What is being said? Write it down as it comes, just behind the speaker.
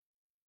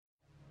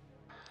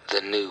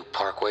the new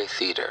Parkway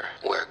Theater,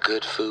 where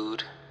good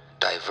food,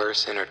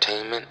 diverse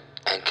entertainment,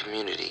 and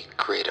community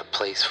create a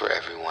place for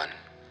everyone.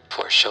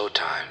 For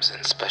showtimes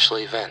and special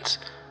events,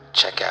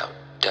 check out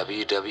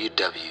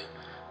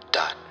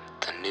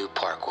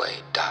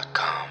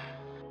www.thenewparkway.com.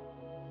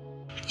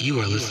 You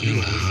are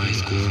listening to High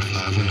Score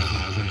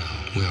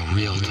 510, where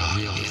real talk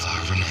is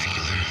our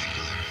vernacular.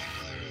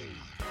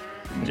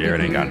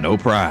 Jared ain't got no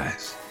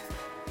prize.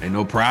 Ain't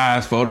no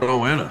prize for the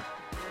winner.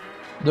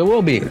 There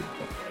will be.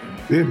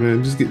 Yeah,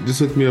 man. Just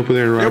hook me up with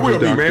Aaron Rodgers. There will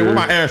be, man. Where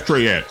my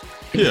ashtray at?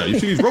 Yeah, you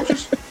see these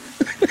roaches?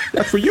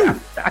 That's for you.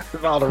 That's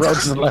all the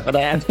roaches left of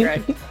the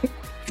ashtray.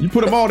 You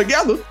put them all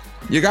together,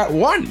 you got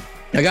one.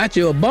 I got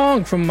you a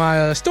bong from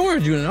my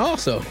storage unit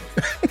also.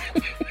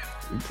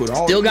 You put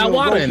all still got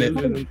water in it.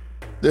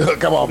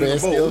 Come on, man.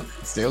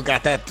 Still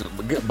got that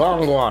good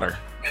bong water.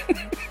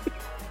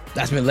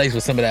 That's been laced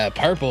with some of that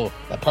purple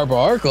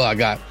Oracle I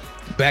got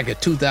back in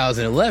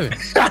 2011.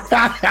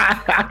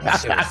 That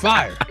shit was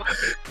fire.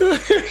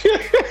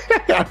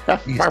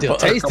 You still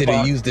tasted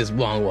it, use this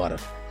bong water.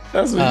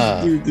 That's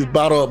what you this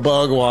bottle of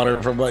bong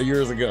water from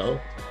years ago.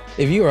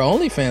 If you were an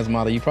OnlyFans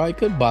model, you probably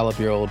could bottle up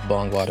your old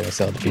bong water and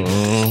sell it to people.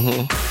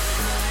 Mm-hmm.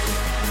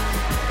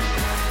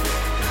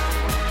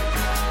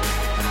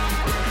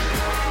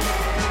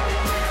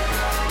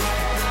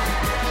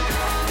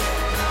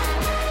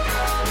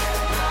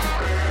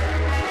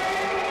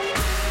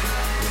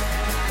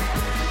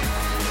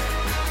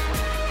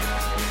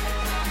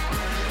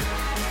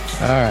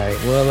 All right.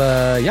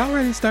 Well, y'all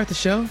ready to start the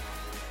show?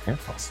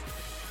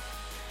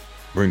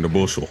 Bring the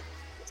bushel.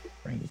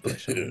 Bring the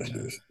bushel.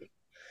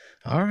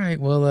 All right.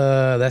 Well,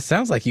 that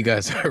sounds like you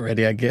guys are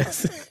ready, I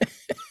guess.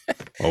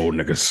 Old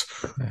niggas.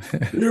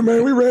 Yeah,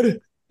 man, we ready.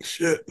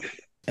 Shit.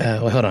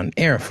 Well, hold on.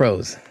 Aaron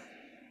froze.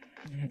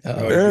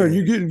 Aaron,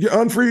 you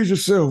unfreeze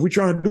yourself. We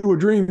trying to do a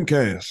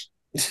Dreamcast.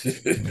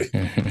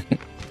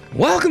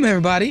 Welcome,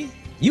 everybody.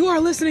 You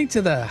are listening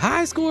to the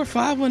High Score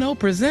 510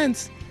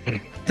 presents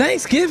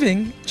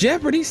Thanksgiving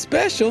Jeopardy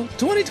Special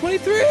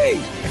 2023.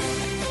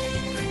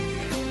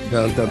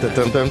 Dun, dun, dun,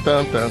 dun, dun,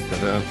 dun, dun,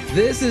 dun.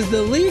 This is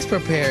the least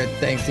prepared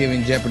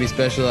Thanksgiving Jeopardy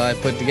special I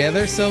put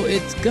together, so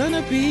it's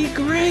gonna be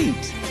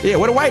great. Yeah,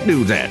 where the white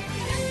dudes at?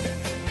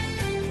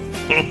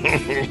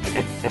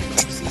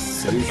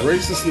 Seems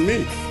racist to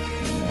me.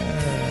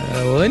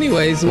 Well,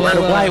 anyways, Where the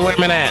white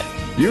women at?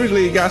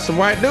 Usually you got some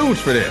white dudes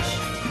for this.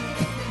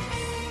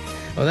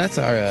 Well, that's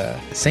our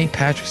St.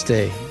 Patrick's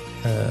Day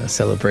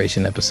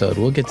celebration episode.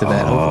 We'll get to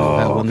that. Hopefully we'll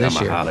have one this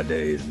year.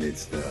 Holidays and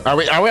stuff. Are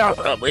we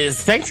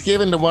is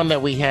Thanksgiving the one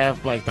that we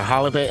have like the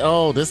holiday?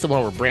 Oh, this is the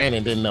one where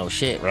Brandon didn't know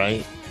shit,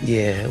 right?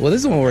 Yeah. Well,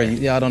 this is one where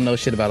y'all don't know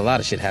shit about a lot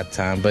of shit half the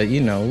time, but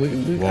you know, we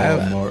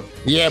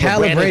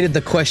calibrated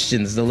the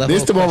questions, the level.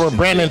 This is the one where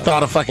Brandon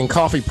thought a fucking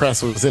coffee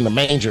press was in the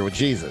manger with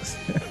Jesus.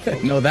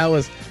 No, that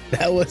was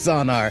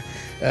on our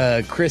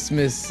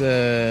Christmas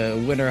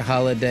winter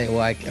holiday.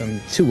 Well, I'm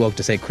too woke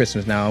to say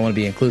Christmas now. I want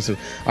to be inclusive.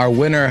 Our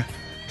winter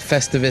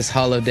Festivus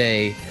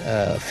holiday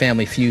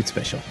Family Feud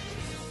special.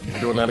 You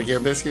doing that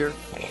again this year?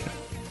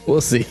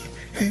 We'll see.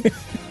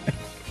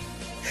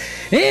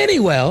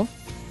 Anyway,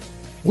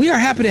 we are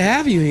happy to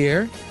have you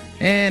here,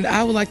 and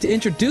I would like to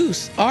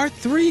introduce our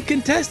 3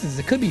 contestants.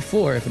 It could be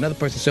 4 if another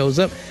person shows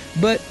up,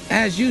 but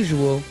as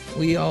usual,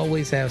 we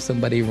always have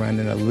somebody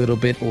running a little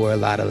bit or a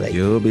lot of late.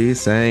 You'll be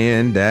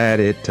saying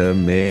daddy to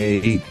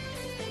me.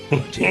 Oh,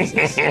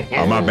 Jesus.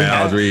 Oh, my bad.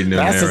 I was reading them.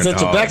 That's his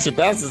introduction.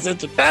 That's his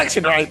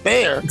introduction right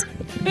there.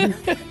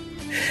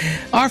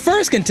 Our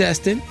first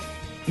contestant,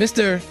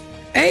 Mr.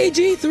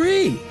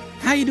 AG3.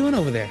 How you doing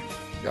over there?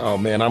 Oh,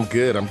 man, I'm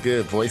good.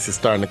 Voice is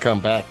starting to come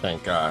back,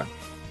 thank God.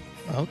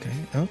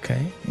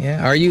 Okay.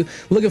 Yeah. Are you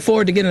looking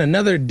forward to getting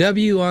another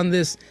W on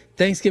this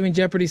Thanksgiving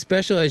Jeopardy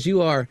special, as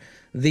you are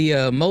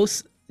the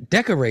most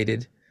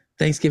decorated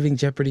Thanksgiving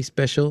Jeopardy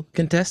special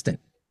contestant?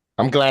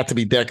 I'm glad to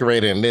be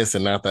decorated in this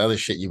and not the other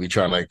shit you be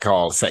trying to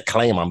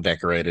claim I'm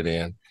decorated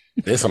in.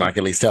 This one I can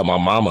at least tell my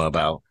mama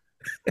about.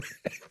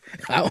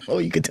 I don't know.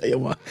 You could tell your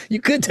mom.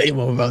 You could tell your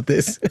mom about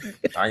this.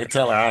 I can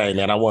tell her, all right,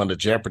 man, I won the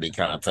Jeopardy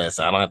contest.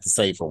 I don't have to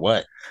say for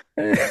what.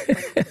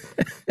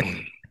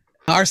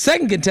 Our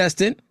second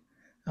contestant,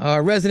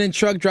 our resident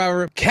truck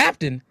driver,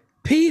 Captain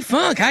P.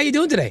 Funk. How you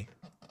doing today?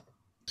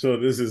 So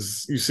you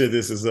said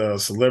this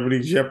is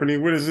Celebrity Jeopardy.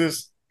 What is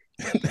this?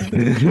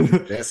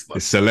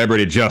 It's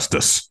Celebrity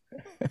Justice.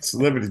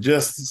 Celebrity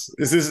Justice.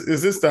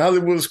 Is this the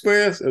Hollywood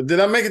Squares? Or did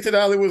I make it to the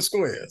Hollywood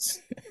Squares?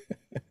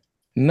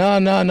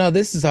 No.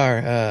 This is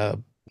our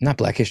not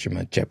Black History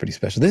Month Jeopardy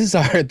special. This is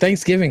our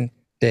Thanksgiving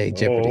Day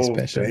Jeopardy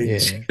special. Yeah.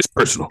 It's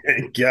personal.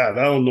 Thank God,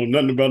 I don't know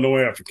nothing about no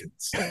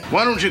Africans.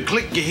 Why don't you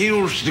click your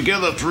heels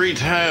together 3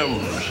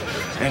 times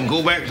and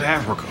go back to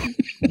Africa?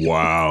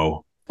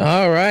 Wow.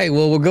 All right.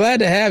 Well, we're glad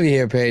to have you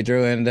here,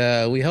 Pedro,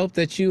 and we hope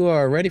that you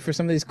are ready for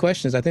some of these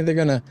questions. I think they're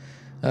going to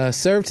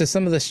serve to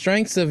some of the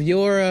strengths of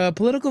your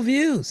political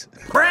views.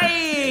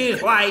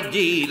 Praise white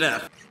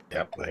Jesus.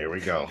 Yep, here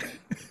we go.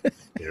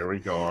 Here we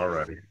go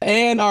already.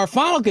 And our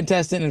final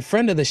contestant and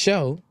friend of the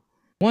show,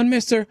 one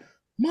Mr.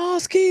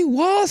 Mosky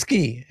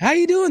Walski. How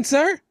you doing,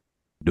 sir?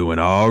 Doing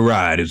all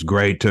right. It's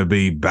great to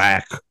be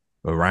back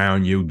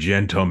around you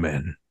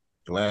gentlemen.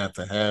 Glad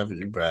to have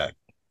you back.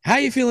 How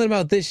you feeling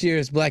about this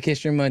year's Black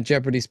History Month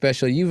Jeopardy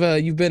special?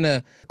 You've been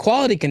a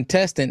quality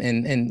contestant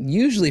and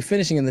usually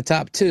finishing in the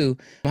top 2.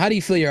 How do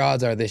you feel your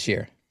odds are this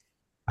year?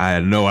 I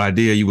had no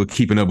idea you were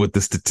keeping up with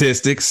the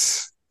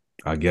statistics.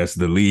 I guess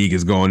the league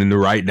is going in the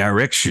right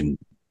direction.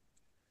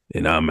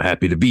 And I'm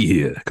happy to be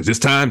here because this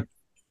time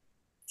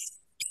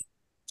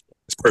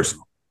it's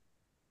personal.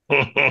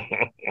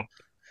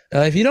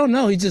 If you don't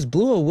know, he just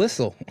blew a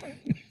whistle.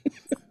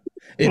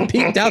 It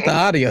peaked out the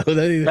audio.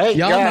 Thank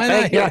Y'all God, might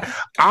thank not God.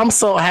 I'm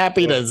so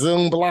happy that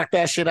Zoom blocked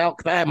that shit out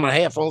because I had my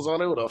headphones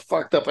on. It would have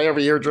fucked up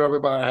every eardrum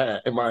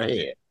in my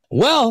head.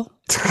 Well,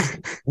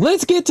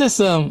 let's get to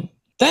some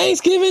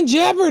Thanksgiving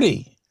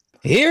Jeopardy.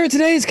 Here are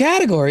today's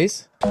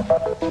categories.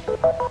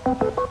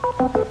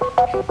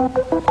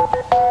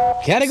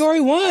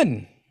 Category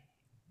 1,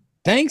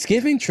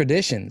 Thanksgiving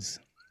traditions.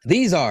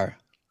 These are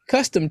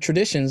custom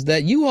traditions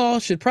that you all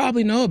should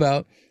probably know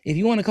about if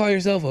you want to call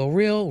yourself a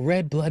real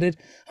red-blooded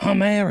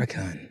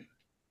American.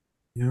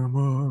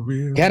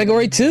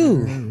 Category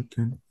 2,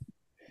 American.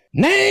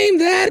 Name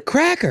that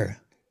cracker.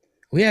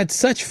 We had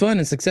such fun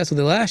and success with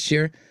it last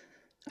year,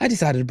 I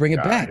decided to bring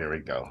it back. Here we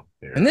go.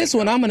 And this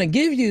one, I'm going to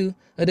give you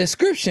a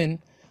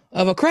description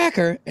of a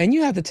cracker, and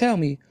you have to tell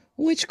me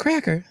which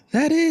cracker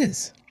that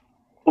is.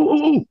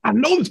 Oh, I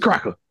know this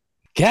cracker.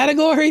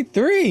 Category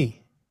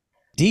 3,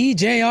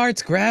 DJ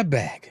Art's grab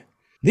bag.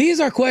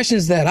 These are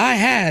questions that I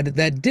had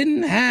that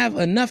didn't have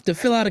enough to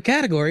fill out a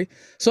category,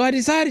 so I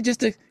decided just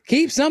to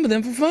keep some of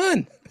them for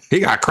fun. He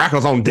got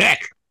crackers on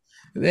deck.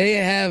 They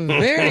have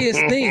various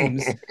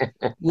themes,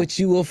 which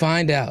you will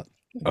find out.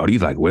 Oh,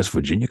 these like West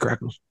Virginia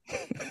crackers?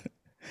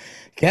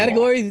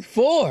 Category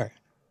 4,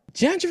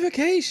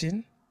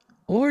 gentrification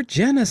or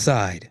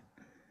genocide.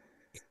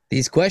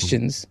 These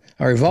questions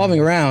are revolving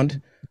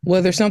around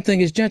whether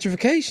something is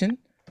gentrification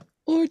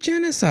or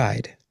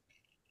genocide.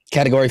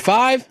 Category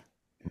 5,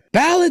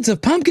 ballads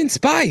of pumpkin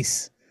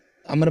spice.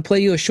 I'm going to play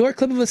you a short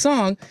clip of a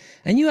song,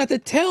 and you have to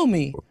tell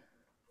me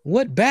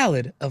what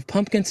ballad of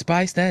pumpkin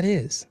spice that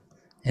is.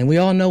 And we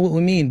all know what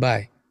we mean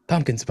by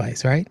pumpkin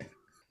spice, right?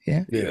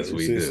 Yeah? Yes,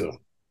 we do. So.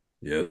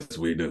 Yes,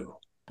 we do.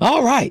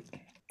 All right.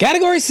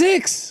 Category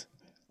 6,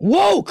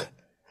 woke.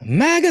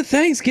 MAGA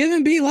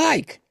Thanksgiving be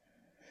like.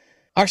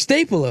 Our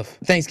staple of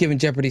Thanksgiving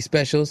Jeopardy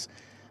specials,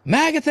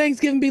 MAGA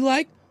Thanksgiving be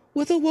like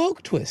with a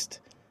woke twist.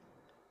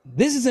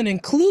 This is an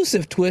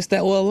inclusive twist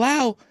that will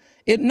allow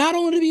it not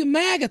only to be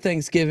MAGA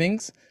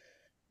Thanksgivings,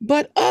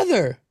 but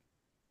other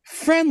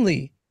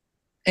friendly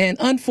and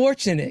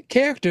unfortunate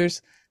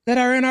characters that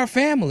are in our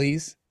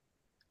families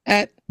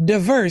at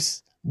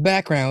diverse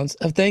backgrounds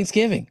of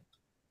Thanksgiving.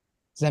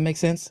 Does that make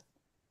sense?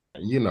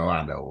 You know,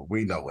 I know.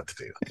 We know what to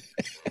do.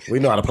 We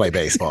know how to play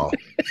baseball.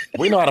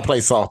 We know how to play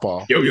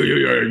softball. Yo,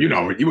 you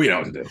know what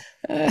to do.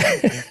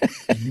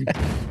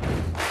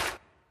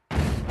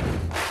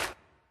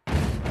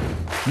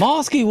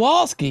 Mosky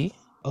Walski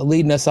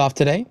leading us off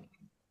today.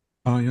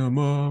 I am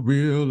a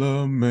real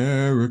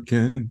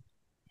American.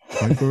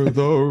 Fight for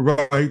the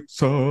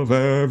rights of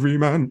every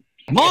man.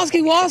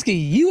 Mosky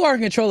Walski, you are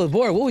in control of the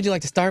board. What would you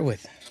like to start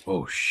with?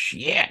 Oh,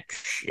 shit.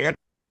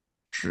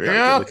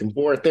 Looking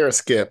bored there,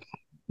 Skip.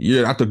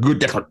 Yeah, that's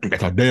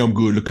a damn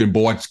good looking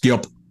board,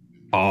 Skip.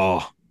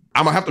 I'm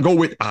gonna have to go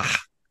with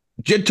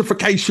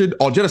gentrification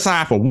or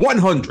genocide for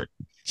 100.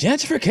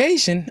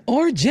 Gentrification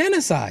or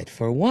genocide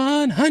for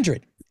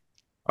 100.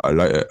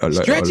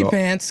 Stretchy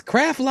pants,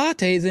 craft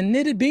lattes, and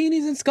knitted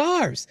beanies and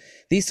scarves.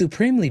 These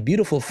supremely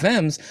beautiful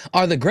femmes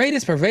are the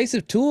greatest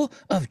pervasive tool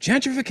of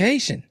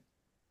gentrification.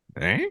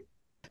 Eh?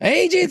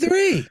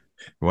 AG3.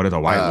 What is a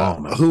white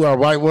woman? Who are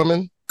white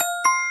women?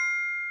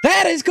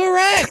 That is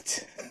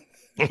correct.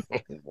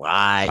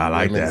 Why? I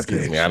like that.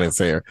 Excuse me, I didn't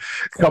say her.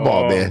 Come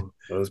on, man.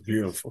 That was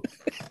beautiful.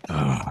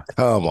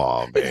 Come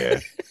on,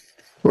 man.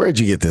 Where'd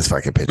you get this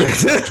fucking picture?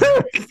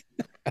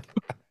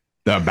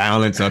 The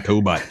balance of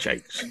two butt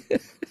cheeks.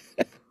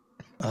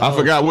 I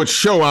forgot which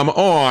show I'm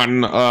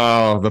on.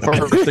 The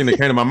first thing that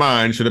came to my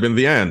mind should have been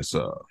the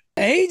answer.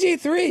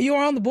 AG3, you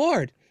are on the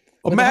board.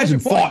 Imagine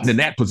farting in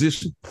that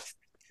position.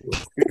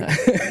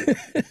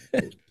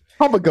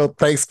 I'm gonna go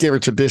Thanksgiving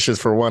traditions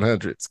for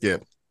 100,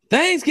 Skip.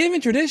 Thanksgiving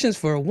traditions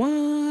for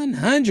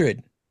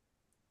 100.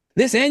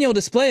 This annual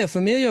display of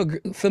familial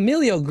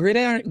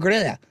gridiron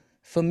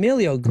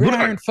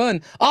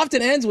fun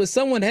often ends with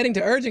someone heading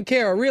to urgent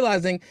care or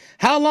realizing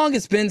how long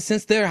it's been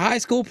since their high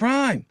school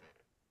prime.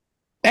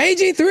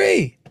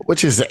 AG3.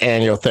 Which is the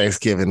annual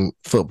Thanksgiving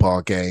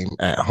football game,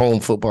 at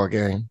home football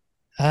game?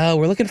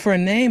 We're looking for a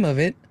name of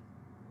it.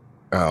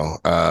 Oh,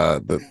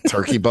 the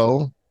Turkey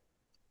Bowl.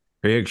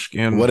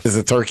 Pigskin. What is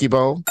a Turkey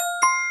Bowl?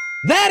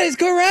 That is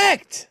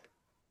correct.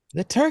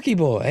 The Turkey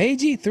Bowl.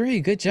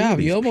 AG3. Good job.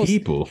 You almost.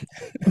 People.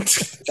 I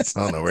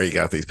don't know where you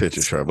got these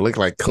pictures from. It look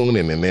like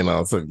Coonan, and then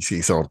all of a sudden you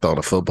see someone throwing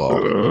a football.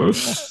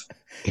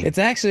 It's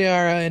actually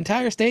our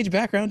entire stage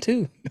background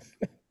too.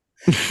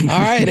 All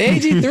right,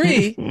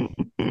 AG3.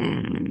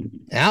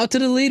 Out to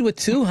the lead with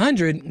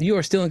 200. You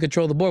are still in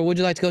control of the board. What would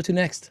you like to go to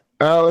next?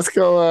 Let's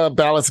go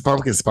Ballads of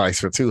Pumpkin Spice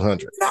for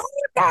 200.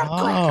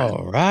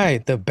 All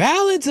right. The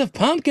Ballads of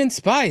Pumpkin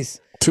Spice.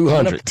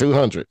 200.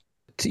 200.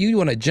 You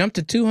want to jump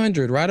to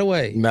 200 right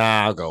away?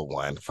 Nah, I'll go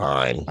one.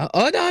 Fine.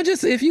 No,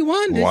 just if you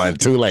want. One.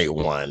 Too late.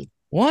 One.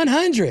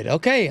 100.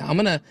 Okay.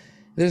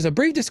 There's a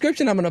brief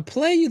description. I'm going to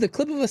play you the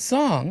clip of a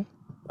song.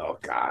 Oh,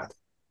 God.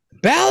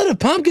 Ballad of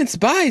Pumpkin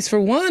Spice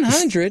for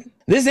 100.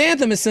 This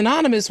anthem is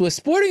synonymous with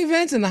sporting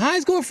events and the high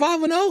score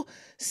 5-0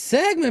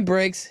 segment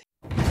breaks.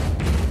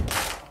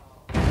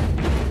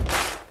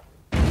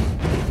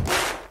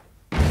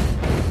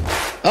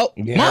 Oh,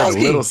 yeah, a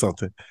little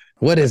something.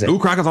 What is it? New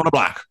Crackers on the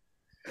Block.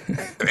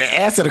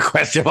 Answer the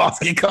question,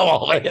 Mosky. Come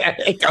on, man.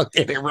 Don't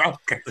get it wrong.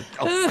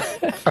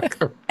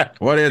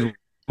 What is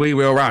We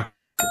Will Rock?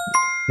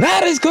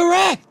 That is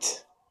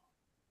correct.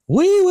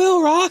 We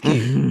Will Rock You.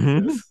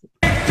 Mm-hmm.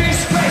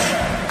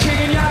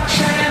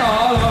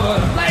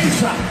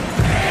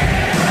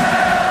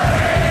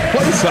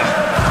 What is that?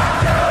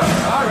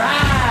 All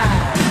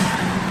right.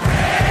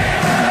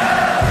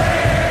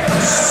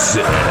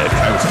 Sick.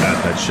 I was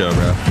at that show,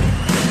 bro.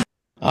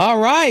 All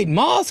right,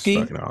 Mosky.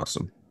 Fucking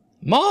awesome.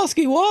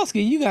 Mosky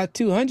Walsky, you got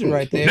 200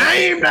 right there.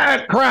 Name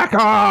that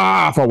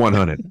cracker for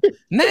 100.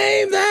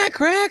 Name that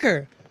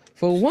cracker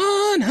for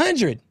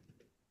 100.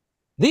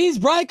 These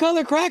bright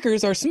colored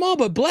crackers are small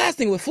but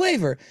blasting with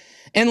flavor.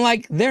 And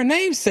like their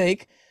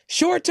namesake,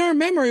 short-term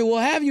memory will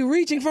have you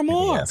reaching for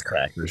more. Shitty ass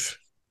crackers.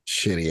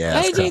 Shitty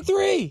ass.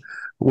 AG3.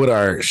 What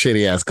are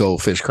shitty ass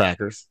goldfish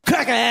crackers?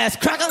 Cracker ass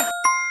cracker.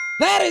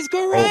 That is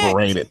correct.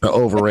 Overrated. The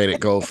overrated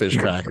goldfish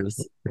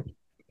crackers.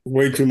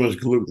 Way too much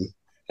gluten.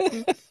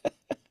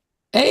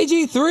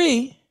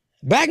 AG3,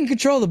 back in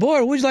control of the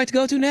board. What would you like to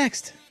go to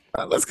next?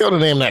 Let's go to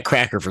Name That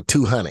Cracker for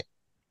 200.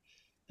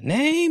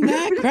 Name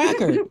that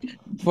cracker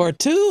for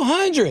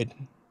 200.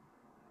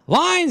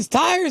 Lions,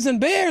 tigers,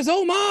 and bears.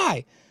 Oh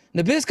my.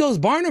 Nabisco's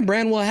Barnum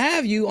brand will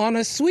have you on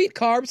a sweet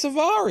carb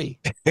safari.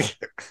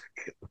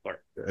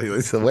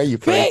 It's the way you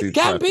play Big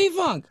Captain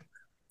P-Funk.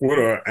 What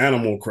are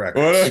animal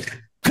crackers?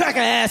 Cracker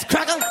ass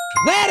cracker.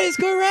 That is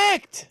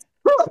correct.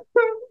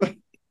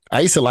 I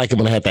used to like it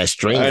when I had that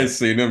string. I ain't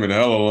seen them in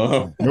hell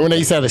long. Remember when they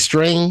used to have the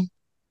string?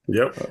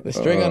 Yep. The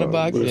string on the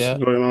box, yeah.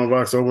 String on the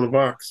box, open the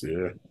box,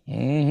 yeah.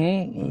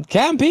 Mm-hmm.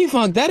 Captain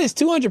P-Funk, that is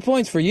 200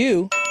 points for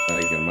you.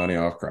 Making money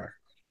off crack.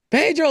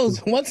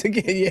 Pedro's, once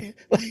again, yeah,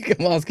 like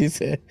Kamosky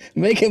said,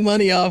 making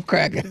money off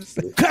crackers.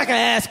 Cracker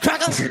ass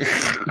crackers.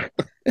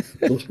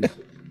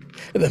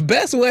 The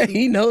best way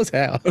he knows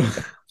how.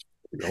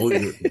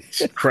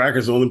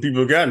 Crackers, the only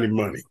people who got any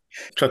money.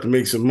 Tried to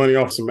make some money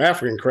off some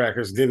African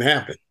crackers. Didn't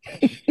happen.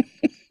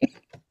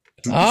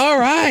 All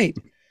right.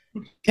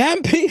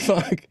 Captain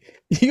P-Funk,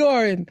 you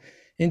are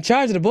in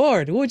charge of the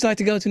board. What would you like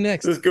to go to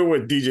next? Let's go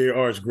with DJ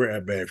Art's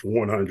grab bag for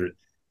 100.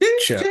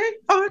 DJ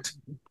Art.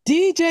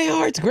 DJ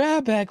Art's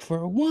grab bag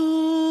for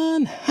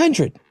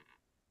 100.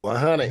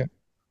 100.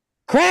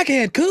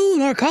 Crackhead,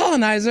 coon, or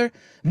colonizer,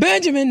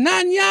 Benjamin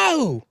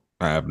Netanyahu.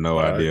 I have no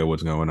idea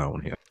what's going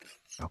on here.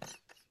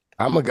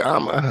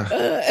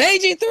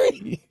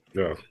 AG3.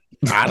 Yeah.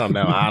 I don't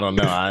know. I don't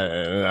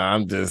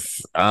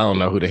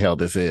know who the hell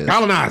this is.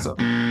 Colonizer.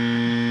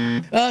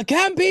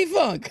 Captain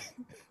P-Funk.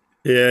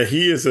 Yeah,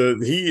 he is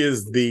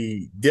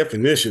the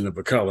definition of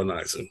a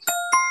colonizer.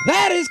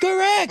 That is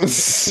correct.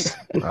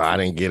 I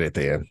didn't get it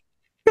then.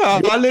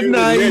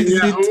 Colonize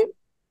it.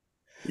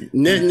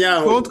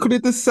 Netanyahu. Don't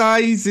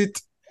criticize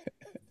it.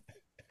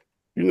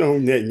 You know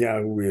who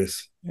Netanyahu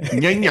is.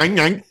 Yang, yang,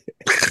 yang.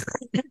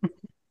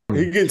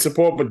 He getting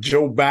support for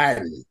Joe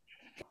Biden.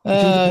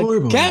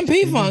 Captain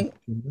P-Funk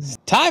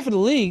tied for the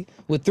league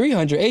with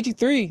 300.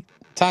 AG3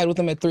 tied with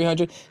him at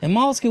 300. And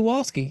Molsky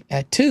Walsky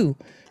at 2.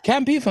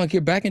 Captain P-Funk,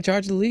 you're back in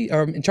charge of the league,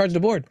 or in charge of the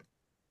board.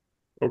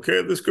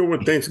 Okay, let's go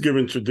with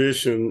Thanksgiving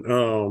tradition,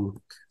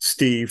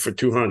 Steve, for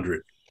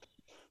 200.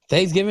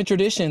 Thanksgiving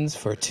traditions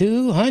for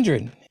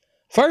 200.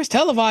 First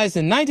televised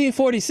in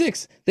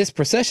 1946, this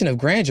procession of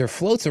grandeur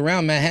floats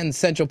around Manhattan's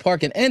Central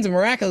Park and ends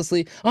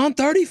miraculously on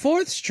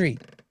 34th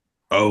Street.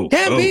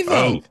 Captain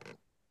P-Funk.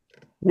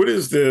 What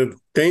is the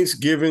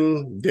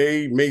Thanksgiving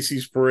Day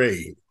Macy's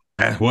Parade?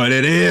 That's what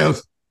it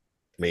is.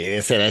 Man, he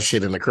didn't say that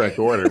shit in the correct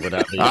order, but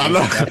I think I he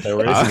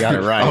got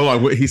it right.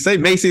 Hold on, he say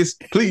Macy's,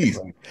 please.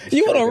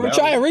 You want to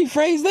try and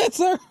rephrase that,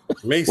 sir?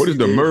 Macy's What is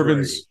the Day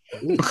Mervyn's?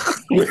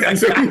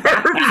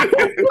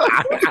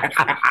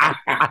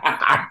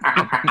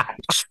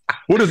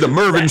 What is the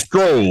Mervyn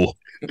Stroll?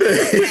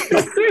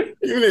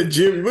 Even at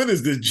Jim, what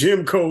is the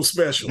Jim Cole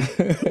special?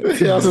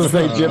 He also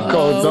say Jim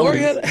Cole.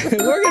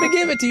 We're gonna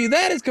give it to you.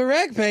 That is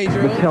correct,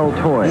 Pedro. Mattel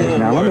Toys.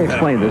 Now, let me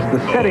explain this.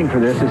 The setting for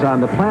this is on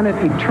the planet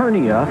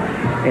Eternia,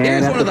 and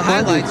Here's at one of the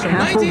front is highlights from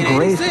Castle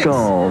 1986.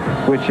 Grayskull,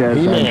 which, as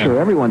He-Man. I'm sure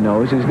everyone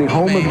knows, is the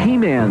home of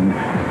He-Man,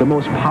 the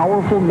most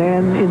powerful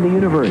man in the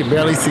universe. You can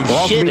barely see We're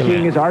also shit in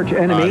meeting that. his arch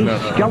enemy,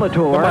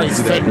 Skeletor.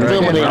 Nobody's fake Right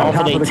filming it on off of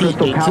top their of the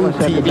Crystal TV. Palace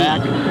at the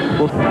back.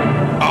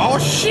 Oh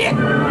shit!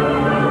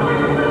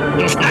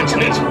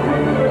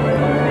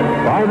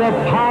 By the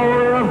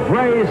power of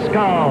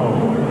Grayskull,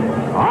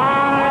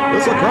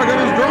 It's a crack in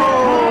his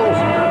jaws.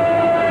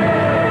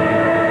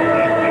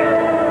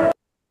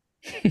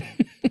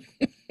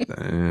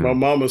 My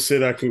mama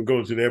said I couldn't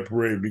go to that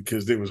parade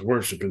because they was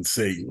worshiping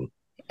Satan.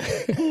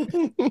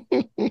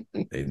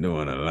 They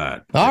doing a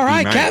lot. All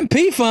right, Captain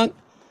P-Funk,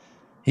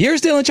 you're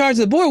still in charge of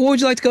the board. What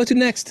would you like to go to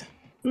next?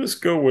 Let's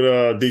go with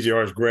DJ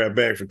Art's grab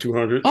bag for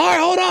 200. All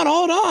right,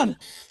 hold on.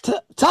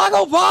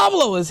 Taco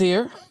Pablo is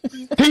here.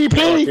 I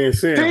can't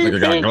see him. They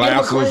got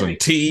glasses and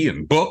tea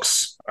and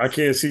books. I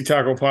can't see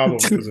Taco Pablo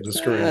because of the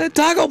screen.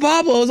 Taco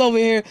Pablo is over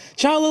here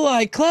trying to look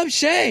like Club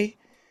Shay.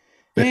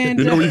 And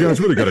you know what you guys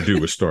really got to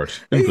do is start.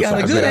 You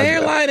got a good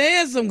hairline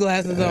and some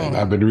glasses on.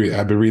 I've been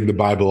reading the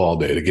Bible all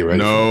day to get ready.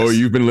 No,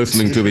 you've been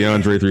listening to the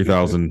Andre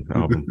 3000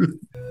 album.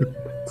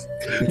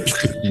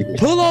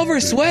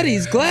 Pullover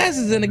sweaties,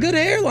 glasses, and a good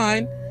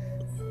hairline.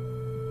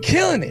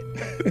 Killing it.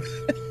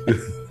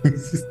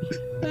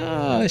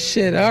 Oh,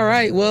 shit. All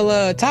right.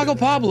 Well, Taco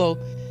Pablo,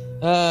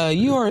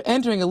 you are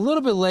entering a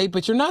little bit late,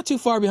 but you're not too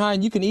far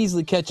behind. You can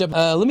easily catch up.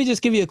 Let me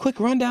just give you a quick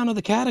rundown of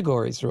the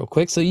categories real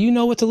quick so you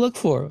know what to look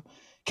for.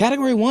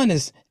 Category 1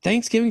 is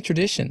Thanksgiving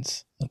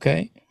traditions.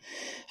 Okay.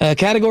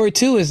 Category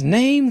 2 is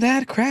Name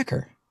That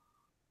Cracker.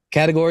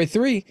 Category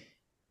 3,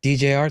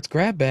 DJ Art's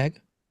grab bag.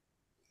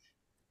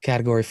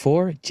 Category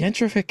 4,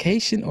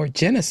 gentrification or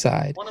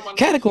genocide.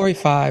 Category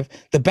 5,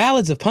 the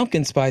ballads of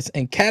pumpkin spice.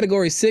 And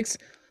category 6,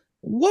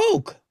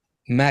 woke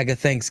MAGA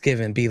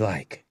Thanksgiving be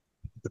like.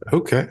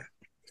 Okay.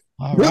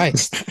 All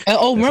right.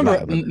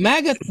 Remember,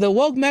 the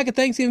woke MAGA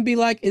Thanksgiving be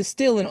like is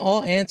still in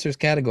all answers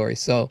categories.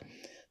 So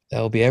that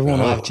will be everyone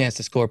will have a chance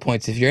to score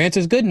points. If your answer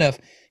is good enough,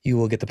 you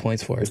will get the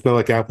points for it. It's not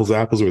like apples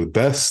are the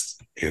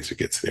best answer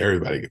gets it.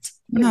 Everybody gets it.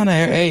 No.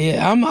 Hey,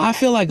 I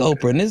feel like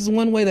Oprah, and this is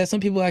one way that some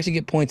people actually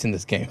get points in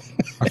this game.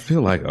 I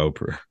feel like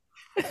Oprah.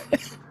 All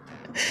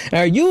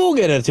right, you will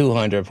get a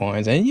 200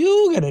 points, and you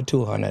will get a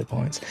 200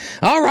 points.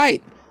 All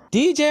right,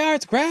 DJ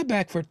Art's grab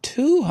back for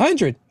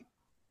 200.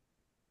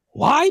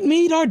 White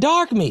meat or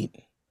dark meat?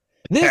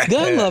 This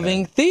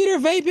gun-loving,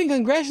 theater-vaping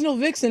congressional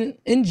vixen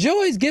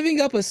enjoys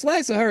giving up a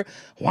slice of her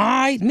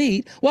white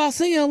meat while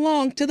singing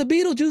along to the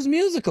Beetlejuice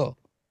musical.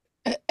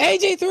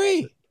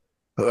 AJ3.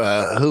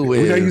 Who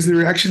is? We got using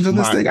reactions on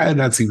this thing. I had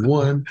not seen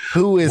one.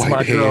 Who is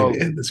my girl?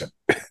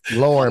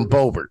 Lauren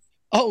Boebert.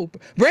 Oh,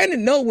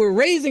 Brandon, no, we're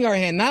raising our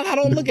hand. I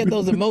don't look at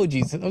those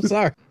emojis. I'm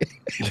sorry.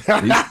 These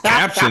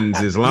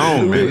captions is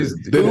long, man.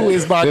 Who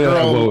is my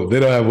girl? They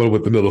don't have one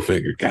with the middle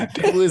finger.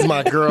 Goddamn. Who is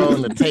my girl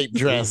in the tape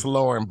dress?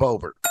 Lauren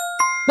Boebert.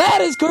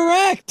 That is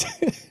correct.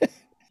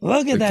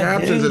 Look at the that.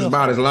 Captions is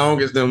about as long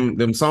as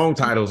them song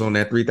titles on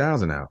that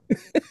 3000 album.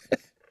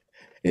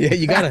 Yeah,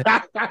 you gotta.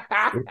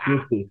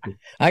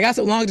 I got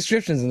some long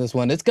descriptions in this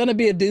one. It's gonna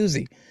be a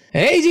doozy.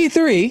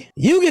 AG3,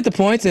 you get the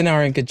points and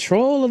are in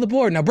control of the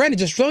board. Now, Brandon,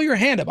 just throw your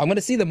hand up. I'm gonna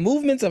see the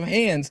movements of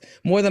hands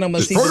more than I'm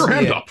gonna see. Throw your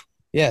hand up.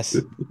 Yes.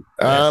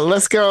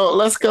 Let's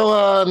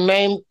go.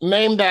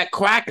 Name that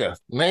cracker.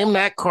 Name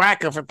that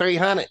cracker for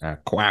 300.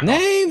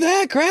 Name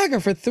that cracker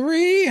for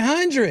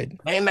 300.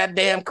 Name that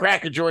damn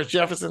cracker, George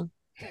Jefferson.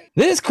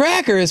 This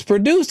cracker is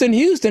produced in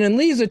Houston and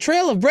leaves a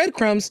trail of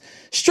breadcrumbs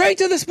straight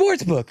to the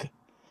sports book.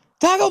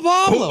 Taco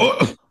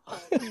Pablo.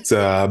 It's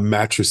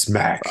Mattress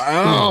Mac.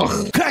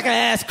 Oh, cracker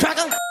ass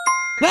cracker.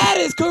 That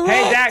is correct.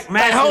 Hey, Dak,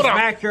 Mattress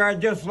Mac here. I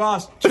just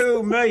lost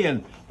 $2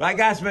 million, but I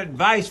got some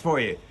advice for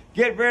you.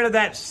 Get rid of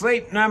that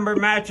Sleep Number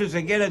mattress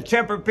and get a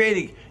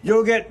Tempur-Pedic.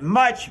 You'll get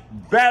much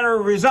better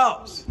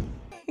results.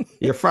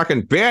 You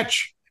fucking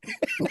bitch.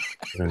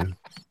 You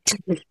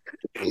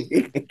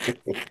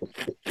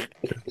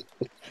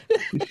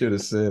should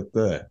have said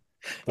that.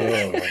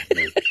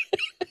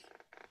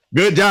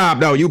 Good job,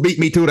 though. You beat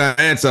me to the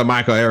answer,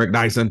 Michael Eric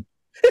Dyson.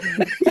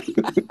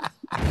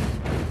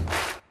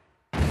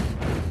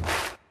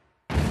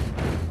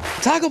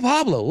 Taco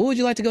Pablo, what would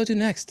you like to go to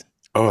next?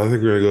 Oh, I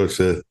think we're going to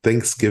go to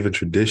Thanksgiving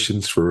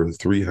traditions for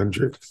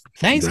 300.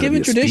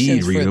 Thanksgiving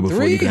traditions for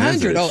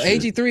 300. Oh,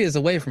 AG3 is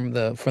away from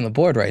the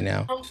board right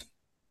now.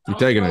 You're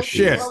taking a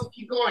shit.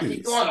 Keep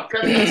going. I'm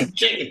cutting up some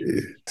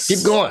chicken.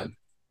 Keep going.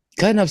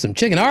 Cutting up some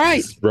chicken. All right.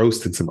 He's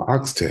roasting some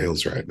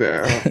oxtails right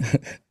now.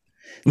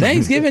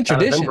 Thanksgiving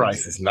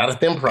traditions. Not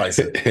at them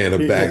prices. And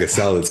a bag of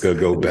salad's going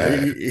to go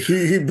bad.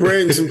 He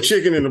brings some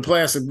chicken in a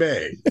plastic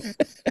bag.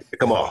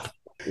 Come on.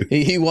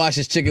 He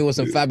washes chicken with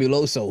some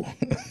Fabuloso.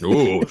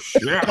 Oh,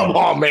 shit. Come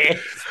on, man.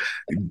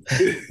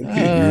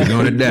 You're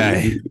going to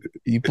die.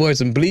 You pour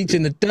some bleach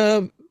in the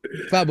tub,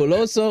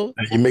 Fabuloso.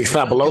 You mix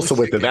Fabuloso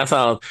with it. That's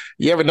how,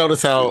 you ever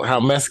notice how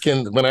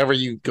Mexican, whenever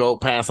you go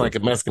past like a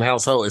Mexican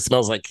household, it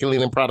smells like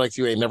cleaning products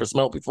you ain't never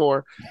smelled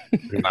before?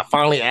 And I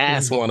finally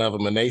asked one of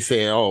them and they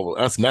said, oh,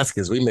 us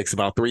Mexicans, we mix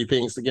about 3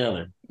 things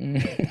together.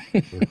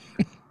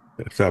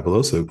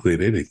 Fabuloso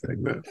clean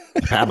anything, man.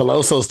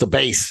 Fabuloso's the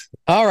base.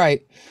 All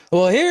right.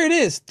 Well, here it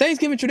is.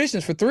 Thanksgiving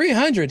traditions for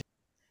 300.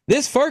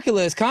 This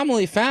furcula is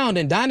commonly found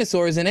in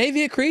dinosaurs and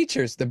avian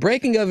creatures. The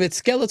breaking of its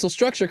skeletal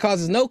structure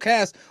causes no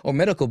cast or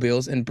medical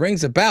bills and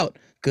brings about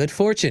good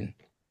fortune.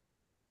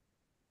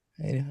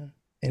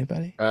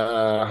 Anybody?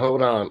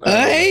 Hold on.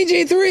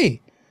 AG3.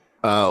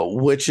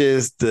 Which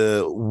is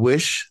the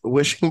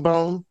wishing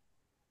bone?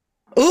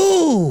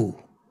 Ooh.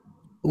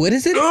 What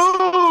is it?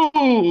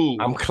 Ooh.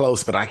 I'm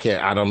close, but I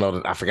can't. I don't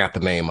know. I forgot the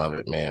name of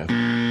it, man.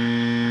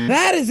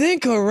 That is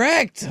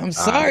incorrect. I'm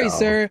sorry,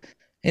 sir.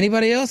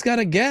 Anybody else got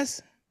a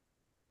guess?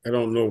 I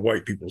don't know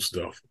white people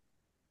stuff.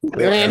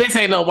 Man, this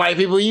ain't no white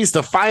people. We used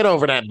to fight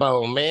over that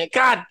bone, man.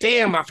 God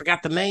damn, I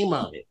forgot the name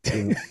of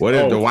it. What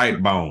is the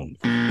white bone?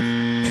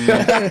 That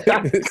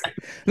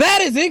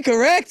is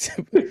incorrect.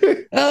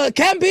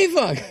 Captain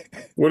P-Funk.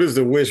 What is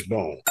the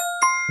wishbone?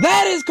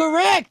 That is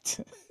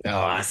correct. Oh,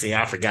 I see.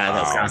 I forgot.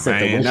 Oh, I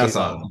said man, the that's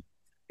wishing bone.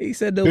 He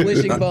said the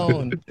wishing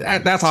bone.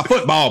 That's a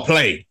football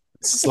play.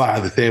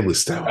 Sly the Family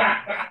Stone.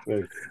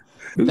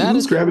 That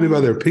Who's is grabbing it by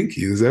their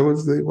pinky? Is that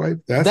what's the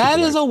white? That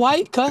is a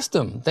white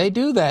custom. They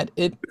do that.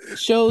 It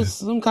shows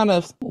some kind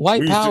of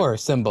white power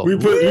symbol. We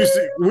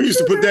used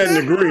to put that in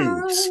the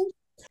greens.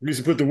 We used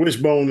to put the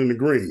wishbone in the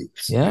greens.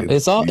 Yeah,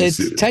 its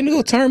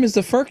technical term is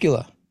the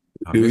furcula.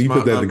 Dude, you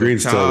put that in the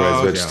greens to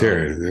tell it's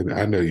vegetarian.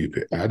 I know you,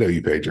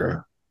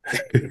 Pedro.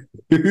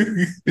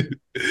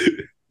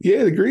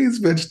 Yeah, the greens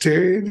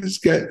vegetarian. It's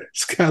got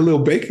a little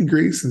bacon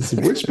grease and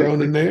some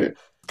wishbone in there.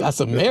 Got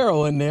some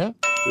marrow in there.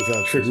 That's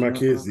how I trick my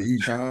kids to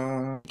eat.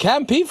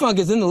 Captain P-Funk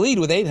is in the lead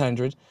with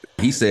 800.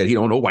 He said he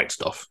don't know white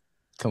stuff.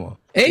 Come on.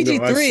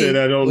 AG3 I said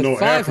I don't with know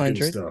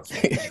 500.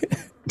 African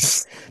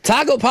stuff.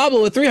 Taco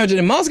Pablo with 300.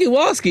 And Mosky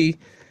Walski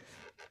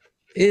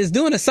is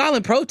doing a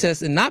silent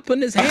protest and not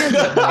putting his hands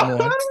up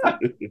anymore.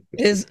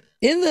 Is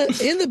in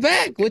the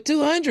back with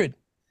 200.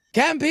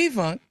 Captain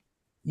P-Funk,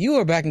 you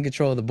are back in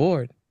control of the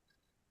board.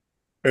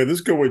 Hey,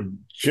 let's go with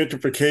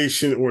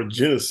gentrification or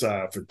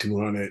genocide for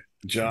 200.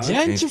 John?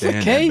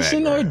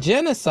 Gentrification or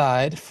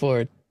genocide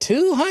for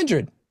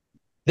 200.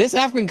 This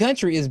African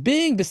country is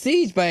being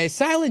besieged by a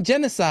silent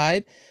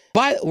genocide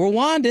by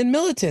Rwandan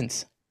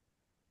militants.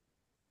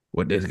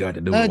 What this got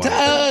to do with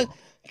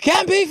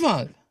Captain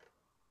P-Funk.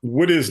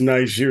 What is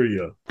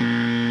Nigeria?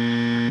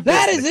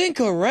 That is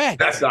incorrect.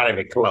 That's not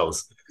even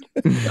close.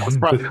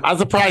 I'm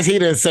surprised he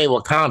didn't say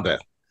Wakanda.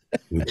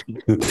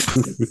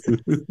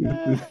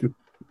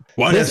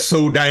 What is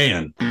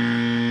Sudan?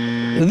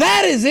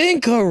 That is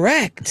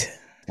incorrect.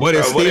 What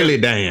is Steely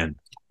Dan?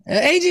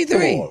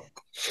 AG3.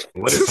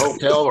 What is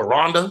Hotel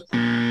Rwanda?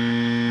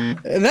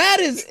 That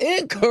is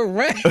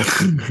incorrect.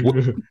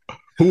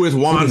 Who is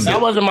Wanda?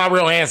 That wasn't my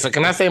real answer.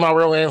 Can I say my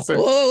real answer?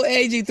 Whoa,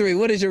 AG3,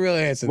 what is your real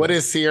answer? What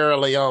is Sierra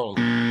Leone?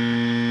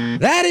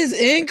 That is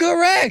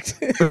incorrect.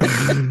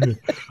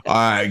 All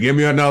right, give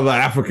me another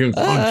African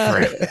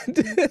country.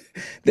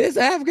 This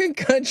African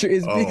country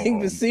is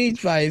being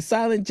besieged by a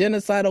silent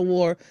genocidal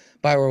war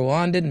by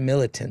Rwandan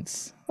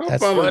militants.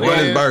 What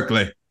is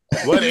Berkeley?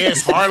 What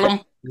is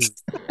Harlem?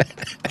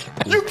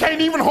 You can't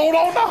even hold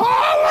on to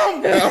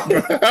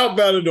Harlem. How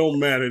about it don't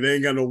matter? They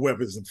ain't got no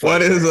weapons to fight.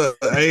 What is a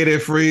 80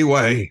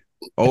 freeway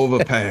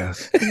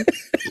overpass?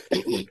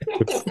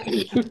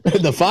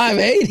 The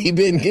 580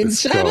 been getting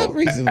shot up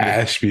recently.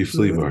 Ashby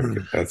Flea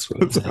Market. That's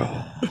what it's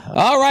called.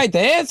 All right, the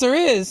answer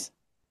is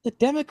the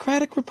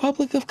Democratic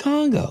Republic of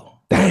Congo.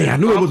 Dang, I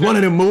knew it was one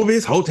of them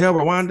movies. Hotel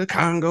Rwanda,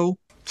 Congo.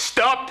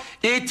 Stop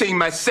eating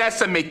my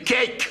sesame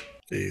cake.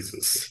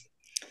 Jesus.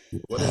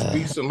 What is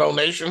Beast of No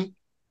Nation?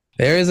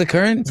 There is a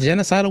current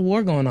genocidal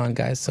war going on,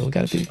 guys. So we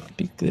got to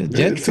be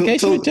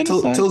gentrification and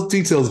genocide. Tell us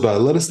details about it.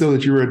 Let us know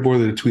that you read more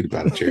than a tweet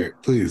about it, Jared.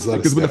 Please let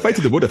us know.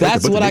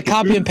 That's what I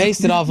copy and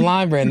pasted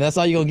offline, Brandon. That's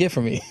all you're going to get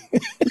from me.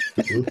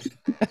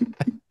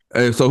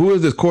 Hey, so who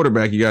is this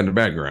quarterback you got in the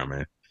background,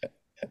 man?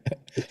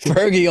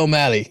 Fergie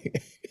O'Malley.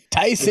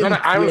 Tyson. Is that an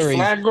Irish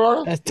flag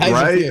going? That's Tyson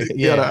Right? Fury.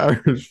 Yeah. Got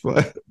an Irish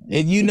flag.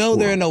 And you know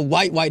they're in a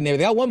white neighborhood.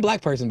 They got one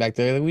black person back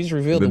there. We just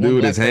revealed The one dude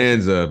with black his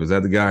hands up. Is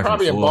that the guy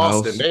Probably from in Full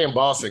Boston. House? They in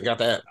Boston. Got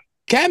that.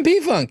 Captain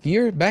P-Funk,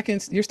 you're back in.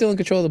 You're still in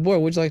control of the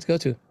board. What'd you like to go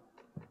to?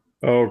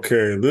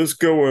 Okay, let's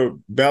go with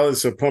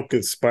Ballads of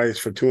Pumpkin Spice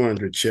for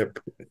 200, Chip.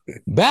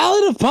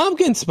 Ballad of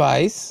Pumpkin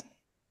Spice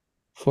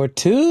for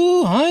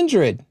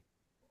 200.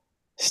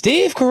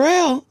 Steve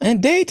Carell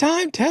and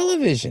daytime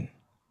television.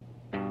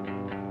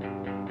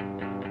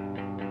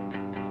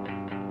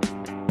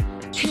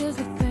 Here's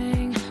the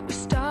thing, we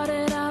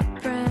started out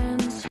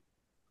friends.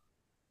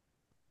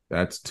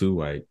 That's too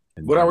white.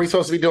 What are we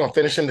supposed to be doing?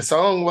 Finishing the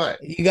song?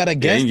 What? You got to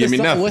guess give me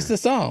the song. nothing. What's the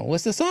song?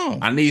 What's the song?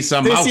 I need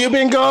some Since out. you've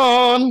been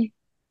gone.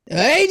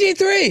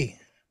 AG3.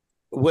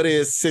 What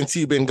is Since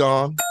You've Been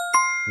Gone?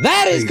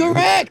 That is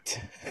correct.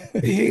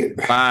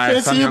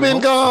 Since You've Been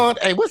Gone.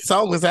 Hey, what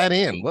song was that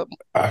in? What?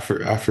 I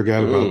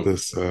forgot about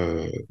this.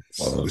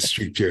 The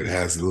streak Jared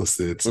has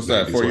listed. What's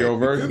that, 4-year-old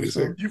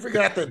version? You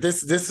forgot that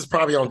this is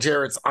probably on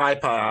Jared's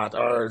iPod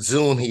or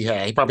Zune he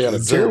had. He probably had a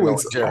Jared Zune.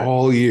 waits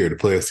all year to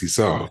play us these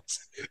songs.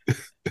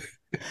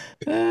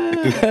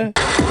 Hear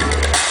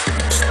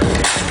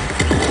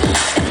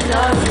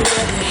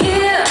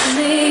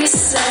me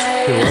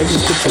say,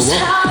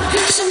 stop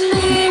picturing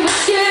me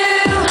with you.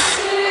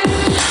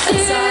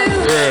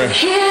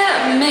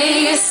 Hear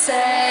me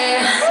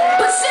say,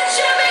 but since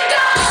you've been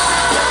gone,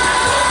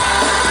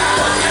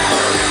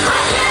 I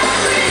can't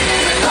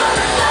breathe for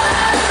the first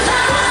time.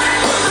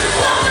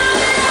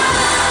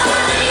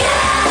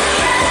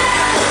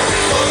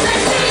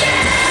 Thanks to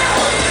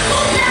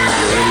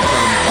you,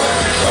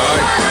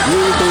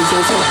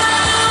 whole song.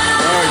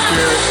 All right,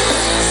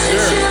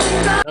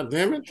 Jared. God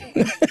damn it.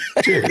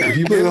 Jared, if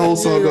you play the whole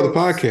song on the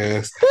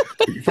podcast,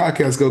 your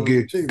podcast go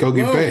get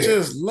banned.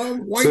 Just love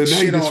white So now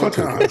shit you just all the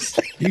fucking time. with us.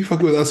 You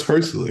fucking with us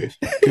personally.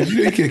 Because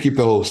you can't keep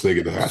the whole thing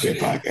in the goddamn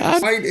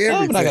podcast. White everything.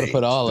 I'm not gonna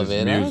put all of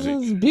it.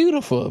 It's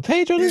beautiful.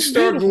 Pedro, this is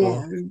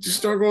beautiful. You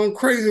start going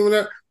crazy with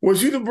that.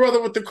 Was you the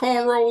brother with the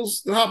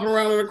cornrows hopping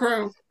around in the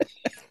crowd?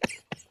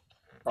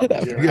 You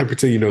gotta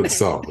pretend you know the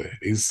song, man.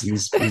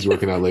 He's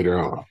working out later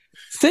on.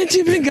 Since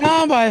You've Been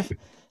Gone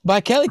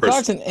by Kelly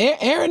Clarkson,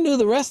 Aaron knew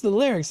the rest of the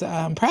lyrics.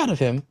 I'm proud of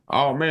him.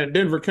 Oh man,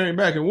 Denver came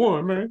back and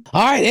won, man.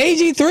 All right,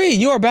 AG3,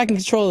 you are back in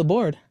control of the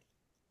board.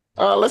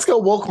 Let's go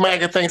Woke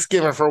MAGA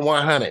Thanksgiving for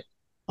 100.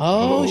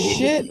 Oh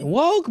shit.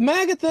 Woke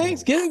MAGA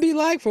Thanksgiving be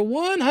like for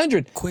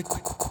 100. Quick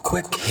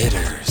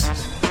hitters.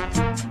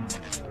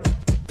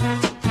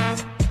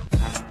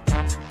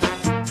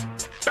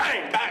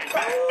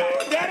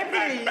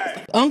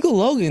 Uncle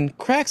Logan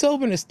cracks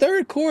open his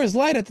third Coors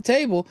Light at the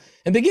table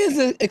and begins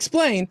to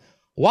explain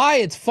why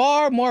it's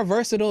far more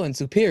versatile and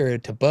superior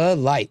to Bud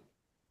Light.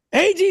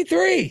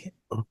 AG3.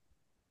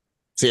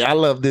 See, I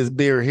love this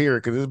beer here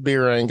because this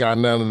beer ain't got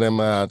none of them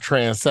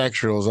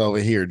transsexuals over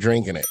here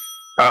drinking it.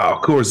 Oh,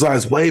 Coors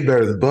Light's way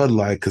better than Bud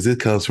Light because it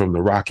comes from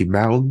the Rocky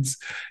Mountains,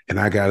 and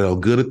I got a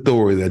good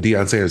authority that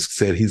Deion Sanders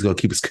said he's gonna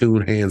keep his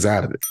coon hands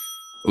out of it.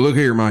 Look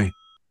here, man.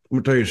 Let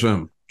me tell you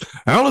something.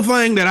 The only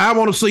thing that I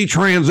want to see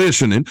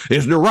transitioning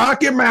is the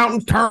Rocky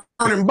Mountains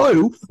turning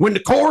blue when the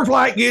Coors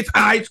Light gets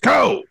ice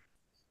cold.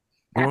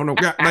 I don't know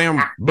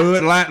goddamn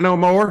Bud Light no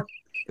more.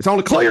 It's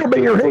only clear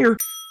beer here.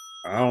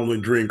 I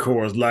only drink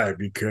Coors Light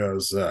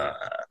because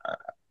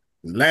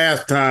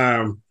last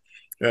time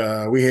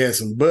we had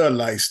some Bud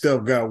Light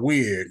stuff got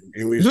weird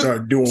and we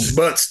started doing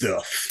butt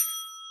stuff.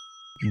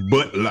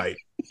 Bud Light.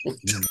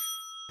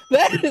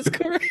 That is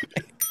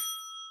correct.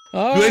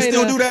 All Do they right,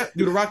 still do that?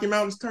 Do the Rocky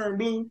Mountains turn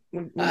blue?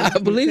 I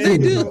believe they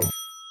do.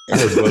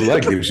 Bud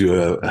Light gives you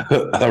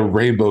a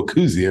rainbow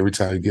koozie every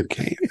time you get a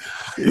can.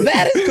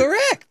 That is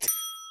correct.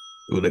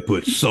 Well, they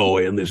put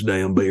soy in this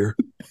damn beer.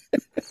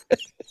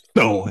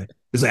 Soy.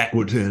 There's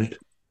aqua in it.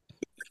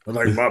 I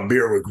like my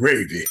beer with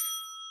gravy.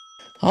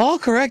 All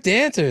correct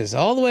answers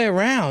all the way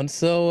around.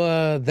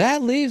 So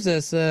that leaves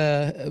us.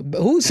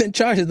 Who's in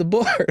charge of the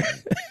board?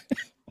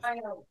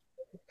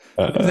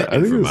 I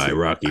think for my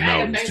Rocky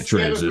Mountains to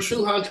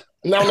transition.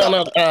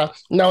 No.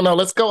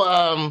 Let's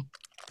go.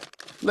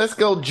 Let's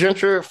go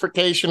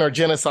gentrification or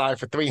genocide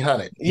for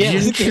 300. Yeah,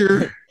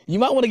 you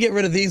might want to get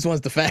rid of these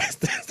ones the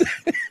fastest.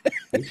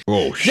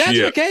 Oh shit!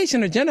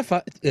 Gentrification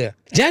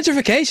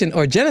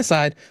or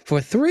genocide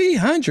for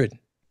 300.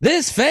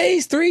 This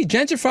phase 3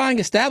 gentrifying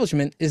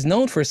establishment is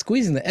known for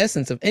squeezing the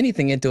essence of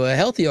anything into a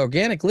healthy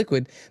organic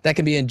liquid that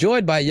can be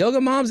enjoyed by yoga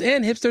moms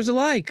and hipsters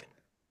alike.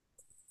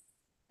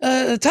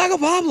 Taco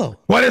Pablo.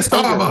 What is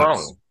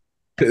Starbucks?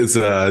 It's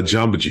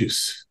Jamba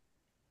Juice.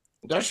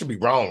 That should be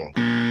wrong.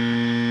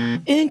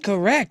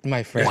 Incorrect,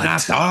 my friend. It's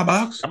not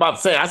Starbucks. I'm about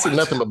to say, I see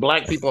nothing but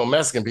black people and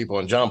Mexican people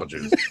in Jamba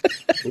Juice.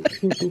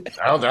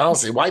 I don't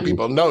see white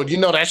people. No, you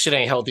know that shit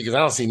ain't healthy because I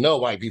don't see no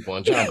white people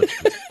in Jamba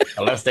Juice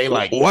unless they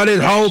like. What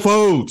is Whole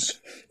Foods?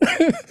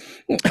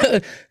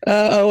 Wait,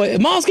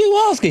 Mosky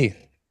Walski.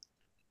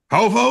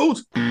 Whole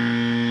Foods?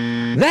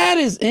 That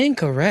is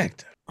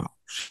incorrect. Oh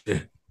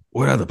shit!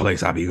 What other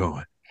place I be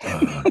going?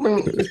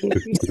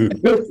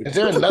 Is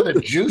there another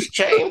juice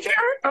chain,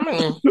 Jared? I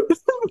mean,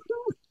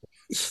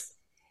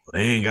 they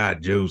ain't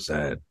got juice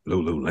at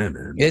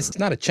Lululemon. It's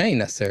not a chain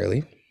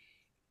necessarily.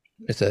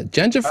 It's a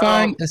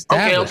gentrifying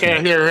establishment.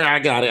 Okay, here, I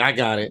got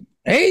it.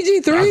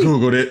 AG3. I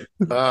Googled it.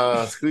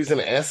 Squeezing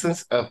the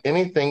essence of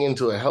anything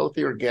into a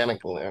healthy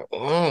organic blend.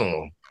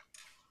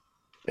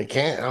 It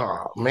can't.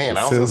 Oh man,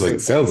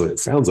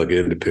 Sounds like an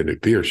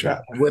independent beer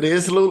shop. What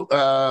is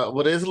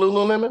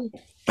Lululemon?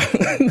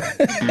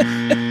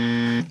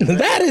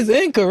 That is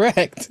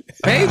incorrect.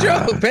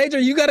 Pedro,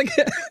 you gotta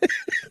get.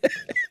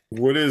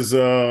 What is I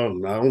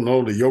don't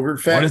know, the yogurt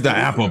fat? What is the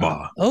apple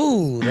bar?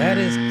 Oh, that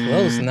is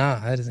close. Nah,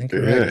 that is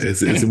incorrect. Yeah,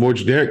 is it more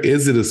generic?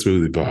 Is it a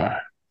smoothie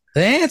bar?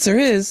 The answer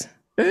is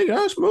They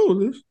got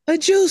smoothies. a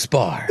juice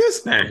bar.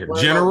 This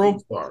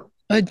general.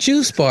 A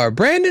juice bar.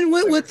 Brandon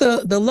went with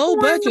the low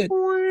budget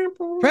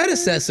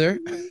predecessor.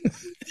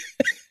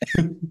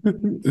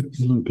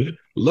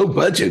 Low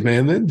budget,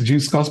 man. That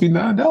juice cost me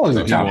 $9.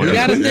 You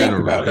gotta think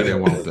about it. They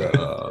want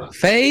the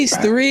phase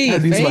 3.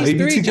 Phase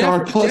 3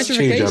 card plus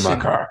change on my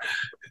car.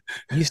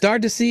 You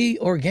start to see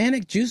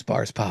organic juice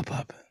bars pop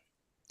up.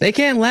 They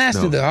can't last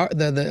through the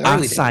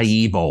early days.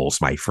 acai bowls,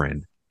 my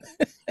friend.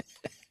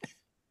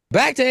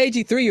 Back to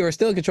AG3, you are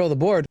still in control of the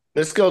board.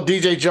 Let's go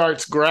DJ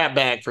Jart's grab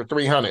bag for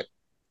 300.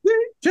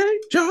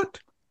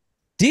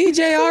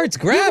 DJ Art's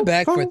grab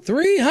bag for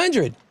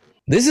 300.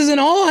 This is an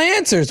all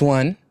answers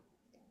one.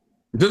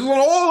 This is an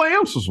all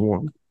answers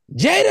one.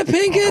 Jada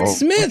Pinkett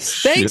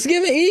Smith's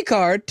Thanksgiving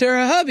e-card to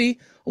her hubby,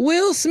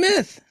 Will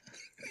Smith.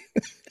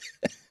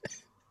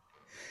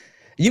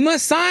 You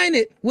must sign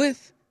it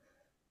with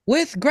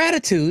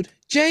gratitude,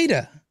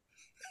 Jada.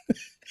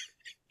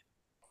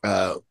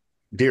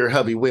 Dear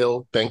hubby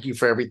Will, thank you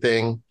for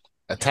everything.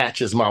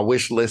 Attaches my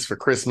wish list for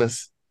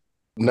Christmas.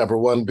 Number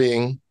 1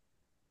 being,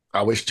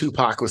 I wish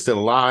Tupac was still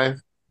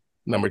alive.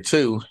 Number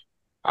 2,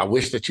 I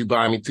wish that you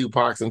buy me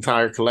Tupac's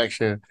entire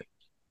collection.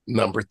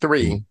 Number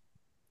 3,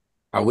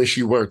 I wish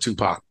you were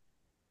Tupac.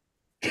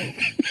 That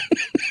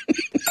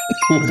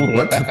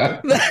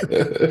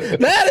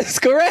is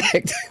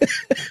correct.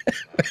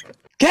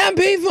 Captain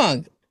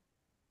P-Funk.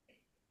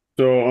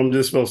 So I'm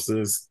just supposed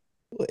to.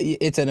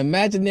 It's an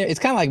imaginary. It's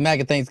kind of like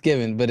MAGA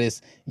Thanksgiving, but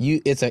it's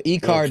an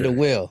e-card to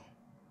Will.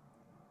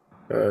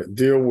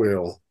 Dear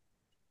Will,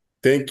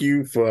 thank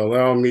you for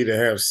allowing me to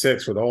have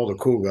sex with all the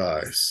cool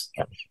guys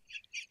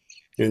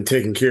and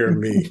taking care of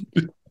me.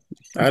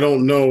 I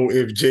don't know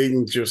if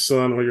Jaden's your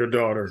son or your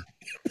daughter.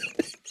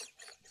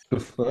 The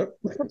fuck?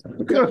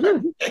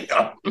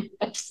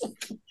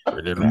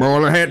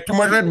 Boy, I had too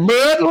much of that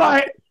Bud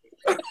Light.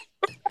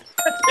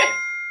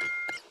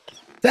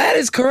 That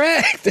is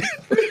correct.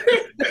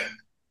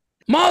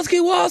 Mosky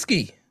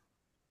Walski.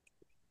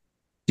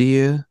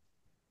 Dear,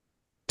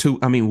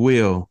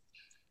 Will,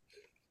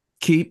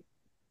 keep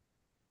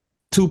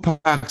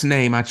Tupac's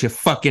name out your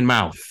fucking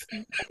mouth.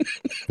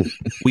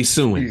 We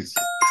suing.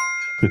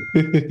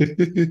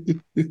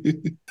 That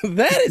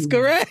is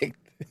correct.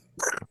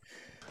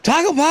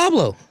 Taco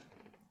Pablo.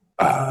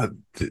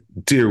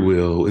 Dear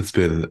Will, it's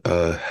been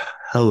a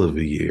hell of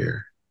a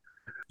year.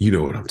 You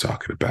know what I'm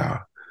talking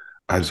about.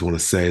 I just want to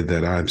say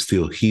that I'm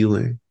still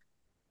healing.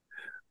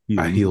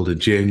 I healed in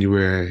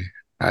January.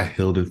 I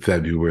healed in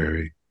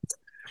February.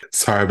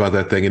 Sorry about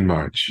that thing in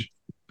March.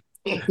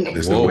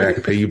 There's no way I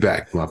can pay you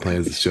back. My plan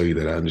is to show you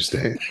that I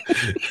understand.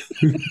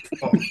 Baby,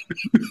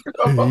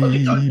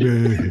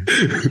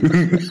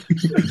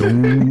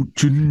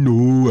 don't you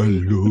know I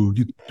love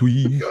you,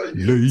 sweet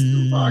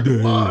lady?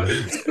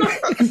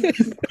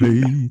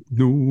 Ain't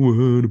no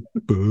one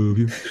above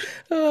you.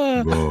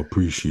 I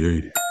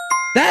appreciate it.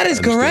 That is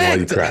correct. Why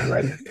you crying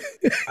right now?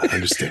 I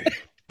understand.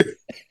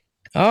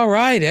 All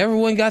right,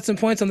 everyone got some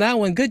points on that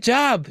one. Good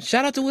job.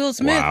 Shout out to Will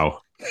Smith.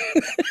 Wow.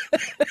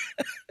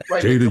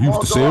 Jada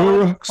used to sell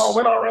rocks. Oh,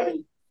 went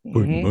already.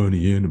 Put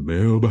money in the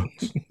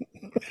mailbox.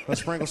 Let's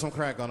sprinkle some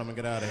crack on him and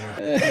get out of here.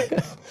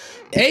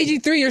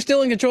 AG3, you're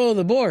still in control of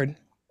the board.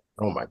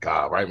 Oh my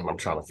God! Right when I'm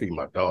trying to feed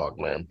my dog,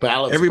 man.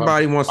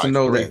 Everybody wants to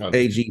know that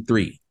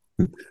AG3.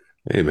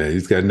 Hey man,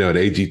 he's got to know at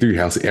AG3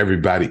 house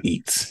everybody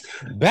eats.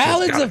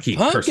 Ballads of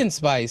Pumpkin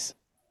Spice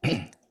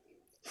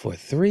for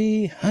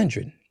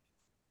 300.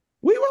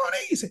 We want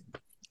easy.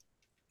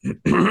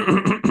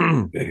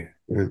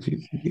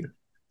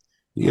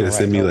 You gotta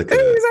send me like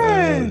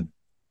a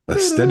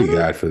study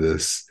guide for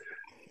this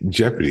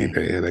Jeopardy,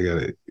 man. I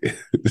gotta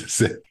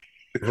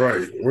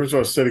Right. Where's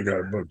our study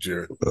guide book,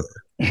 Jared?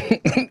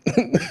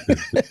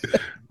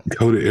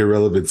 Go to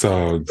irrelevant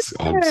songs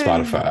on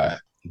Spotify.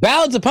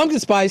 Ballads of Pumpkin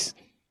Spice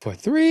for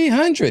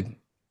 300.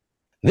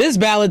 This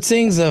ballad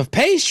sings of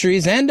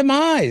pastries and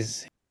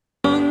demise.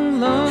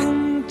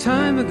 Long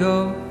time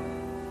ago,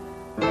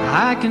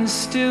 I can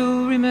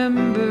still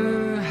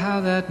remember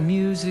how that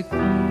music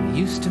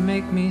used to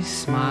make me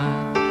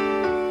smile.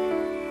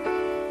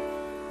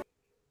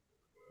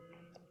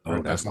 Oh,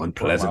 that's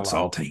unpleasant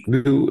salty.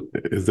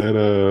 Is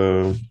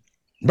that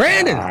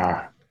Brandon?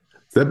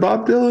 Is that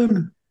Bob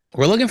Dylan?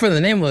 We're looking for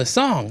the name of a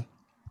song.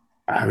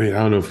 I mean, I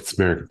don't know if it's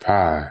American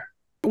Pie.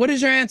 What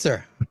is your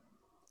answer? Is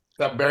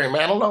that Barry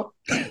Manilow?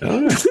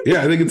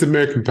 Yeah, I think it's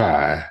American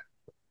Pie.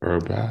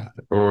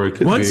 Or it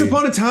could Once be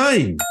Upon a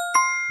Time.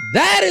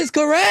 That is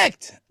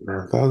correct.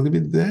 I thought it was gonna be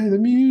the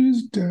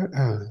music.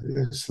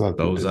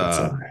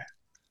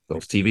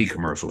 Those TV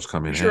commercials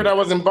come in. Sure, that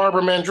wasn't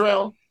Barbara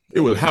Mandrell.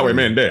 It was Howie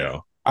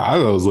Mandel. I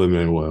thought it was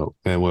Lin-Manuel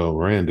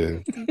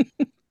Miranda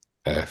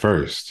at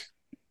first.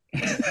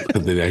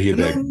 But then I hear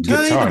that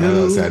guitar,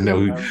 and I know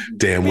who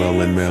damn well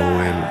Lin-Manuel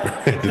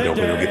Miranda don't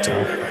play no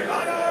guitar.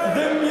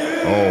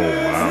 Oh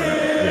wow!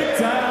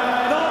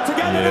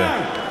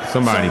 Yeah.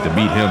 Somebody needs to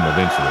beat him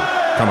eventually.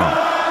 Come on.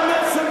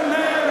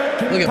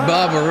 Look at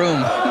Bob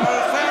Arum.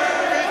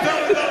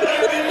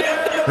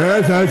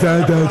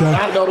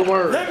 I know the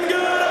word. Them good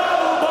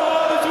old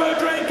boys were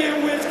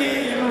drinking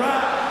whiskey and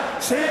rye,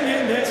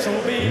 singing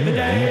this'll be the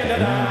day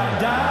that I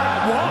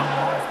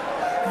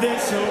die. What?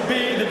 This'll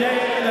be the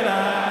day that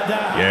I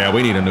die. Yeah,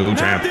 we need a new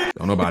champ.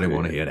 Don't nobody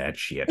want to hear that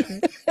shit.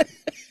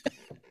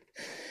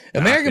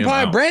 American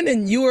Pie.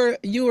 Brandon, you were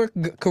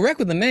correct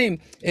with the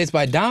name. It's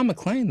by Don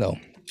McLean, though.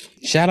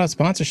 Shout out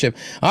sponsorship.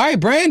 All right,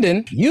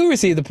 Brandon, you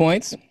receive the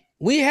points.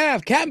 We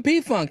have Captain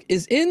P-Funk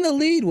is in the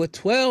lead with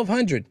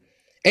 1,200.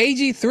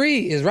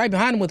 AG3 is right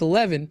behind him with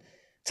 11.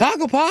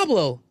 Taco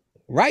Pablo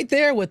right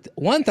there with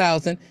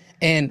 1,000.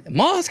 And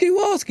Mosky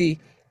Walski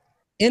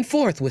in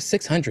fourth with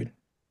 600.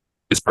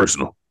 It's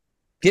personal.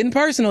 Getting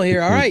personal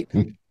here. All right.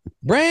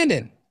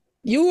 Brandon,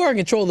 you are in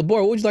control of the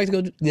board. What would you like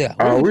to go? Yeah.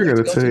 We're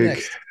going to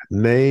take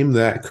Name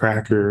That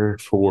Cracker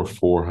for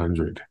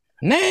 400.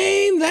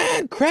 Name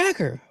that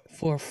cracker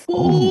for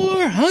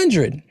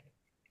 400.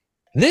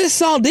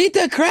 This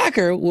Saldita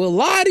cracker will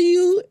lie to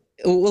you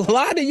will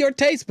lie to your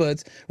taste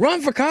buds,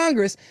 run for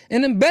Congress,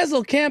 and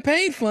embezzle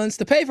campaign funds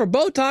to pay for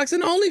Botox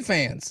and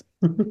OnlyFans?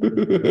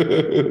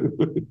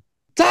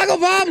 Taco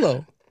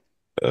Pablo.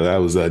 That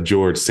was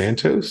George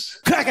Santos.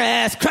 Cracker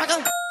ass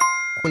cracker.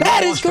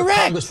 That is correct.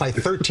 Congress by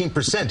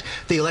 13%.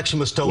 The election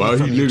was stolen Why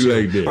from he you.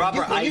 look like that?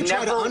 Robert, I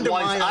never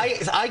undermine.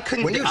 I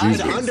couldn't. When you I try to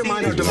didn't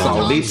undermine see our this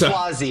democracy. Tom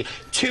Suozzi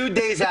 2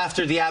 days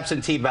after the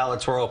absentee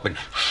ballots were open.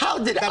 How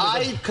did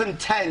I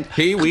contend?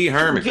 Pee Wee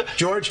Herman.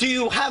 George, do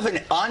you have an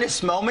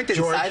honest moment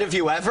inside of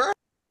you ever?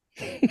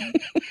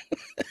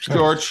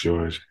 George.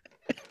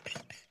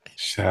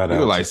 Shout You out.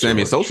 look like to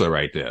Sammy George. Sosa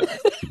right there.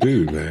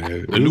 Dude,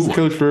 man. The new Who's the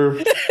coach for?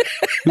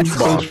 Who's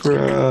the coach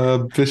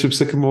for Bishop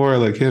Sycamore?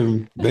 Like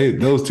him,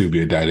 those two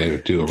be a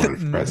dynamic duo running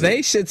for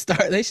president.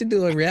 They should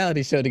do a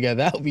reality show together.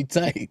 That would be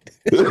tight.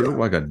 You look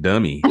like a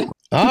dummy.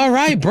 All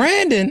right,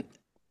 Brandon,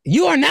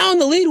 you are now in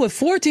the lead with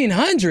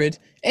 1,400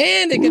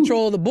 and in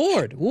control of the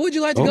board. What would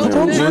you like to go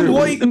to next?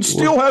 Late and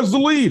still has the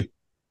lead.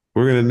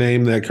 We're gonna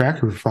name that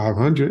cracker for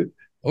 500.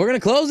 We're gonna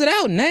close it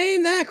out.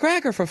 Name that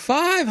cracker for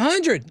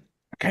 500.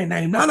 I can't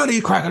name none of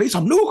these crackers. These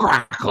some new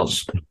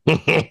crackers.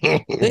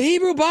 The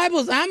Hebrew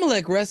Bible's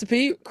Amalek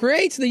recipe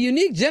creates the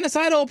unique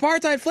genocidal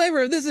apartheid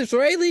flavor of this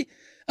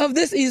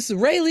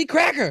Israeli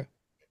cracker.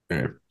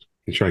 Man,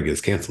 he's trying to get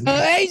us canceled.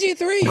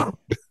 AG3.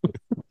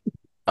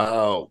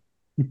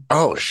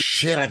 Oh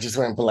shit! I just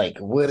went blank.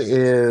 What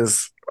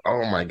is?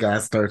 Oh my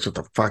God! Starts with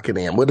the fucking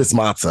M. What is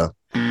matzah?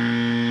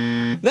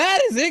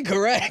 That is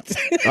incorrect.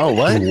 Oh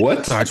what?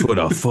 What? Starts with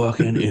a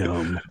fucking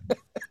M.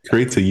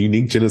 Creates a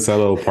unique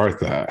genocidal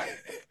apartheid.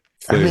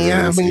 I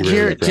mean,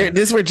 Jared,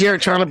 this is where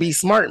Jared trying to be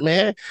smart,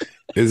 man.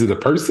 Is it a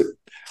person?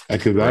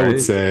 Because I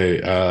would say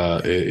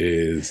it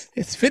is.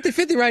 It's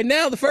 50-50 right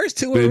now. The first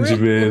two are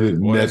Benjamin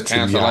Netanyahu.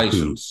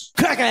 Cancellations.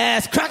 Cracker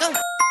ass cracker.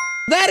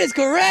 That is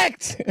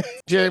correct.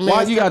 Jared, man,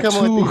 Why you got come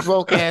two? with these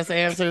woke ass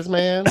answers,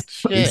 man?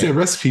 You said Shit.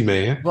 recipe,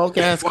 man. Woke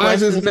ass Why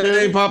is his questions.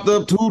 name popped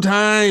up 2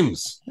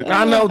 times?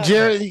 I know,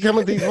 Jared. You come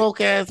with these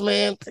woke ass,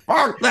 man.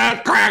 Fuck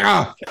that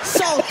cracker.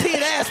 Salty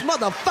ass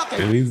motherfucker.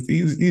 And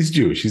he's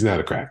Jewish. He's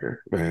not a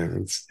cracker, man.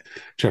 It's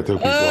trying to throw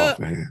people off,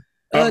 man.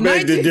 I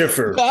beg to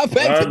differ. I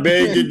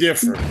beg to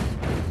differ.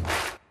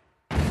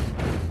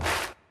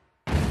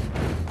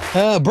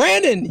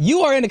 Brandon,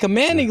 you are in a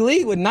commanding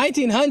lead with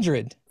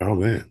 1,900. Oh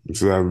man,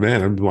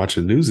 man, I've been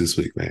watching the news this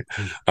week, man.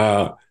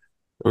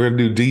 We're gonna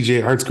do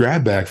DJ Arts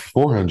grab back for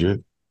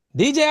 400.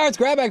 DJ Arts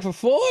grab back for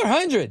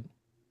 400.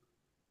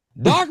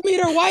 Dark meat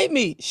or white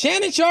meat?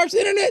 Shannon Sharp's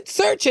internet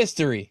search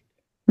history.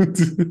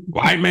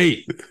 White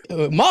meat.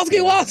 Mosky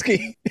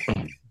Wasky.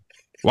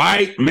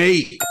 White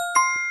meat.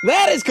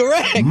 That is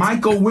correct.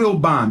 Michael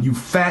Wilbon, you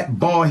fat,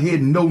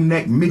 bald-headed,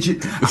 no-neck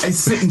midget. I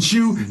sentence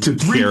you to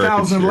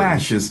 3,000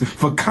 lashes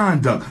for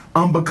conduct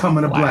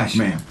unbecoming a black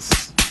man.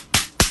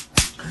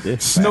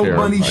 Snow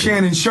Bunny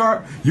Shannon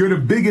Sharp, you're the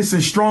biggest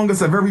and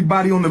strongest of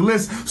everybody on the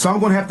list, so I'm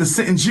going to have to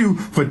sentence you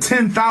for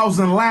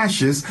 10,000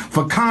 lashes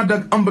for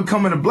conduct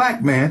unbecoming a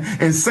black man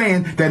and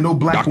saying that no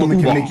black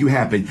woman can make you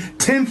happy.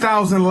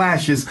 10,000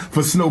 lashes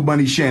for Snow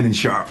Bunny Shannon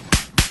Sharp.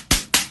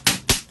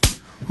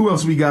 Who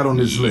else we got on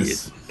this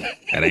list?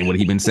 That ain't what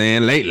he been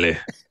saying lately.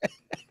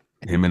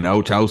 Him and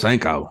Ocho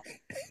Cinco.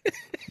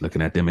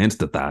 Looking at them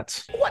Insta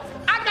thoughts. What?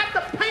 I got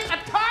to paint a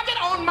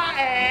target on my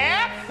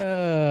ass?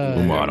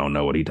 I don't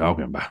know what he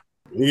talking about.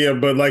 Yeah,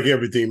 but like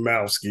everything,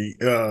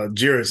 Mowski,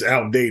 Jared's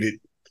outdated.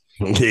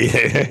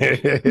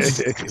 Yeah.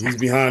 He's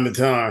behind the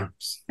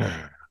times.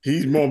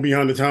 He's more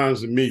behind the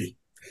times than me.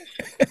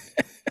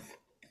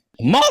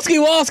 Mosky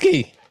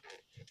Wasky,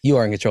 you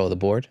are in control of the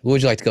board. What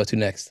would you like to go to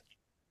next?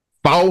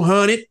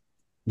 400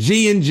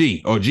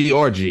 G&G or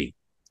G.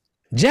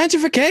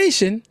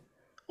 Gentrification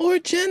or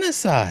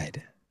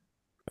genocide?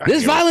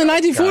 This violent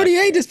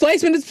 1948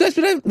 displacement.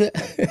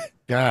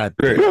 God.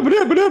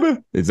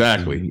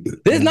 Exactly.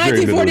 This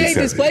 1948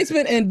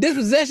 displacement and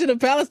dispossession of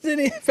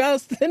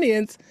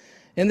Palestinians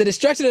and the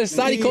destruction of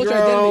society, culture,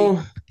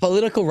 identity,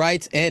 political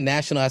rights, and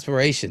national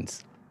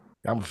aspirations.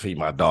 I'm gonna feed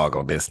my dog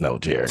on this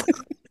note, Jared.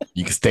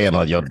 You can stand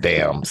on your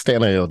damn. We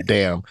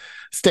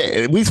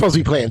supposed to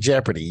be playing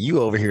Jeopardy.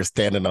 You over here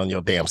standing on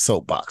your damn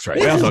soapbox, right?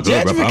 This is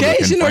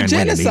gentrification or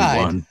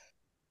genocide?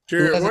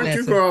 Jared, why don't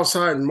you go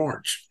outside in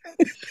March?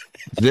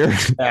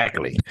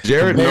 Exactly.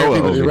 Jared Noah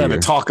people over rather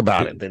here. talk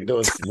about it than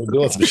doing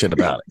some shit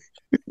about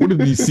it. What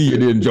did he see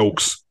it in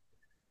jokes?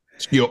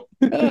 Skip.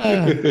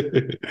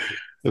 I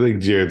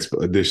think Jared's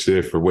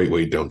initiative for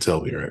wait, don't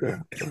tell me right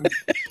now.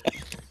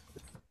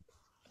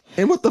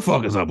 And what the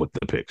fuck is up with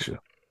the picture?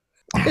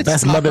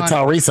 That's Mother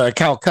Teresa of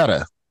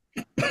Calcutta.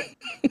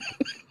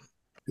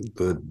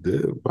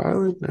 The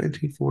violent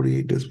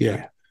 1948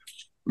 yeah.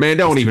 Man,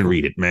 don't even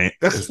read it, man.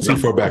 That's too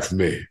far back for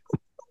me.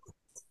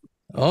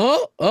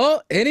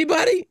 Oh,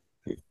 anybody?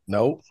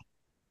 Nope.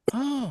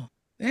 Oh,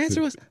 the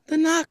answer was the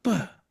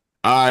Nakba.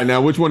 All right,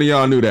 now which one of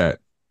y'all knew that?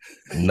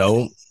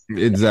 Nope.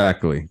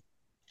 Exactly.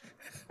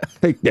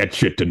 Take that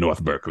shit to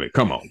North Berkeley.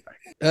 Come on.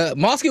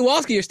 Mosky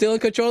Wasky, you're still in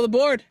control of the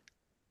board.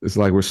 It's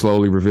like we're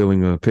slowly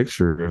revealing a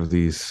picture of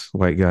these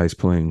white guys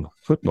playing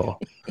football.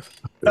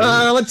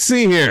 Let's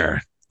see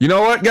here. You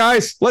know what,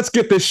 guys? Let's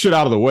get this shit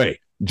out of the way.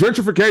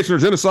 Gentrification or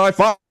genocide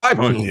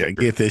 500. Yeah,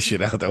 get this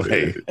shit out of the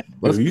way.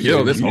 Let's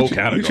kill this whole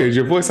category. You changed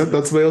your voice. I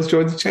thought somebody else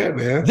joined the chat,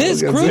 man.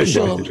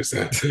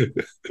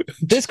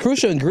 This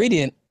crucial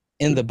ingredient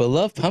in the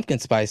beloved pumpkin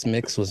spice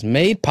mix was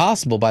made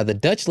possible by the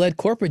Dutch-led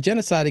corporate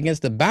genocide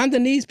against the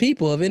Bandanese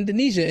people of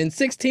Indonesia in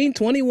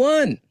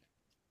 1621.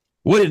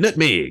 What is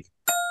nutmeg?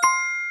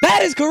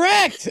 That is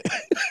correct.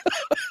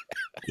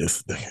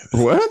 Yes.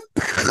 What?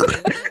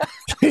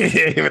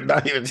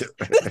 Not even just.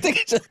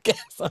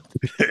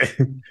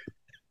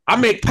 I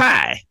make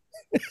pie.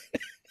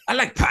 I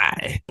like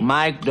pie.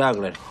 Mike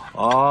Douglas.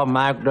 Oh,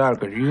 Mike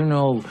Douglas. You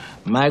know,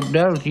 Mike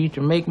Douglas used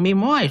to make me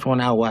moist when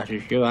I watched the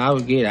show. I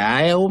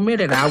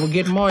admit it, I would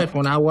get moist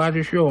when I watched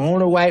the show.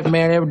 Only white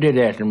man ever did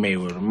that to me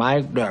was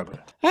Mike Douglas.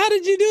 How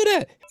did you do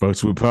that?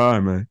 Fucks with pie,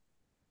 man.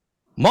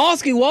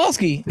 Mosky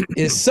Walski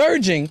is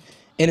surging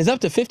and is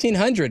up to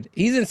 1,500.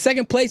 He's in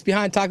second place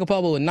behind Taco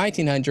Pablo with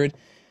 1,900.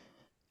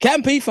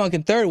 Captain P-Funk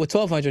in third with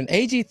 1,200.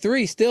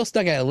 AG3 still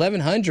stuck at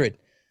 1,100.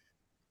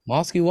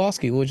 Mosky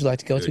Walski, what would you like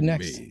to go to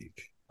next?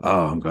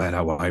 Oh, I'm glad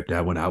I wiped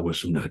that one out with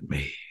some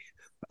nutmeg.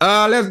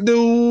 Let's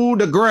do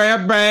the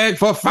grab bag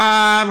for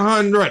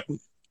 500.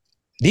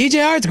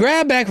 DJ Art's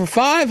grab bag for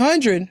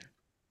 500.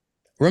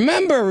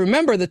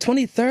 Remember the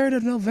 23rd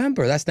of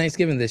November. That's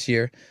Thanksgiving this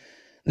year.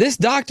 This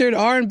doctored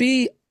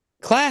R&B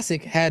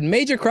classic had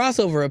major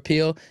crossover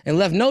appeal and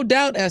left no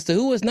doubt as to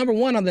who was number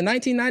one on the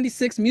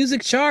 1996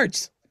 music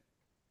charts.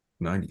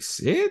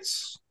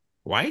 96?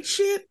 White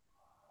shit?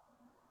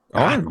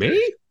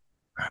 R&B?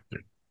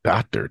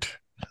 Doctored.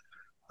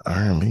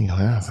 R&B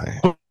classic.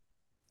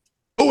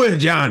 Who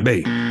is John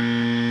B?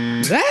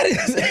 That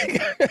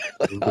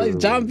is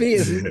John B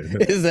is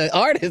an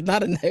artist,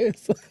 not a name.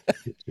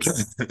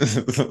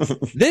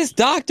 This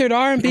doctored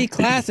R&B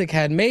classic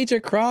had major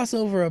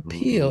crossover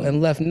appeal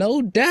and left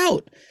no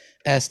doubt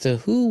as to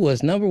who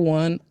was number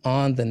one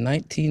on the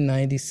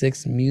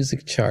 1996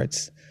 music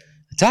charts.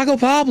 Taco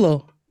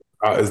Pablo.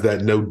 Is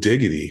that No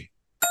Diggity?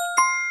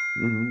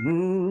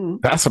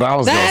 That's what I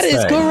was. That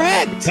is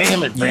correct.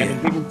 Damn it,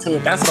 man! Give me to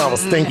it. That's what I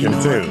was thinking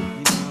too.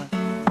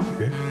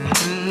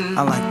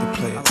 I like the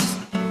players.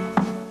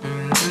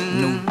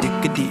 No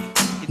diggity,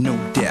 no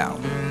doubt.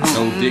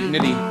 No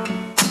dignity.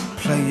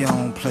 Play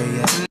on, play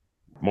it.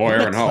 More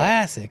Aaron Hall.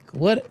 Classic.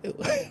 What?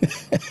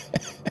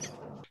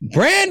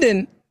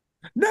 Brandon.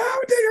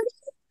 No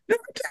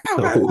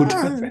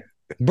doubt.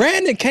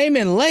 Brandon came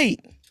in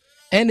late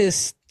and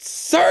is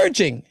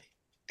surging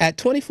at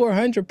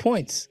 2,400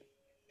 points.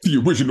 The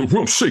original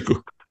rum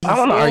shaker. I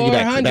want to argue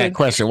that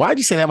question. Why'd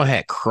you say that one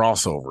had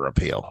crossover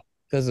appeal?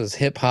 Because it was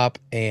hip hop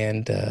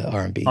and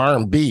R&B.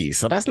 R&B,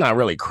 so that's not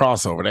really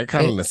crossover. They're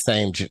kind of the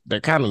same.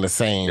 They're kind of the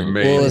same.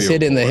 Well, it's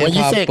hit in the hip hop. When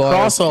you said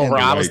crossover,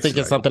 I was right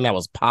thinking something that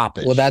was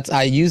popping. Well,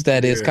 I used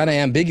that as kind of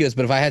ambiguous,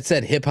 but if I had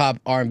said hip hop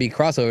R&B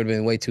crossover, it would have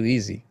been way too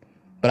easy.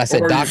 But I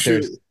said Dr.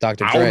 Dre.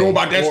 I don't know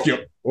about that,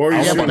 Skip. But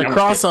the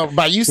crossover,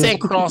 by you saying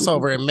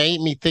crossover, it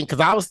made me think, because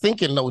I was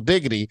thinking No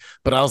Diggity,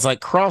 but I was like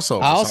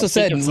crossover. I also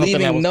said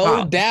leaving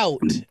no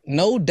doubt,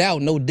 no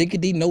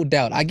diggity, no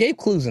doubt. I gave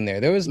clues in there.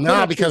 There was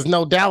because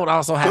No Doubt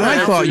also had.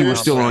 I thought you were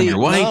still on your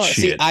white shit.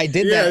 See, I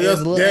did that. There's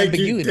a little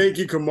ambiguity. Thank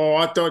you, Kamal.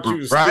 I thought you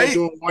were still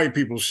doing white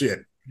people shit.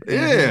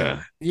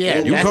 Yeah.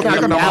 Yeah,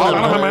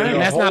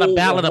 that's not a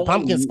ballad of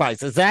pumpkin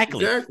spice.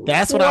 Exactly.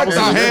 That's what I was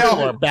looking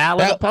for. A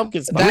ballad of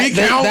pumpkin spice.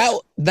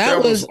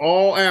 That was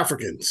all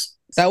Africans.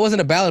 That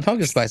wasn't a ballad of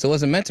pumpkin spice. It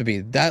wasn't meant to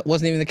be. That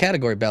wasn't even the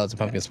category ballads of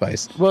pumpkin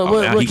spice. Well,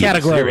 what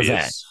category was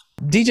that?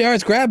 DJ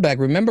Art's grab bag.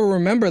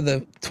 Remember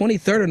the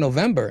 23rd of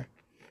November.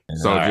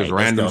 So just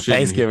random shit.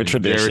 Thanksgiving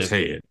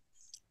tradition.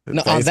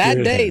 No, on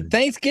that day,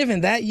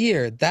 Thanksgiving that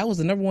year, that was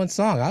the number one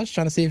song. I was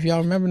trying to see if y'all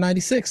remember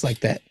 96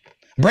 like that.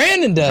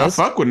 Brandon does.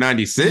 I fuck with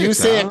 96. You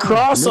said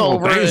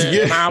crossover,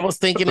 and I was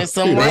thinking it's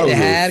somewhere. It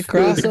had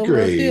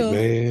crossover appeal.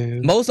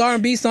 Man. Most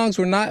R&B songs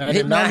were not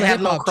hitting on the hip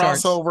hop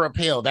charts. Crossover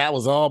appeal. That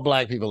was all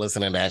black people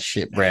listening to that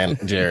shit,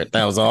 Brandon Jarrett.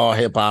 That was all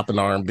hip hop and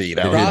R&B.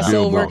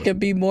 Crossover could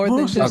be more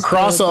than just a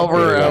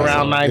crossover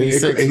around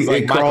 96. It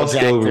like Michael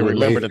Jackson.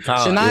 Remember the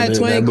time. Shania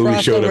Twain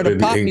crossed over to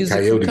pop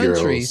music from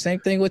country. Girls. Same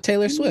thing with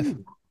Taylor Swift.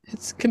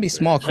 It can be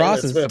small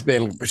crosses.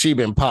 She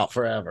been pop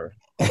forever.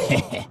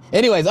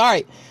 Anyways, all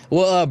right.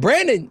 Well,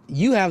 Brandon,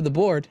 you have the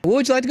board. What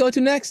would you like to go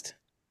to next?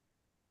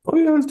 Oh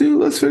yeah,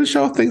 let's finish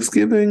off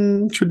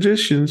Thanksgiving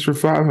traditions for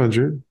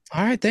 500.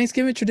 All right,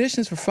 Thanksgiving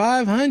traditions for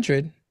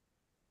 500.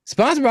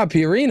 Sponsored by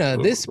Purina,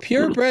 this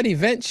purebred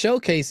event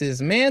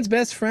showcases man's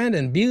best friend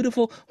and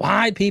beautiful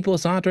white people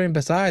sauntering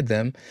beside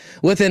them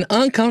with an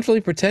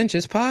uncomfortably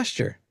pretentious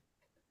posture.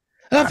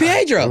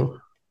 Pietro.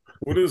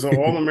 What is an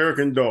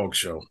all-American dog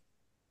show?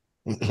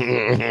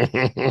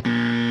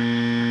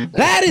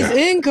 That is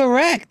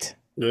incorrect.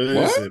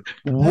 What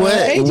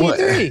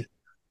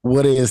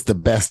is the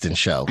Best in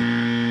Show?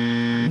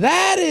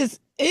 That is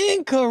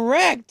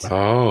incorrect.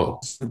 Oh,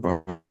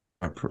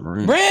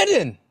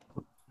 Brandon.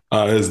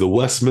 Is the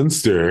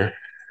Westminster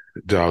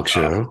Dog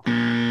Show?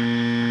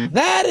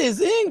 That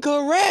is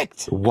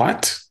incorrect.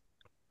 What?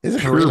 Is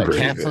it Purina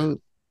cat food?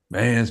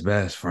 Man's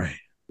best friend.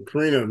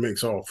 Purina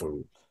makes all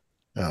food.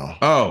 Oh,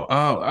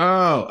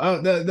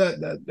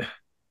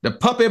 the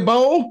puppy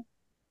bowl.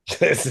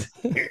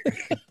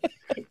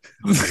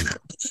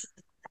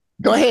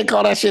 Go ahead and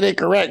call that shit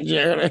incorrect,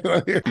 Jared.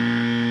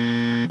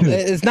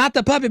 It's not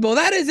the puppy bowl.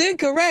 That is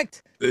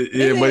incorrect.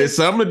 Yeah, but it's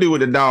something to do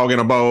with the dog in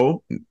a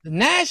bowl. The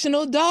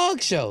National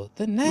Dog Show.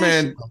 The National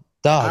Man,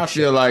 Dog I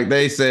Show. feel like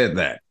they said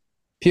that.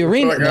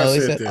 Purina. No,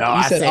 you you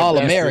said All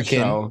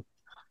American.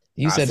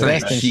 You said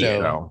Best in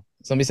Show.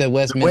 Somebody said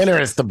Westminster. Winner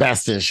is the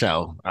Best in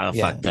Show. I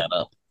fucked that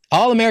up.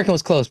 All American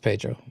was close,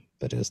 Pedro,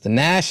 but it was the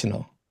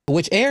National,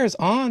 which airs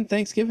on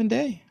Thanksgiving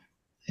Day.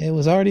 It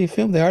was already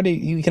filmed.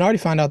 You can already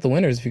find out the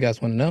winners if you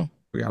guys want to know.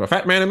 We got a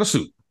fat man in a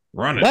suit.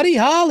 Running. Buddy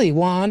Holly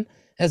won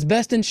as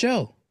Best in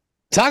Show.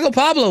 Taco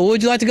Pablo, what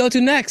would you like to go to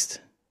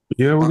next?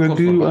 Yeah, we're gonna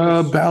do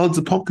Ballads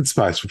of Pumpkin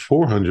Spice for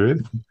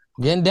 400.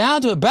 Getting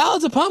down to it.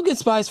 Ballads of Pumpkin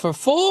Spice for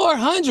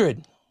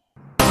 400.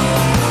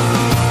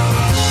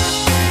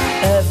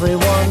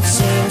 Everyone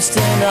seems to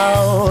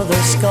know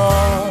the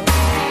score.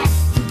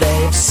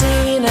 They've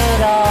seen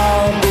it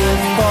all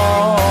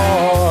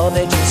before.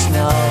 They just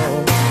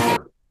know.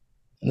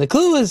 And the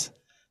clue is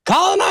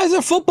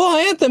colonizer football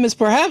anthem is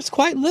perhaps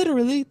quite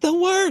literally the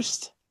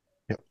worst.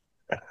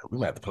 We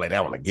might have to play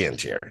that one again,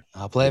 Jerry.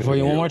 I'll play it for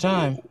you one more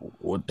time.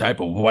 What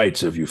type of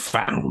whites have you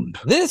found?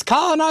 This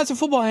colonizer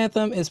football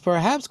anthem is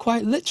perhaps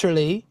quite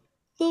literally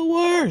the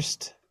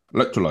worst.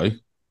 Literally.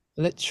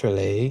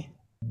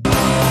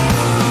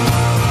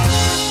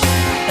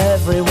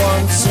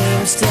 Everyone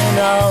seems to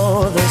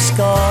know the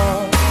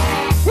score.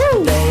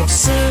 Woo! They've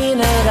seen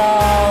it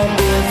all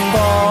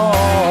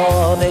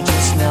before. They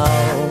just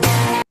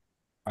know.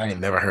 I ain't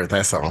never heard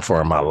that song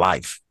before in my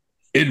life.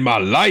 In my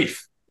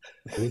life.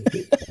 You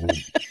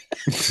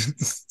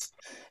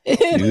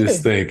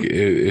just think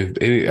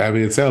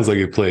it sounds like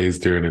it plays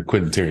during a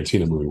Quentin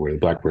Tarantino movie where the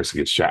black person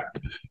gets shot.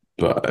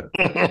 But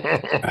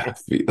I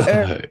feel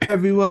like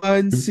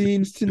everyone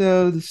seems to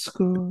know the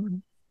score.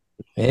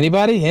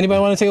 Anybody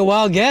want to take a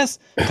wild guess?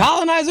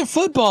 Colonizer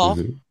football.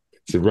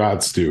 It's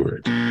Rod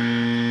Stewart.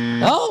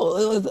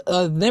 Oh,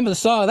 the name of the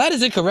song. That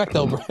is incorrect,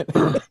 though,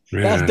 Brent.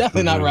 That's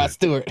definitely not Rod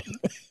Stewart.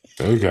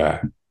 Okay.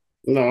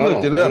 No, I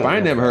looked it up. I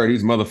ain't never heard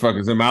these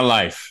motherfuckers in my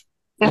life.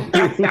 I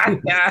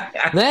ain't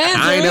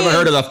never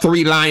heard of the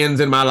Three Lions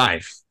in my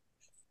life.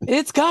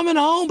 It's Coming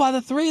Home by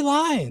the Three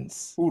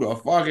Lions. Who the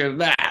fuck is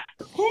that?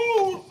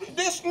 Who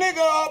this nigga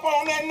up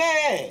on that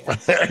name?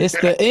 It's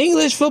the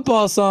English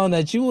football song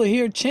that you will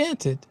hear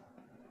chanted.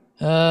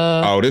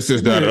 This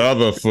is that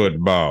other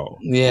football.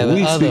 Yeah,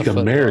 we speak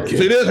American.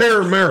 See, this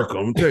here America.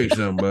 I'm gonna tell you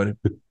something, buddy.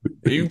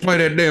 You can play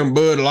that damn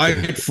Bud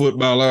Light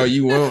football all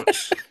you want.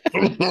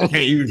 Can't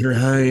use your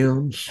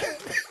hands.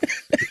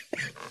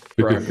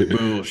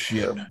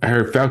 Bullshit. I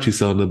heard Fauci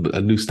selling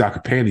a new stock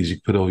of panties you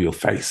can put over your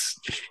face.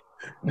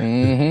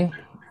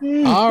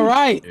 Mm-hmm. All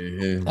right.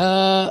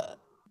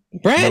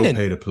 Brandon. No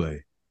pay to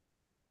play.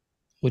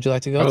 Would you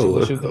like to go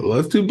to?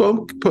 Let's do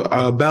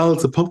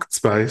Ballads of Pumpkin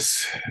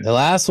Spice. The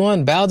last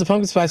one, Ballads of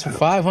Pumpkin Spice for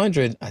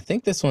 500. I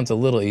think this one's a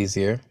little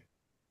easier.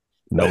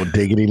 No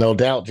diggity, no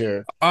doubt,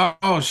 Jared.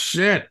 Oh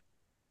shit.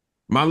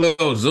 My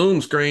little Zoom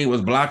screen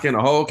was blocking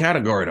a whole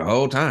category the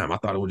whole time. I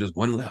thought it was just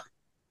one left.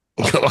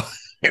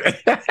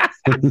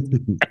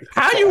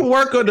 How you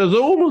work on the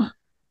Zoom?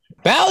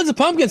 Ballads of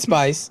Pumpkin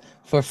Spice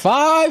for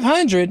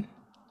 500.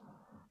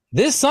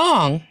 This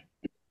song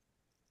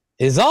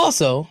is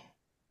also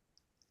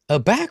a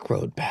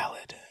backroad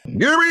ballad.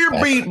 Give me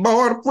your beat,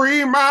 boy, to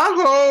free my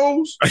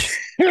hoes.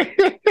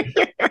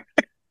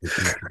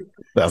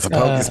 That's a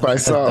Pumpkin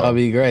Spice song. That'll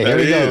be great. That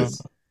Here we is.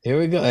 go. Here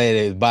we go.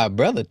 Hey, it's by a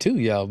brother too,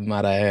 y'all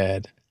might have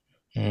had.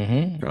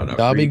 Mm-hmm.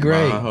 Dobby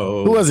Gray.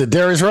 Who was it?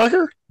 Darius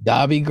Rucker?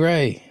 Dobby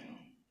Gray.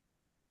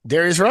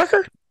 Darius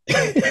Rucker?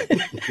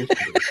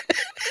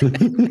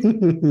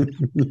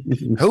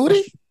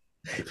 Hootie?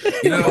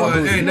 You know what?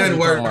 Ain't nothing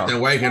worse than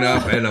waking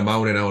up in the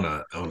morning on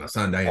a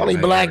Sunday. Only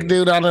black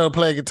dude I know to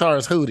play guitar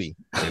is Hootie.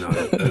 You know,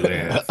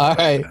 all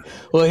right.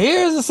 Well,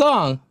 here's the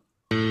song.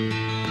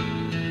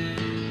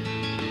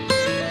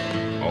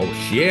 Oh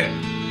shit.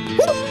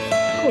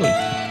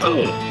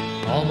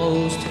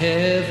 Almost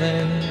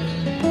heaven,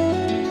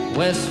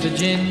 West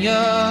Virginia,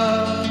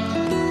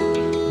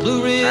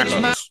 Blue Ridge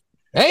Mountain.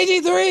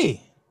 AG3.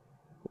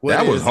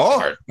 That was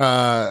hard.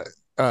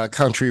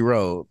 Country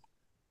Road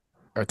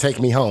or Take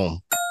Me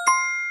Home.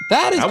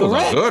 That is that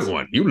correct. was a good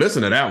one. You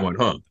listen to that one,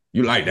 huh?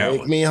 You like that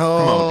Take one. Me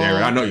Home. Come on,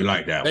 Darren. I know you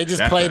like that They one. just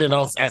That's played it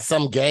at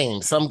some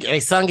game. They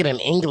sung it in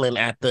England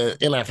at the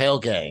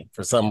NFL game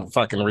for some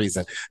fucking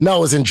reason. No,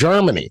 it was in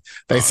Germany.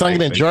 They sung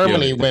it in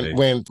Germany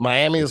when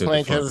Miami was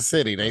playing Kansas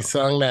City. They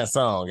sung that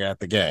song at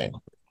the game.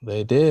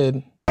 They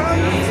did. Yep.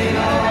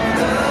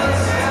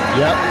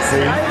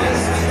 See?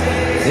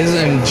 This is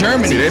in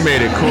Germany. See, they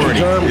made it corny.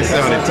 It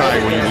sounded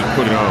tight when you just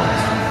put it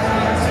on.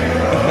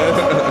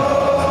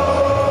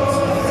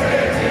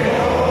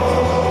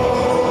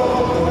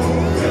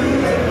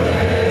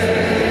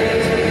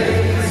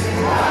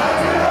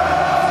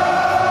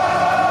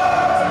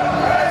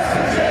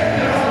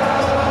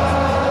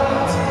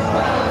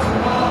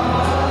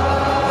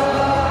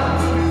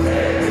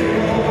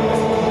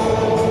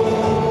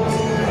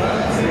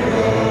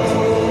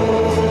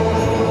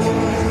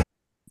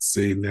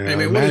 See now, Hey,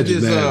 man, what is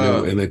imagine this,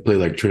 that, and they play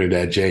like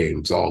Trinidad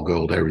James, all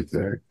gold,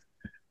 everything.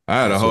 I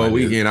had a That's whole what I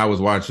did. weekend. I was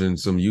watching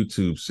some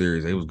YouTube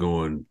series. They was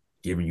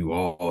giving you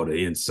all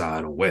the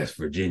inside on West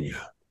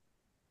Virginia.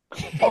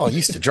 Oh, I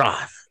used to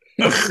drive.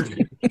 It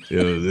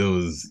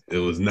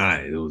was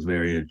nice. It was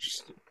very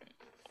interesting.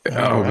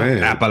 Oh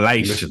man,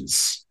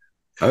 Appalachians.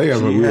 I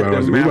think we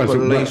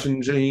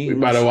Appalachian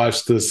might have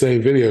watched the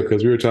same video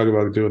because we were talking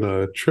about doing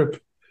a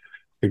trip,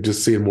 like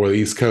just seeing more of the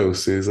East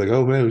Coast. He's like,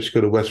 "Oh man, we should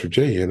go to West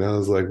Virginia," and I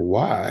was like,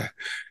 "Why?"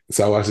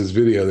 So I watched this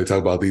video. They talk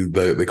about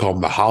they call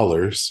them the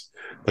hollers,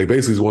 like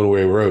basically it's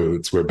one-way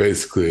roads where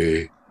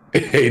basically.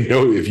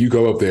 If you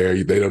go up there,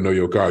 they don't know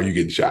your car, you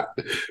get shot.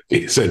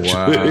 Essentially.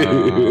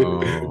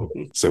 Wow.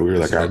 So we were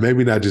like, all right,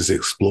 maybe not just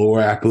explore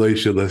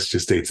Appalachia. Let's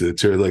just stay to the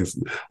tour. Like,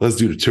 let's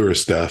do the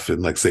tourist stuff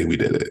and like say we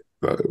did it.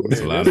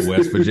 There's a lot of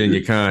West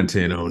Virginia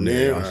content on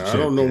there. Yeah, I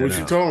don't know what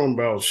you're talking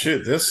about.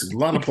 Shit, that's a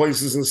lot of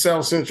places in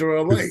South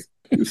Central LA.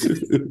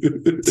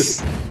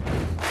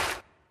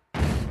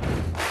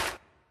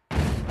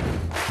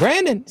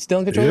 Brandon, still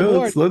in control of the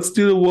board. Let's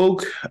do the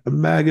woke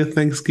MAGA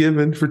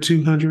Thanksgiving for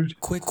 200.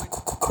 Quick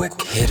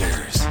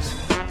hitters.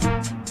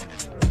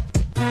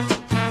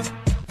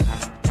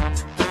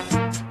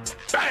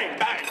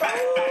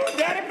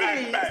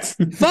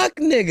 Fuck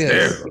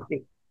niggas.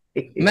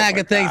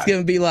 MAGA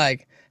Thanksgiving be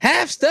like,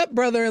 half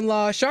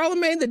step-brother-in-law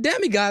Charlemagne the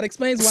Demigod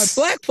explains why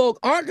black folk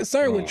aren't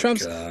concerned with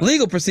Trump's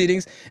legal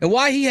proceedings and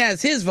why he has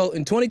his vote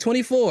in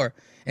 2024.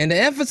 And to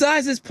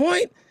emphasize his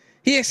point,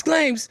 he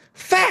exclaims,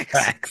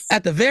 facts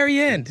at the very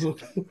end.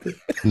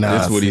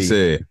 That's what he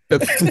said.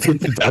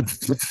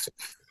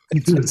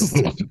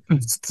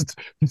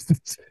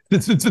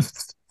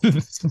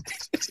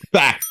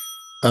 Facts.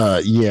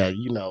 Yeah,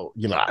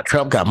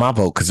 Trump got my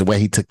vote because the way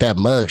he took that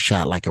mug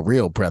shot like a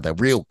real brother,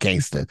 real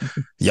gangster.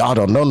 Y'all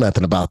don't know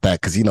nothing about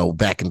that because,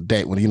 back in the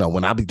day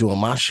when I be doing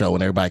my show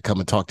and everybody come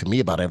and talk to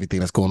me about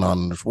everything that's going on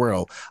in this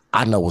world,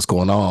 I know what's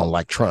going on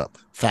like Trump.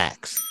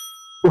 Facts.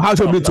 Well, how's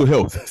your mental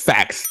health?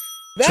 Facts.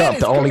 Trump,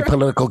 the only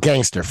political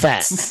gangster.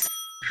 Facts.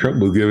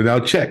 Trump was giving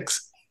out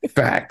checks.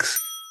 Facts.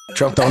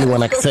 Trump, the only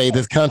one that can save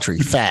this country.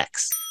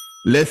 Facts.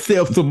 Let's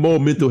sell some more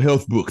mental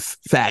health books.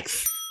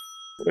 Facts.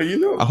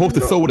 Well, I hope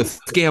to sow with a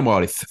scam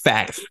artist.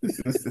 Facts.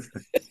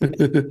 Hey,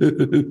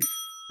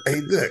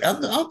 look, I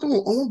want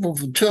to vote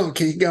for Trump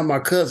because he got my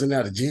cousin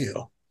out of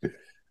jail.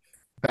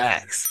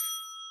 Facts.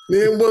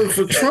 If it wasn't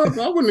for Trump,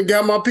 I wouldn't have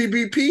got my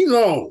PPP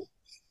loan.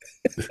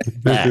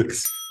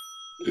 Facts.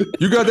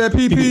 You got that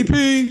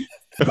PPP?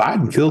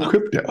 Biden killed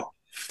crypto.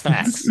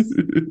 Facts.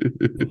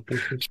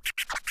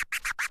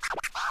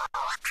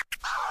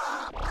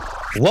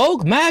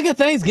 Woke MAGA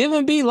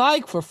Thanksgiving be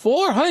like for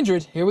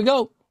 400. Here we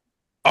go.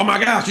 Oh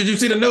my gosh, did you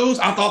see the news?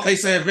 I thought they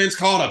said Vince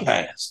Carter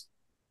passed.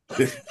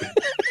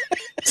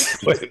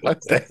 Wait,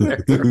 what's that?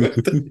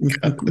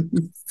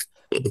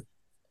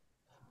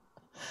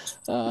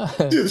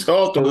 Just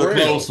off the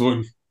rails.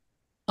 One.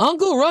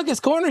 Uncle Ruckus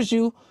corners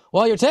you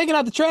while you're taking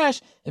out the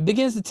trash and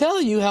begins to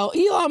tell you how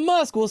Elon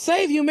Musk will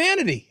save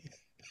humanity.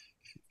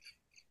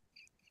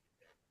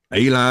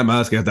 Elon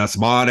Musk is the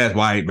smartest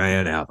white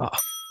man ever.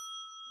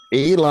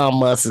 Elon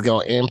Musk is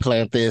going to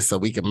implant this so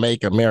we can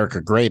make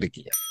America great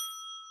again.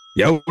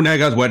 Yo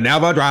niggas would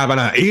never drive an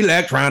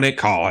electronic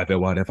car if it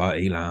wasn't for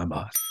Elon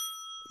Musk.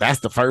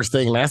 That's the first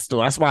thing. That's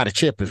why the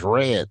chip is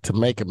red, to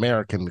make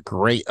America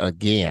great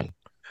again.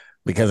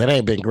 Because it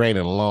ain't been great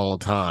in a long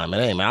time.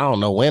 I don't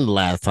know when the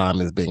last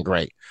time it's been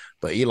great.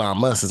 But Elon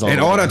Musk is on. In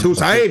order to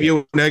save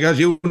you niggas,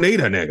 you need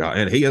a nigga.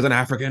 And he is an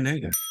African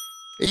nigga.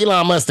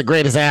 Elon Musk, the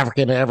greatest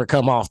African to ever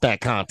come off that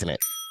continent.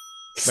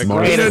 He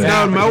done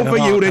done more for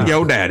you than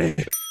your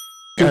daddy.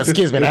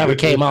 Excuse me, that ever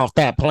came off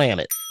that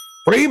planet.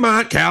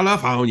 Fremont,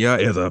 California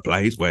is a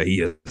place where he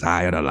has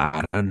hired a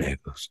lot of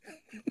niggas.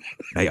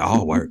 They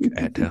all work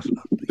at Tesla.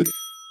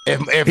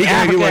 If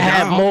Africa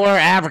had more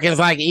Africans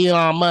like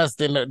Elon Musk,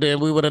 then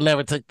we would have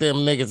never took them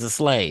niggas as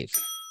slaves.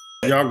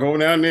 Y'all go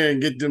down there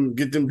and get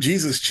them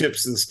Jesus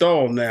chips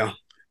installed now.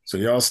 So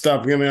y'all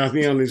stop getting out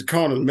here on these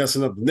corners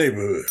messing up the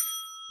neighborhood.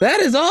 That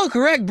is all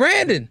correct,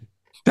 Brandon.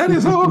 That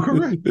is all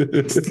correct.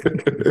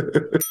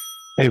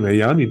 Hey man,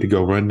 y'all need to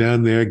go run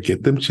down there,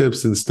 get them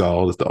chips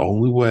installed. It's the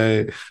only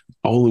way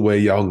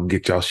y'all can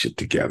get y'all shit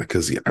together.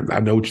 Because I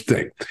know what you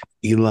think.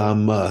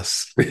 Elon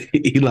Musk.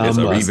 It's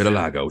a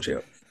Revitalago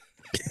chip.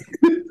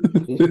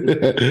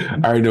 I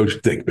already know what you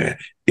think, man.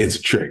 It's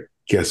a trick.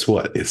 Guess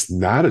what? It's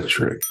not a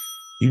trick.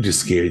 You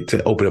just scared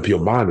to open up your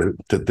mind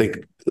to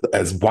think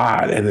as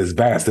wide and as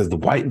vast as the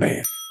white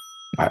man.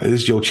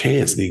 This is your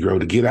chance, Negro,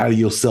 to get out of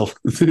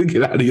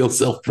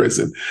yourself,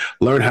 prison.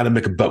 Learn how to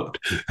make a boat.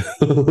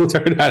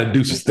 Learn how to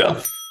do some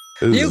stuff.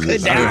 You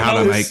could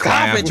download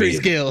carpentry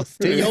skills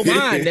to your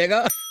mind,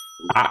 nigga.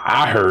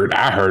 I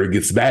heard it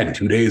gets bad in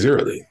 2 days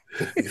early.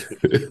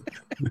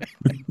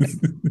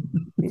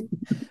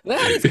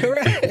 That is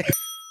correct.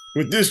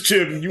 With this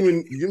chip, you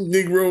and them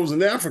Negroes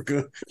in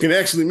Africa can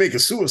actually make a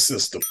sewer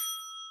system.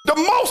 The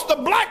most the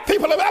black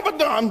people have ever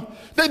done,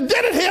 they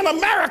did it here in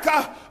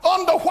America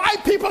under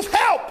white people's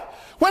help.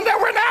 When they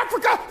were in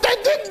Africa,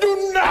 they didn't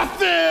do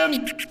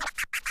nothing.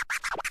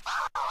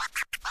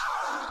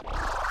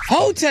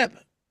 Hotep,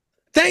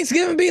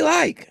 Thanksgiving be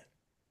like?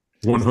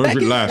 100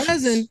 Second lashes.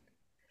 cousin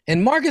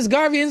and Marcus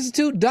Garvey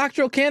Institute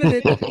doctoral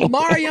candidate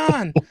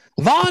Marion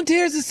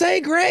volunteers to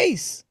say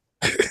grace.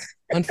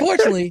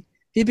 Unfortunately,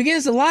 he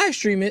begins to live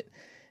stream it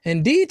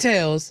and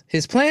details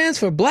his plans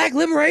for Black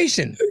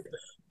liberation.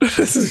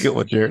 This is a good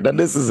one, Jared. Now,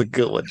 this is a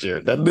good one,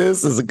 Jared. Now,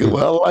 this is a good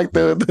one. I like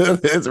the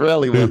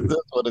Israeli one. This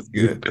one is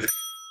good.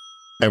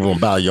 Everyone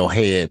bow your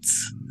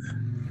heads,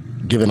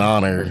 giving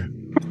honor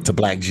to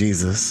Black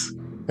Jesus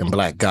and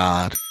Black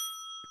God.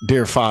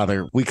 Dear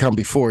Father, we come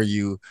before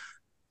you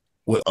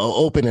with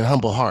open and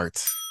humble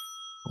hearts.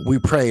 We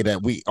pray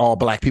that all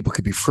Black people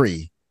could be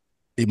free.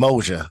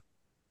 Emoja.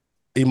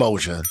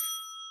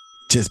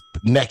 Just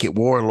naked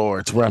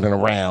warlords running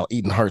around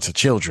eating hearts of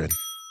children.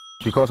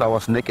 Because I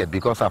was naked,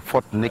 because I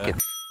fought naked.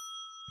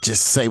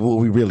 Just say what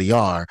we really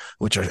are,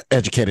 which are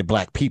educated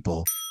Black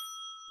people.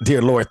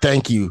 Dear Lord,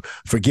 thank you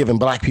for giving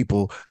Black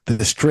people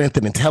the strength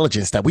and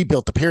intelligence that we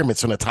built the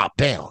pyramids from the top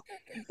down.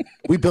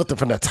 We built them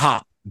from the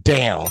top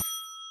down.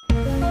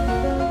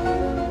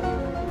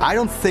 I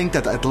don't think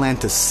that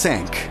Atlantis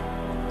sank.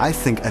 I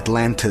think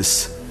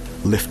Atlantis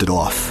lifted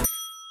off.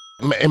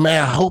 And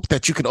man, I hope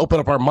that you can open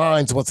up our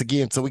minds once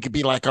again so we could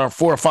be like our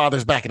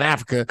forefathers back in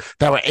Africa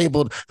that were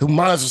able, whose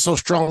minds were so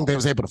strong they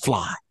was able to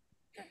fly.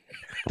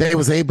 They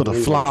was able to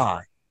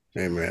fly.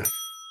 Amen.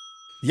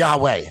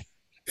 Yahweh.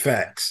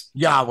 Facts.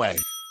 Yahweh.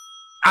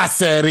 I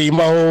said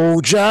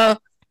emoja.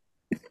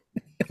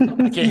 I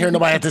can't hear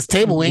nobody at this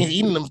table. We ain't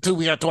eating them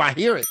too. I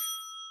hear it.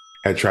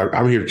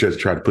 I'm here just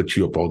to try to put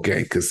you up on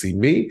game. Because see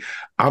me,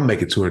 I'm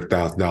making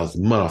 $200,000 a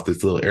month off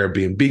this little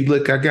Airbnb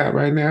look I got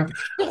right now.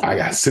 I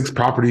got 6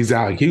 properties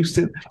out in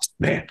Houston.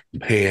 Man,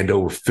 hand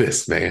over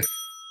fist, man.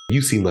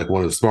 You seem like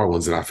one of the smart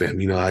ones in our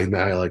family. You know, I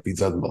like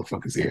these other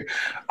motherfuckers here.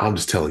 I'm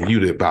just telling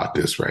you about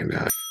this right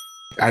now.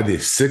 I did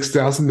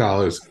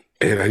 $6,000,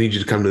 and I need you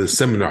to come to the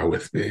seminar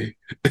with me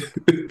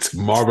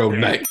tomorrow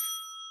night.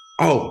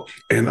 Oh,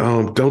 and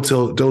don't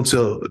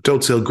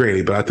tell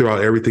Granny, but I threw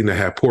out everything that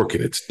had pork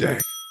in it today.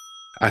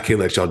 I can't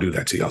let y'all do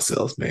that to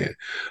yourselves, man.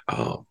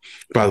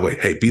 By the way,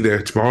 hey, be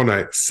there tomorrow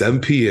night,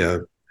 7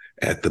 p.m.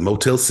 at the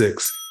Motel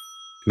 6.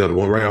 No, the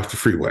one right off the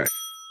freeway.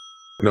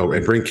 No,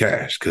 and bring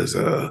cash because,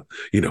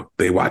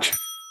 they watch.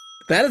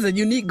 That is a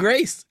unique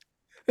grace.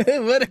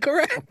 But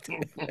correct.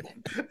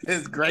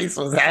 His grace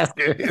was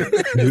after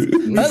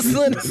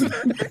hustling.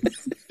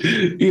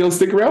 He don't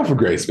stick around for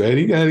grace, man.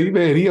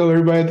 He owe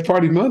everybody at the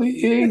party money.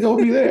 He ain't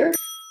gonna be there.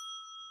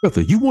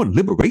 Brother, you want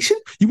liberation?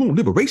 You want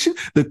liberation?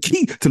 The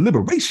key to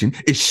liberation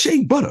is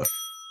shea butter.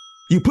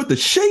 You put the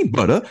shea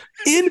butter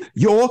in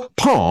your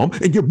palm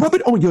and you rub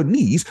it on your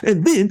knees,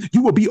 and then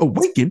you will be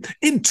awakened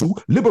into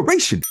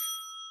liberation.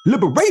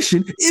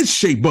 Liberation is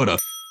shea butter.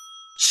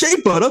 Shea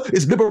butter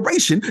is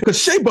liberation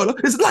because shea butter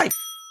is life.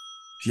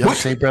 Your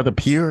shea butter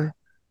pure?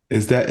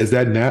 Is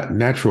that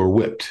natural or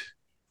whipped?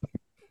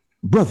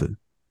 Brother,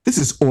 this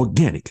is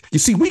organic. You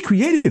see, we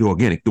created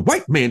organic. The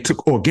white man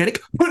took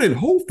organic, put it in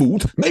Whole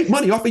Foods, made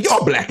money off of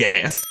your black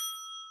ass.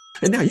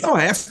 And now your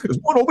ass is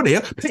one over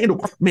there paying the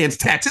white man's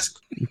taxes.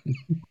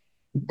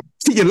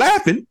 See, you're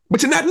laughing,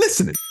 but you're not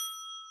listening.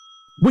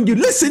 When you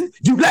listen,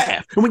 you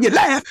laugh. And when you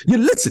laugh, you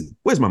listen.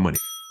 Where's my money?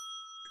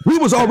 We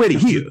was already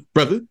here,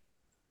 brother.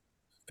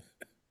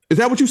 Is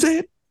that what you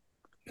said?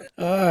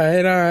 All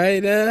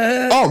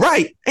right. All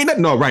right. Ain't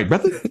nothing all right,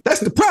 brother.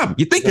 That's the problem.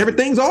 You think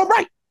everything's all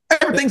right.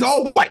 Everything's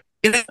all white.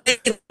 It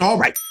ain't all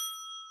right.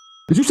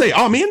 Did you say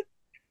amen?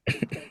 Do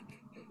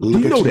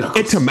you know the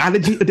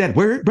etymology of that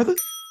word, brother?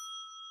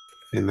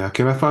 And now,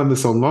 can I find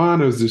this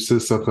online, or is this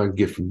just something I can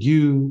get from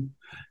you?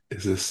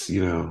 Is this,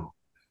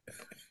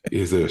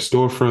 is there a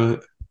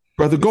storefront?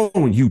 Brother, go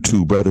on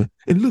YouTube, brother,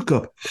 and look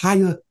up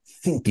higher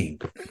thinking.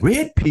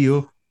 Red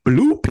pill,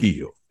 blue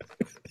pill,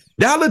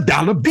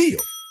 dollar bill.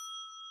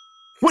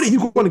 When are you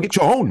going to get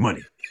your own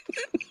money?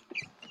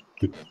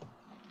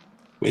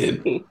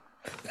 When?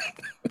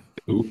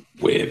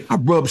 I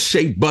rub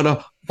shea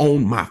butter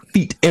on my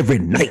feet every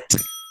night.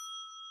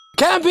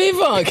 Can't be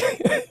funk.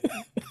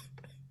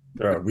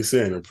 We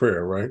saying a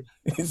prayer, right?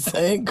 He's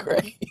saying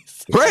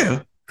grace.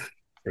 Prayer?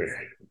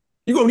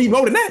 You gonna need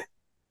more than that?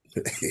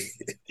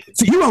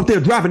 See, you out there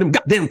driving them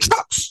goddamn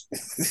trucks.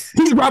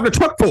 Who's driving the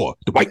truck for?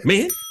 The white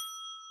man?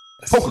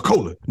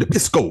 Coca-Cola,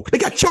 Nabisco. They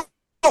got your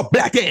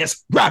black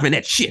ass driving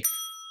that shit.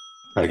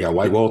 I got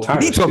white wall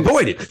tires. You need to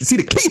avoid it. You see,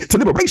 the key to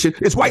liberation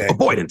is white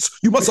avoidance.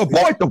 You must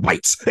avoid the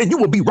whites, and you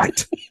will be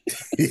right.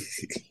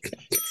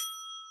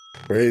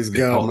 Praise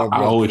God, my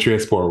brother. I only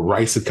transport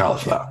rice and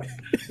cauliflower.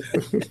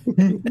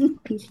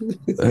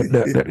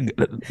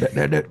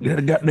 That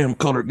goddamn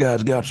colored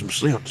guy's got some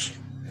sense.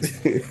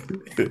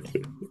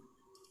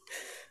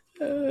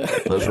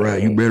 That's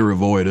right. You better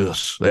avoid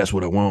us. That's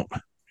what I want.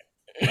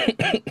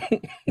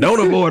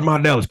 Don't avoid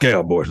my Dallas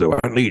Cowboys, though.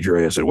 I need your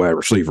ass at wide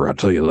receiver. I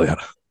tell you that.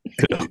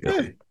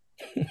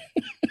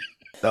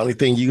 The only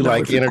thing you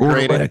like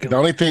integrated. The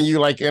only thing you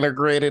like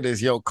integrated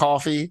is your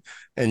coffee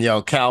and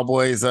your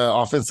Cowboys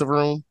offensive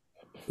room.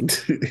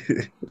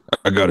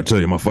 I got to tell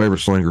you, my favorite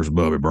singer is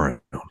Bobby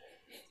Brown.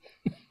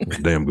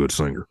 Damn good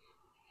singer.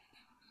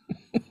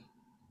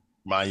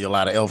 Remind you a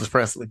lot of Elvis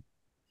Presley.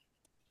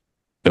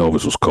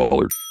 Elvis was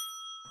colored.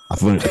 I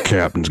think the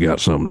captain's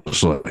got something to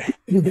say.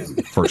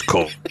 First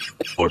colored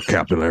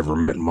captain I ever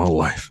met in my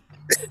life.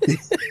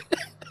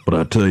 But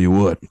I tell you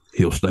what,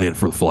 he'll stand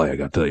for the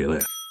flag. I tell you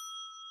that.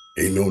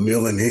 Ain't no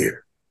kneeling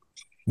here.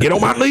 Get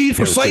on my knees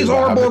for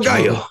Cesar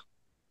Borgia.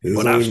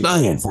 But I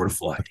stand for the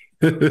flag.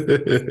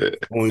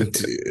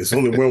 It's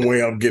only one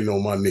way I'm getting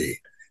on my knee.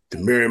 To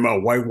marry my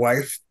white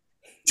wife.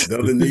 The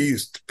other knee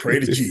is to pray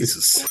to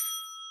Jesus.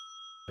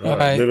 All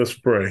right, let us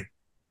pray.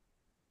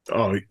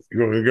 Oh, you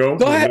want to go?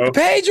 Go ahead,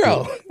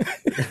 Pedro.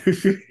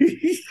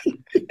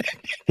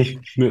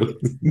 No.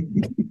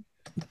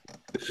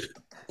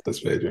 That's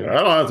Pedro.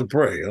 I don't have to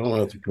pray.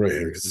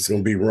 Because it's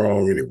going to be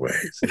wrong anyway.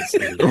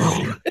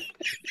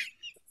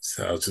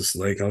 So I was just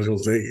like, I was going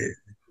to say,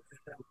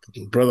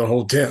 Brother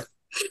Hotep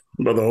at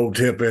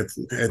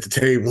the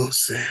table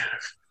said,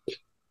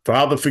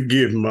 Father,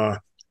 forgive my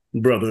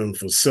brother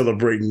for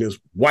celebrating this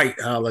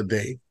white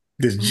holiday,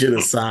 this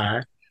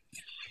genocide,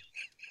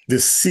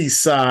 this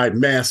seaside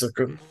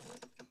massacre.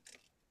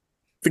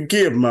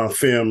 Forgive my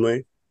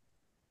family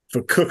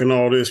for cooking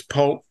all this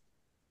pork.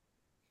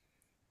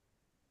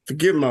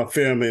 Forgive my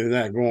family for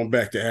not going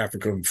back to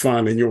Africa and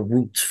finding your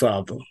roots,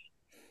 Father,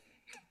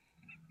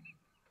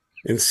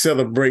 and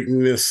celebrating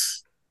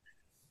this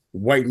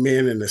white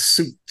man in the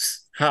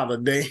suits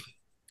holiday.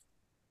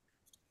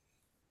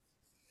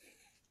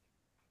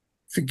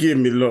 Forgive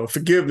me, Lord.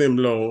 Forgive them,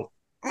 Lord,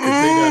 if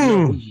they don't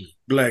know who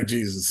Black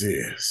Jesus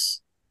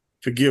is.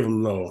 Forgive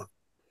them, Lord.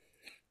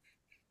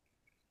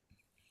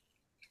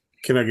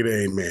 Can I get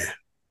an amen?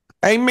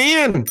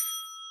 Amen.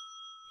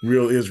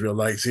 Real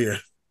Israelites here.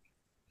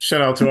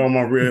 Shout out to all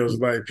my real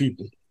Israelite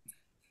people.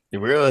 The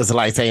real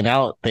Israelites ain't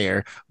out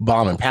there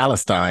bombing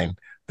Palestine.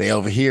 They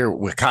over here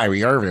with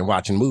Kyrie Irving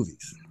watching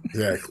movies.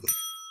 Exactly.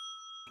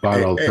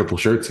 Buying all the purple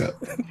shirts up.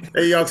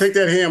 Hey, y'all, take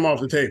that ham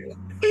off the table.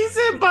 He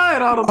said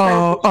buying all the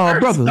purple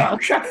brother.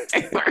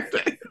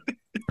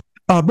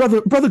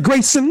 Brother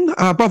Grayson,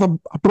 brother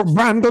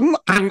Brandon,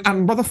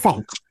 and brother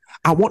Funk.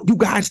 I want you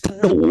guys to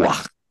know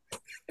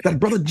that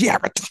brother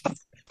Jarrett,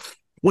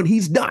 when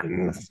he's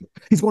done,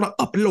 he's gonna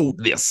upload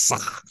this,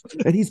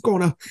 and he's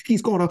gonna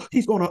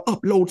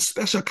upload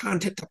special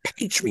content to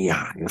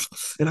Patreon.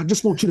 And I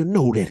just want you to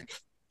know that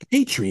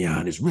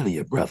Patreon is really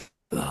a brother.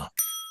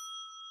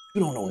 You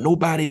don't know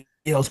nobody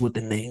else with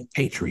the name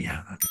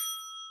Patreon.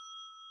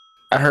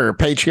 I heard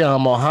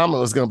Patreon Muhammad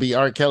was going to be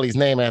R. Kelly's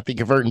name after he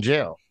converted in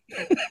jail.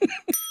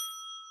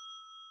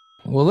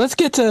 Well, let's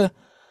get to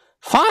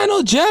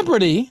Final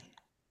Jeopardy.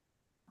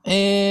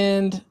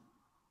 And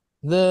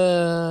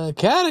the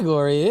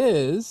category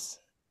is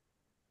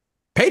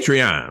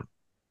Patreon.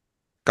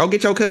 Go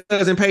get your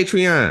cousin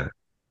Patreon.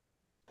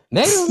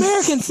 Native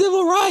American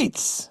civil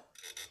rights.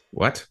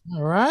 What?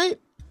 All right.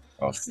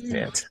 Oh,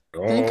 shit.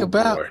 Think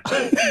about.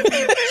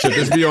 Should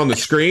this be on the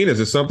screen? Is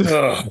it something?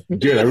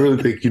 Dude, I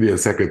really think you need a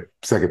second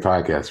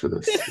podcast for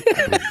this.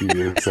 I think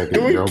you need a second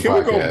your own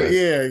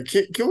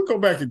podcast. Can we go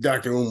back to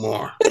Dr.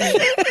 Umar?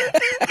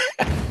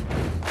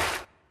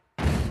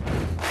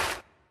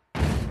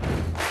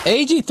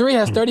 AG3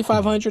 has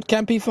 3,500,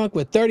 Camp P Funk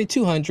with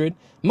 3,200,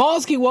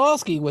 Malski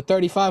Walski with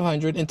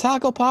 3,500, and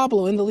Taco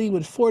Pablo in the lead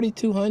with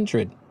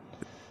 4,200.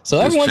 So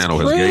this everyone's channel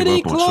has pretty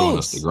gave up on showing close.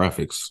 us the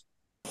graphics.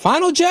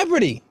 Final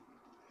Jeopardy.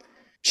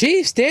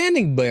 Chief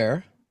Standing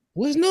Bear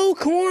was no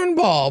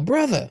cornball,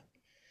 brother,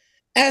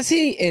 as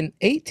he in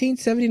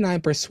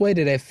 1879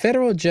 persuaded a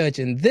federal judge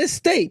in this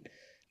state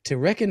to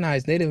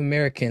recognize Native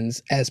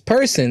Americans as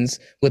persons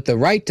with the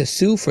right to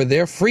sue for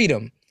their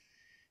freedom.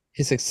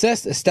 His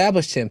success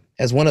established him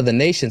as one of the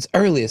nation's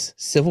earliest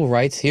civil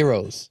rights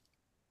heroes.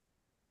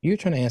 You're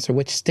trying to answer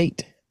which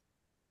state?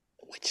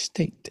 Which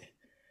state?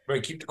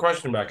 Wait, keep the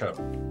question back up.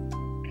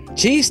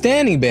 Chief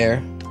Standing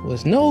Bear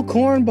was no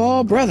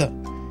cornball, brother,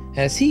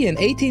 as he in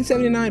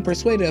 1879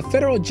 persuaded a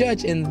federal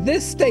judge in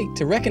this state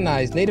to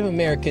recognize Native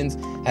Americans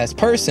as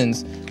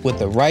persons with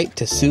the right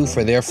to sue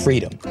for their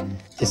freedom.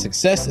 His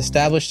success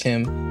established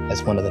him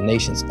as one of the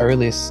nation's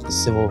earliest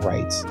civil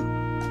rights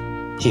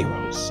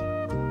heroes.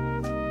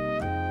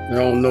 I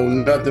don't know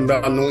nothing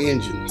about no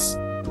engines.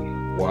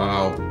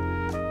 Wow.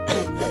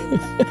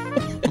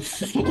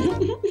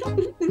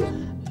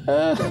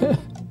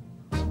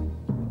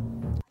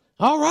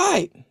 All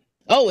right.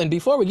 Oh, and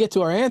before we get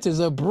to our answers,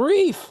 a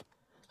brief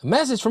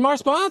message from our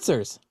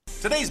sponsors.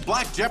 Today's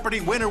Black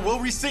Jeopardy winner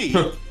will receive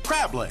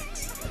crab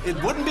legs. It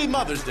wouldn't be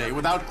Mother's Day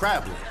without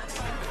crab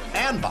legs.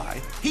 And by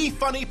He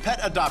Funny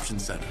Pet Adoption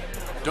Center.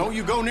 Don't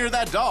you go near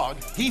that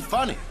dog, he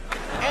funny.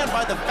 And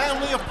by the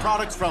family of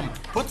products from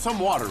Put Some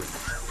Water In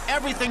It.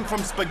 Everything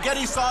from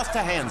spaghetti sauce to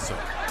hand soap.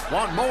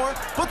 Want more?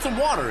 Put some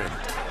water in it.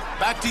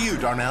 Back to you,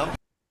 Darnell.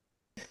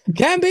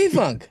 Camp B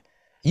Funk,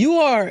 you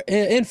are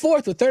in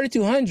fourth with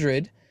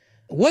 3,200.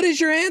 What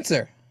is your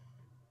answer?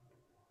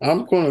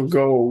 I'm going to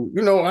go,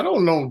 I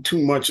don't know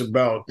too much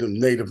about the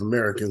Native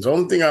Americans. The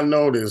only thing I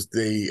know is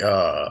they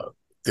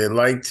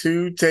like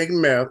to take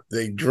meth.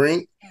 They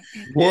drink.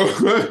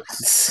 What?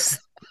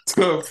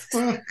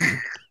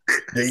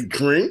 They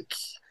drink.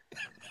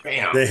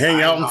 Damn. They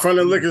hang out in front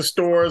of liquor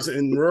stores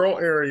in rural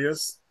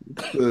areas.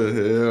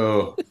 The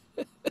hell?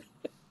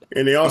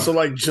 And they also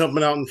like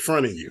jumping out in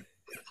front of you.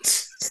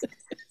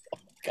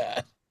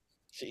 God.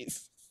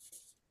 Jeez.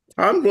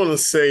 I'm going to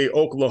say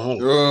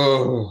Oklahoma.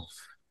 Oh.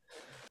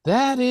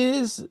 That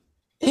is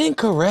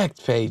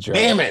incorrect, Pedro.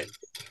 Damn it.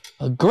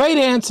 A great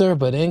answer,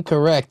 but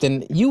incorrect.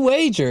 And you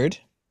wagered.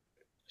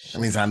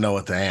 That means I know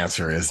what the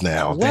answer is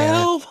now.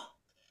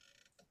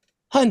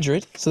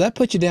 1,200. So that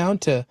puts you down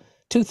to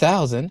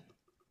 2,000.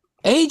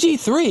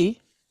 AG3.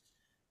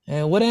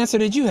 And what answer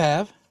did you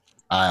have?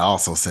 I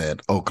also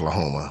said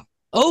Oklahoma.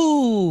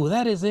 Oh,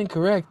 that is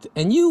incorrect.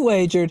 And you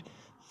wagered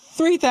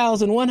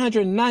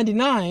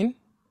 3,199.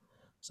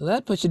 So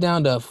that puts you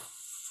down to,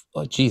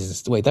 oh,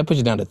 Jesus. Wait, that puts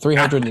you down to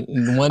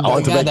 301. I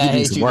wanted to make you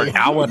do some work.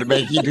 I wanted to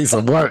make you do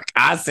some work.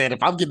 I said,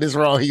 if I'm getting this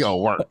wrong, he gonna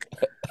work.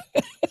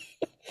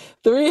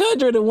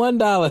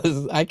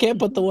 $301. I can't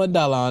put the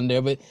 $1 on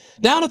there, but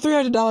down to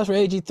 $300 for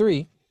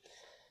AG3.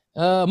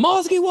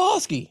 Mosky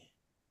Walski.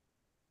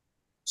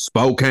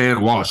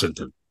 Spokane,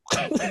 Washington.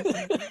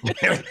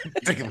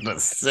 Think of the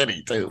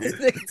city, too.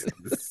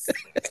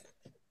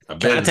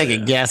 Can I take a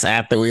guess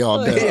after we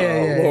all done?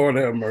 Yeah. Lord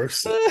have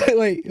mercy.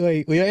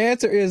 Wait. Your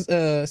answer is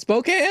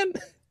Spokane?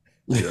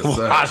 Yes,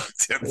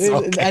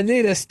 Washington. I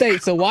need a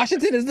state. So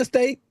Washington is the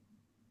state?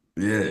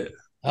 Yeah.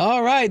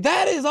 All right.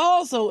 That is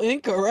also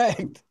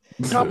incorrect.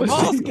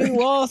 Mosky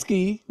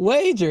Walski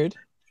wagered.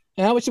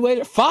 And how much you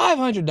wagered?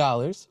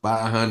 $500.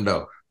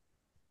 $500.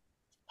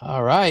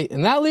 All right.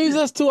 And that leaves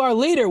us to our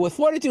leader with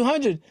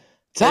 4,200.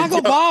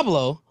 Taco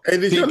Pablo. Hey,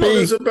 did you know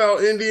this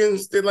about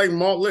Indians? They like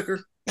malt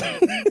liquor.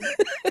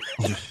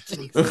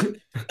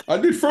 I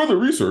did further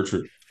research.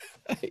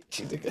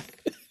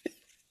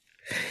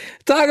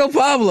 Taco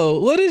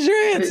Pablo, what is your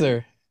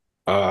answer?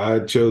 I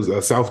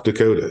chose South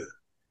Dakota.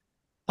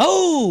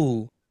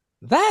 Oh,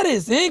 that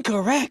is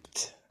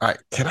incorrect. All right,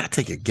 can I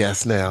take a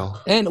guess now?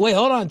 And wait,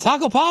 hold on.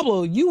 Taco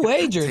Pablo, you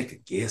wagered Take a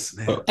guess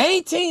now.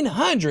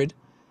 1,800,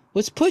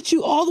 which puts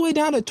you all the way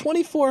down to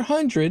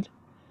 2,400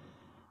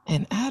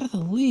 and out of the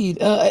lead.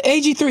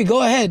 AG3,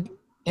 go ahead.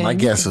 My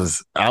guess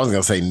was, I was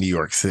going to say New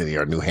York City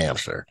or New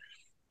Hampshire.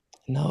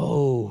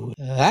 No.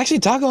 Actually,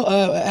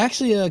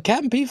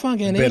 Captain P-Funk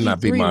and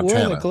AG3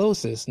 were the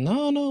closest.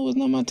 No, it was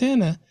not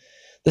Montana.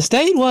 The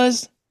state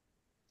was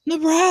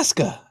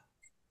Nebraska.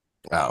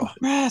 Oh.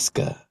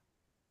 Nebraska.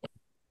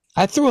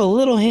 I threw a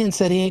little hint and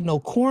said he ain't no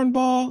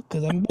cornball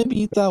because maybe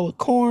you thought with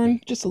corn,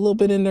 just a little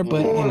bit in there,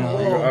 but you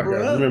know. I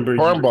remember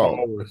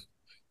cornball.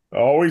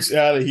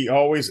 He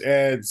always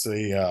adds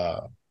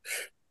a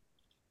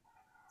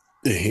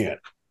hint.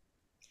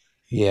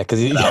 Yeah,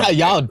 because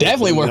y'all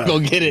definitely weren't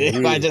gonna get it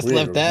if I just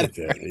left that.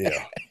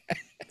 Yeah.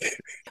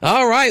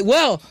 All right.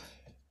 Well,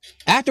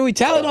 after we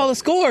tallied all the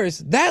scores,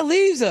 that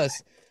leaves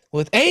us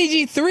with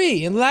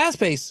AG3 in last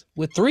place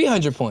with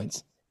 300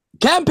 points.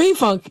 Captain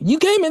P-Funk, you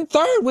came in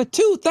third with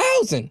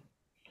 2,000.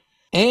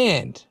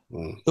 And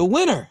the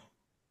winner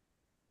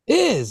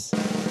is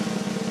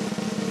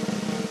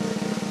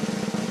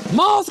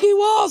Mosky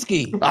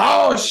Walski.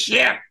 Oh,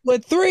 shit.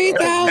 With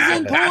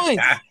 3,000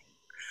 points.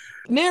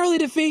 Narrowly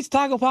defeats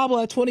Taco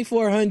Pablo at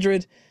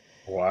 2,400.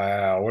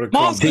 Wow. What a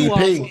Mosky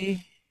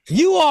Walski,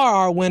 you are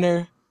our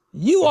winner.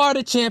 You are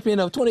the champion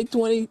of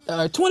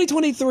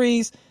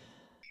 2023's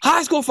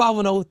High School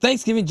 510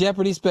 Thanksgiving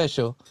Jeopardy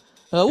special.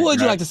 What would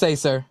you like to say,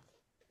 sir?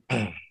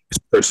 It's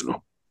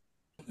personal.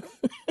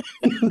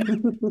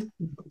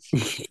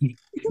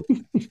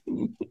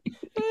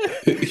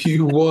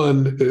 You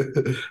won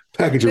a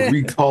package of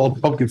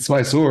recalled pumpkin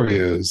spice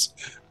Oreos.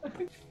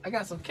 I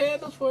got some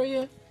candles for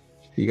you.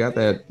 You got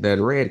that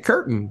red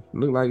curtain.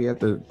 Look like you at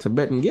the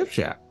Tibetan gift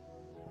shop.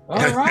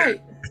 All right.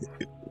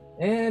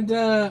 And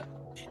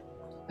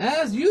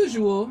as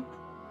usual,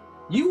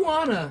 you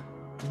want a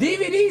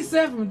DVD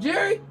set from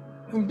DJ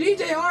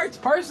Hart's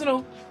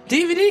personal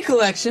DVD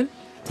collection.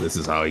 This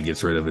is how he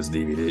gets rid of his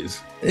DVDs.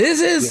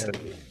 This is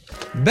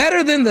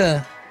better than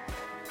the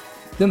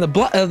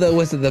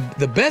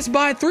Best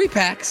Buy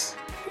 3-packs.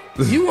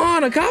 You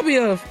want a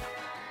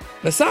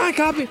signed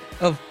copy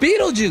of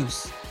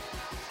Beetlejuice.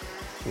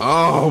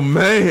 Oh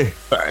man.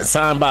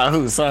 Signed by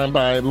who? Signed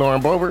by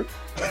Lauren Boebert?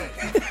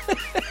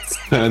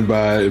 Signed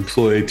by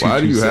employee 227.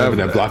 Why do you have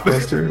that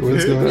Blockbuster?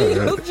 What's going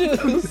on?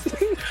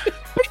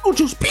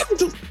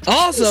 Beetlejuice.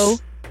 Also,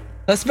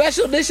 a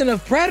special edition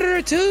of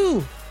Predator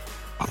 2.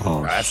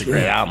 Oh, that's a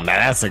great album. Now,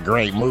 that's a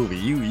great movie.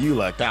 You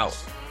lucked out.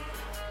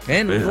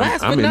 And man,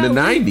 last I'm but in not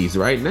the least, 90s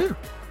right now.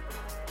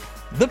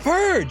 The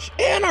Purge,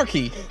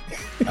 Anarchy.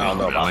 I don't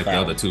know about I like that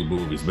the other two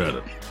movies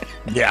better.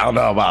 Yeah, I don't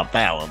know about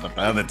that one, but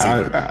the other two.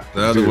 The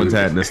other ones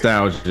had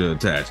nostalgia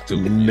attached to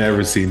them.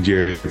 Never seen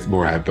Jerry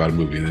more hyped about a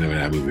movie than when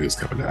that movie was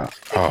coming out.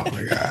 Oh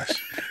my gosh.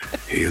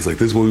 He was like,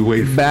 this is what we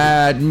wait for.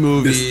 Bad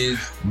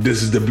movies.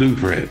 This is the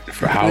blueprint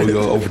for how we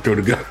gonna overthrow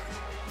the gun.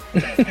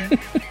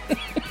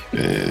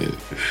 Man.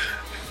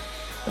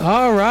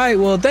 All right.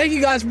 Well, thank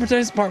you guys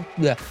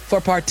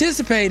for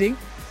participating.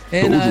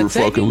 And Those were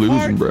fucking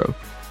losing, bro.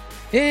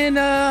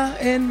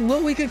 and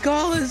what we could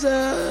call is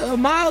a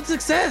mild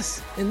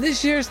success in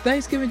this year's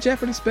Thanksgiving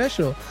Jeopardy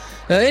special.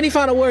 Any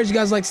final words you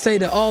guys like to say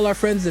to all our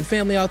friends and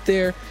family out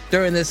there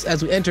during this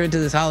as we enter into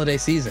this holiday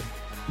season?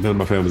 None of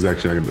my family's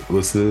actually not going to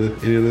listen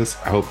to any of this.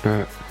 I hope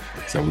not.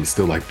 So we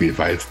still like be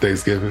invited to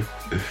Thanksgiving.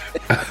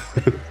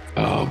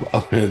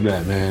 Other than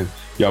that, man,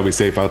 y'all be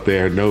safe out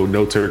there.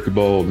 No turkey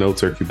bowl, no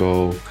turkey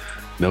bowl,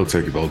 no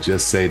turkey bowl.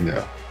 Just say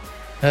no.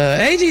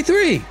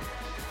 AG3.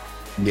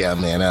 Yeah,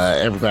 man.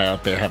 Everybody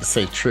out there have a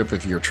safe trip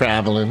if you're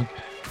traveling.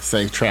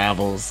 Safe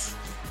travels.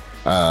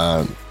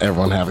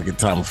 Everyone have a good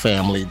time with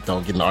family.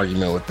 Don't get in an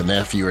argument with the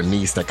nephew or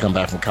niece that come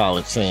back from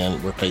college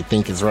saying what they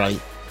think is right.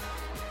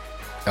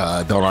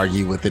 Don't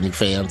argue with any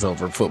fans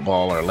over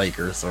football or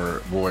Lakers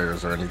or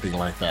Warriors or anything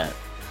like that.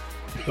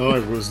 Oh,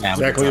 it was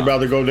exactly about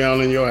to go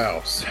down in your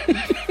house.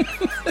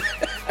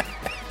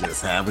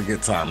 Just have a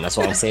good time. That's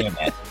what I'm saying,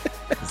 man.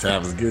 Just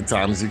have as good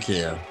time as you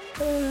can.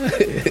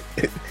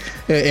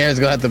 Aaron's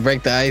gonna have to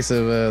break the ice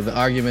of the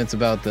arguments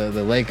about the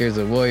Lakers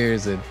and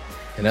Warriors and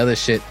other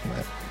shit.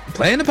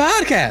 Playing the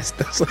podcast.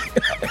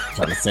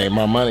 Trying to save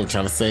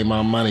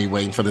my money,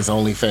 waiting for this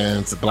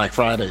OnlyFans Black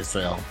Friday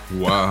sale.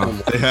 Wow.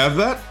 They have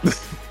that?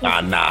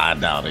 Nah, I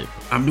doubt it.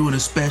 I'm doing a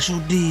special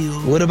deal.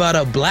 What about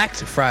a Black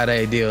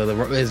Friday deal?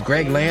 Is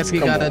Greg Lansky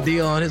got a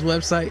deal on his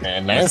website?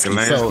 Man,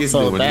 Lansky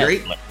sold that.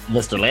 Great.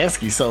 Mr.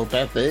 Lansky sold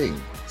that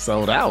thing.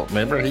 Sold out.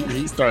 Remember, he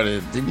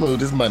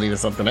moved his money to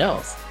something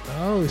else.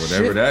 Oh,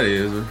 whatever shit. That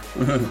is.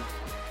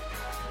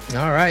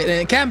 All right.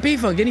 And Captain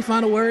P-Funk, any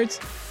final words?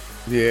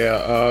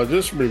 Yeah,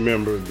 just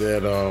remember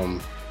that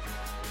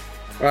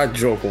I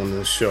joke on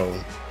this show,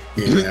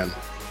 and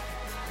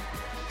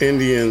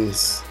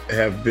Indians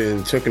have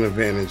been taken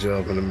advantage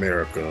of in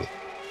America.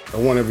 I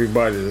want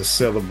everybody to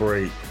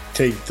celebrate,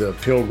 take the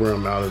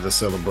pilgrim out of the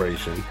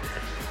celebration,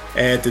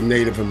 add the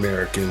Native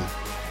American,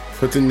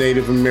 put the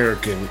Native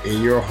American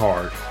in your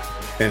heart,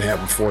 and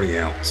have a 40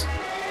 ounce.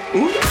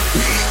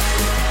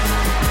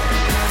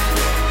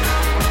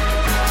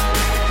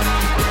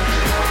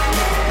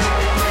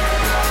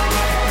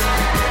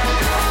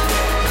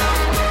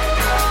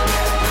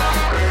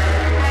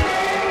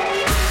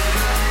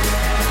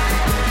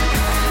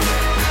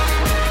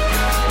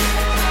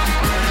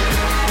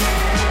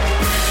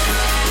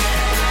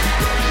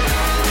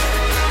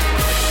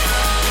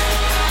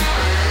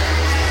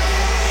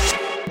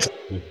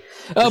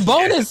 A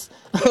bonus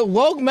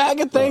woke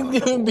MAGA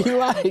Thanksgiving be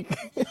like.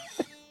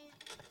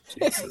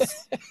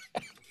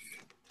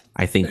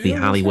 I think the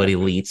Hollywood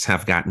elites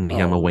have gotten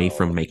him away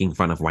from making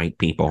fun of white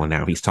people, and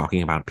now he's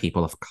talking about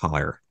people of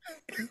color.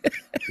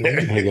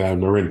 Hey, guy,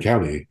 Marin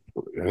County.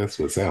 That's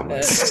what it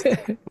sounds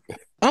like.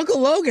 Uncle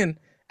Logan,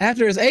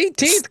 after his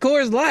 18th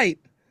Coors Light,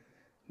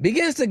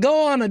 begins to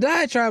go on a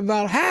diatribe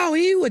about how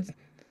he would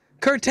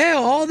curtail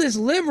all this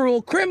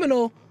liberal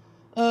criminal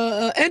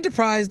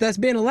enterprise that's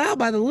being allowed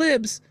by the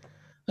libs.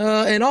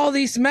 And all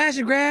these smash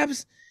and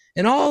grabs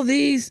and all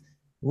these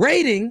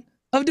raiding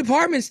of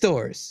department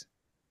stores.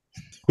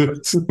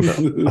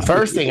 The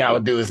first thing I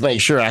would do is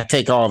make sure I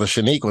take all the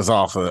Shaniquas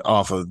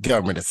off of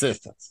government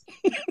assistance.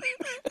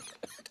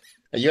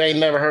 You ain't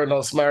never heard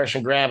no smash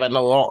and grab at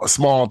no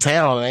small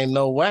town. Ain't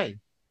no way.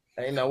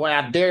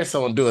 I dare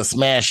someone do a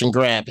smash and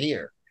grab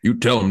here. You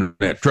tell them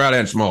that. Try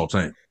that small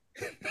town.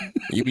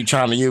 You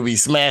be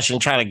smashing,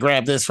 trying to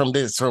grab this from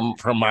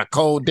my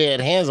cold dead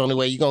hands. Only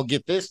way you gonna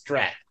get this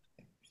strap.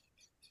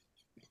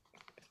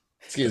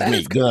 Excuse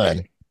me,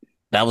 gun.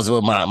 That was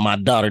with my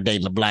daughter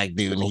dating a black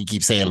dude, and he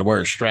keeps saying the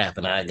word strap,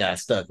 and I got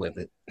stuck with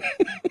it.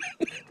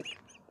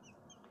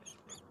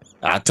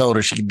 I told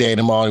her she could date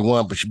him all he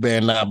want, but she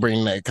better not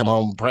come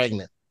home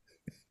pregnant.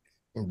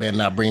 You better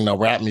not bring no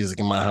rap music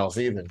in my house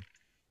either.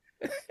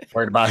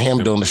 Worried about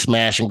him doing the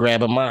smash and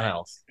grab in my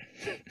house.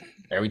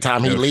 Every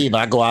time he leave,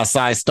 I go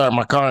outside, start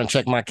my car, and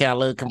check my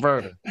catalytic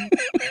converter.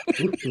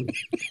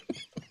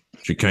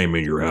 She came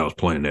in your house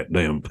playing that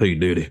damn P.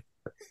 Diddy.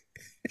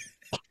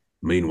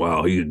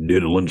 Meanwhile, he's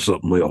diddling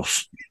something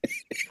else.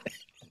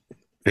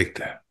 Take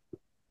that.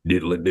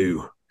 Diddly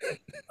do.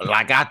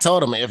 Like I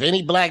told him, if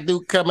any black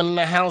dude coming in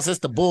the house, it's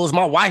the bulls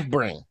my wife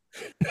bring.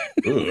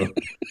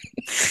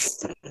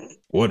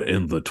 What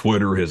in the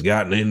Twitter has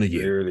gotten into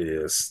you? There it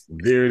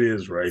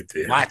is right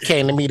there. Wife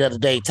came to me the other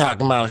day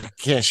talking about,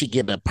 can she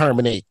get a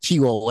permanent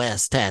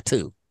QOS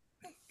tattoo?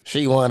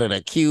 She wanted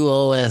a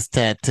QOS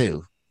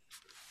tattoo.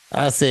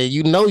 I said,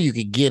 you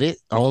could get it,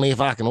 only if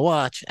I can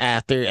watch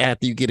after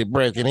you get it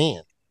broken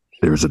in.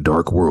 There's a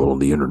dark world on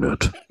the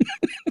internet.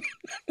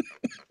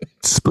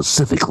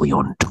 Specifically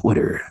on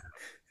Twitter.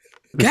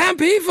 Captain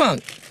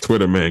P-Funk.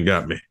 Twitter man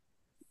got me.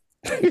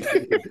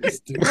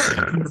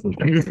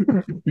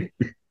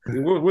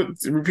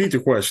 Repeat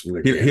the question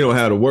again. He don't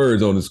have the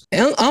words on his.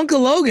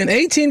 Uncle Logan,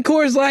 18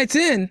 Coors Lights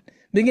in,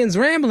 begins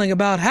rambling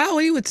about how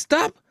he would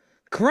stop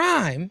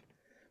crime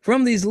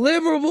from these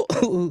liberal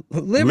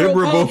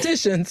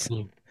politicians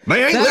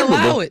they ain't that liberal.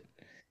 allow it,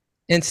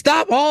 and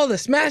stop all the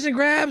smash and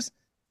grabs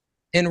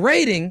and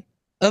raiding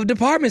of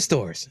department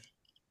stores.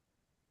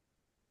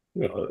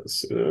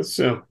 It's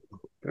simple.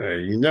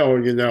 Hey,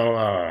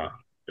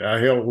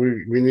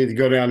 We need to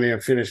go down there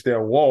and finish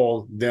that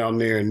wall down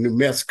there in New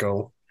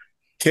Mexico,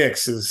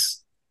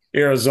 Texas,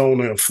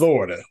 Arizona, and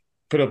Florida.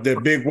 Put up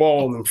that big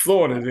wall in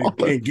Florida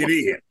and get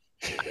in.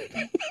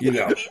 You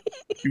know,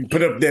 you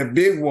put up that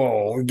big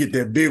wall and get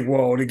that big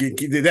wall to get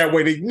that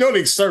way. They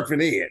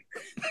surfing in.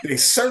 They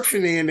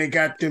surfing in. They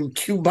got them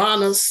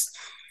Cubanos,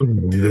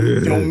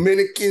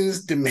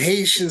 Dominicans, them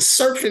Haitians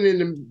surfing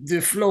in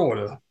the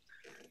Florida.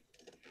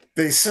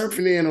 They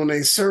surfing in on their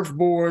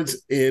surfboards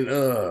and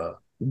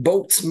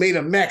boats made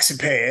of maxi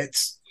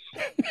pads,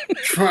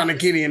 trying to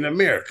get in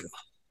America.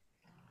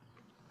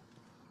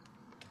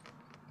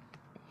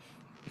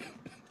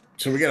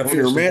 So we got to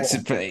finish the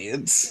maxi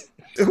pads.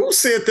 Who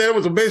said that? It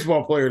was a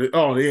baseball player. He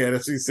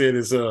said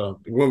his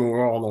women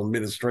were all on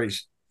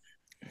administration.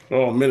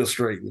 Oh,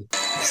 administrating.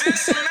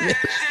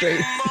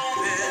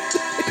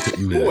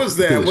 Who was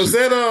that? Was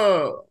that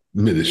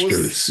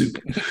administrative soup?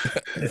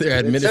 They're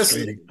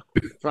administrating.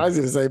 I was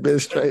going to say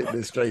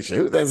administration.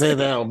 Who that said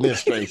that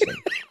administration?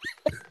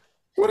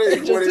 What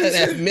is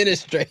it?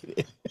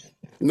 Administrative.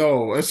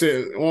 No, I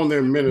said on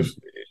their menstrual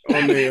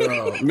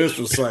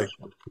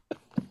cycle.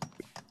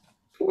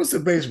 Who was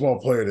the baseball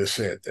player that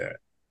said that?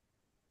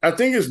 I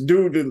think it's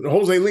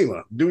Jose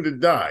Lima, dude that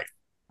died.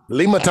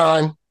 Lima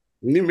time.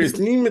 It's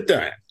Lima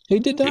time. He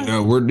did die. You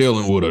know, we're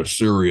dealing with a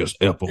serious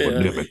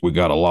epidemic. We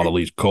got a lot of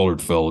these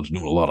colored fellas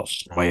doing a lot of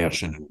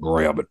smashing and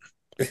grabbing.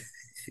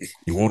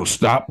 You want to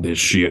stop this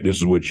shit, this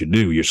is what you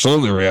do. You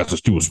send their asses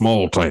to a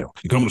small town.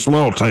 You come to a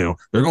small town,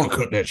 they're going to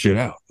cut that shit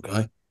out,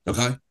 okay?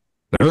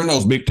 They're in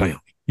those big towns.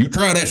 You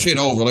try that shit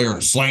over there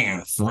in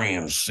San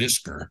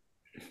Francisco,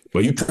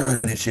 but you try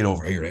that shit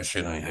over here, that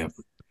shit ain't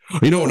happening.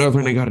 You know another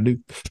thing they got to do?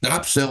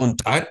 Stop selling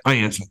tight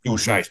pants and blue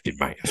shiesty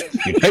masks.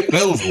 You take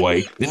those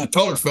away, then the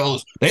colored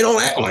fellas, they don't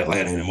act like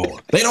that anymore.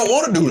 They don't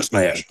want to do the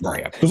smash and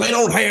grab because they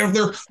don't have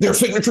their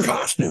signature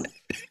costume.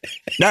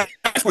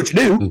 That's what you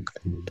do.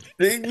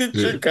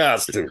 Signature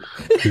costume.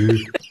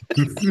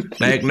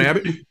 Dag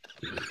nabbit.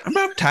 I'm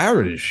about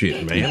tired of this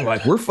shit, man.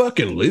 Like, we're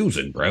fucking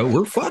losing, bro.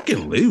 We're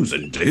fucking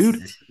losing, dude.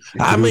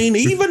 I mean,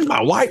 even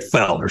my white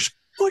fellas.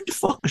 What the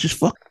fuck is this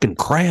fucking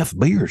craft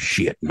beer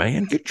shit,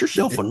 man? Get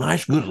yourself a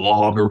nice good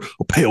lager,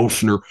 a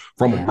Pilsner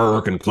from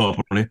American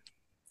company.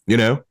 You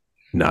know,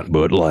 not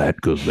Bud Light,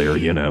 because they're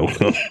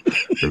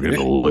they're getting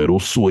a little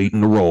sweet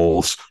in the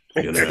rolls.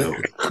 You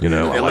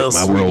know, I like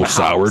my roll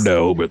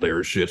sourdough, but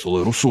their shit's a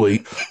little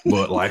sweet.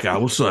 But like I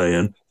was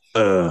saying,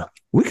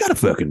 we gotta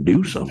fucking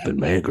do something,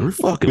 man, because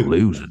we're fucking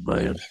losing,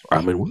 man.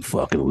 I mean, we're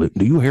fucking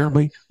do you hear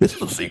me? This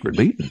is a secret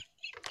meeting.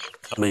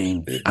 I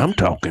mean, I'm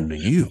talking to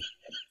you.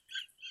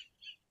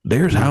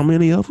 There's how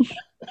many of us?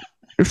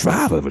 There's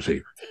 5 of us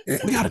here.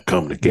 We got to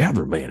come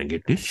together, man, and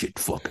get this shit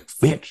fucking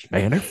fixed,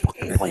 man. They're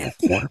fucking playing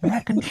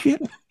quarterback and shit.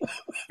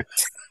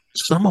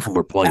 Some of them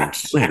are playing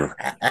center.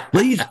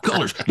 These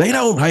colors, they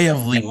don't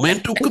have the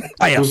mental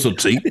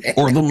capacity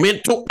or the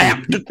mental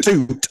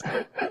aptitude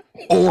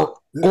or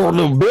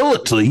the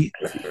ability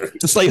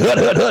to say hut,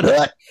 hut, hut,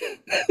 hut.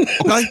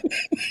 Okay?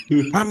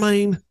 I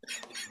mean,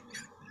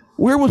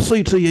 where was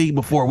CTE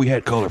before we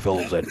had color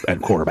fellows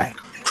at quarterback?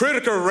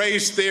 Critical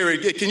race theory.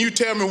 Can you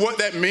tell me what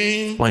that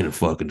means? Plain and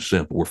fucking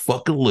simple. We're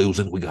fucking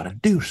losing. We got to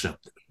do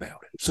something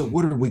about it. So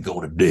what are we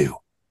going to do?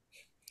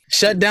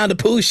 Shut down the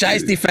Pooh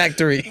Shiesty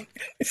factory.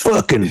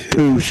 Fucking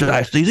Pooh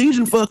Shiesties. He's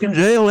in fucking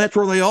jail. That's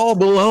where they all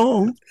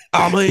belong.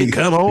 I mean,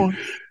 come on.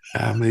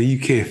 I mean, you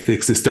can't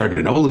fix it. Start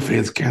an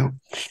OnlyFans account.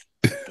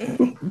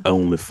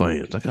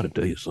 OnlyFans. I got to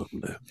tell you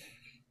something, though.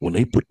 When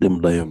they put them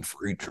damn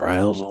free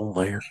trials on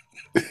there,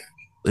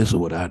 this is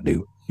what I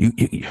do. You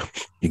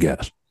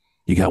guys.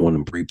 You got one of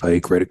them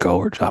prepaid credit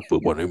cards. I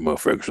put one of them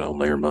motherfuckers on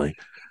there, man,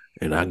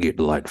 and I get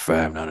the like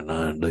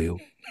 $5.99 deal.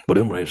 But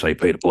then when they say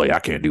pay to play, I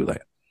can't do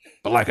that.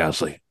 But like I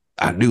say,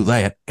 I do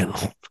that, and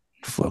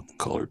fucking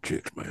colored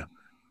chicks, man.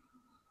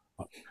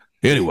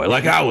 Anyway,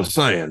 like I was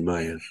saying,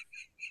 man,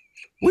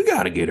 we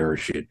got to get our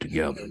shit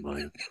together,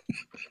 man.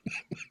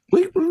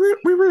 We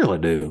really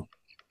do.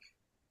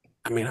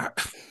 I mean, I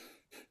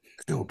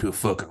go to a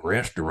fucking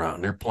restaurant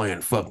and they're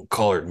playing fucking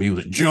colored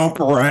music.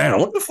 Jump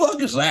around. What the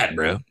fuck is that,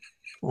 bro?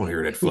 I want to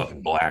hear that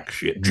fucking black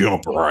shit.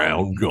 Jump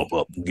around, jump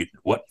up and get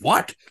what?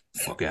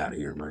 Fuck out of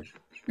here, man.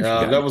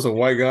 That was a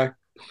white guy.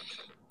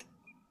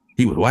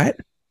 He was white?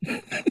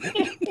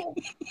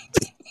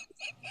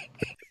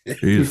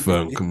 He's a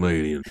fucking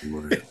comedian,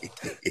 man.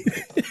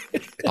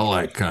 I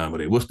like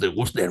comedy. What's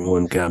that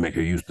one comic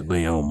who used to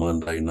be on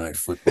Monday Night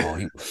Football?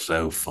 He was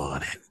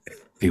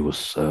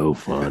so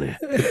funny.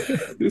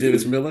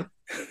 Dennis Miller?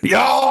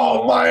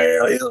 Yo,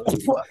 man, he's a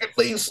fucking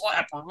lead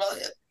slapper,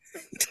 man.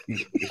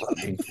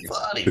 Fucking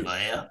funny,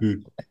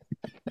 man.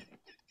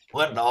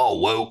 Wasn't all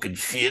woke and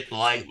shit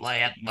like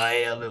that,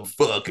 man. It was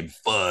fucking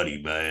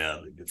funny,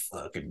 man. You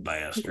fucking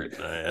bastard,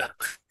 man.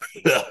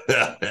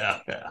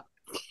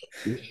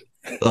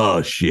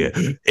 Oh, shit.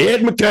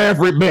 Ed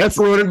McCaffrey, best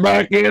running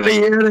back in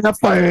the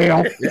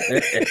NFL.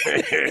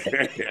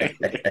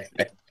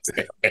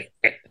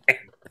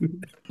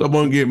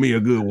 Someone give me a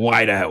good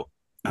whiteout.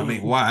 I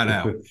mean, wide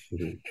out.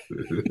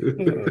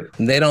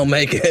 They don't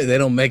make it. They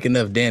don't make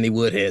enough Danny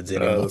Woodheads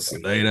anymore.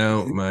 They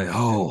don't, man.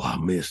 Oh, I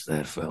miss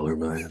that feller,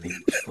 man. He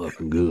was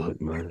fucking good,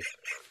 man.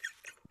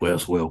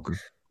 Wes Welker,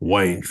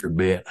 Wayne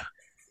Trebet.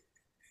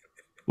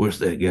 What's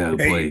that guy who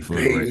played for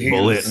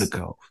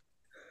Bolletnikov?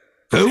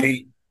 Who?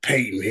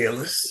 Peyton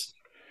Hillis.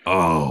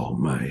 Oh,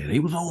 man. He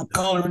was on the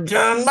cover of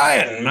John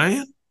Madden,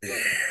 man.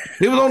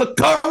 He was on the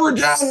cover of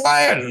John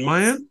Madden,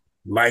 man.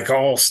 Mike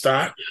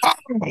Allstott.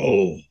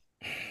 Oh,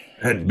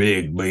 that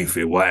big,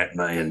 beefy white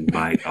man,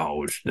 Mike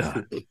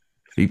Allstott.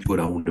 He put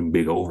on them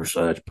big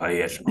oversized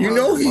pants. You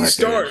know he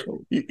started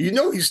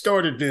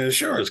the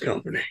insurance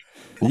company.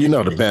 You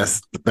know the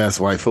best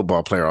white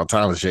football player all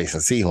time is Jason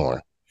Sehorn.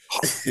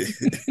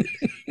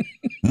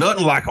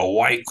 Nothing like a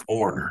white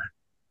corner.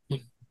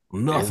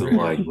 Nothing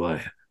like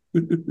that.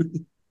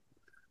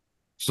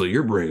 So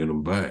you're bringing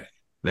them back.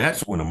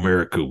 That's when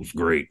America was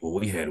great, when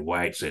we had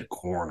whites at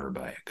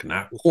cornerback,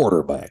 not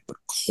quarterback, but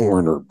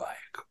cornerback.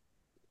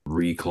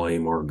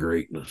 Reclaim our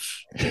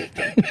greatness.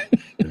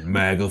 And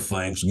MAGA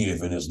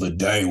Thanksgiving is the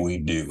day we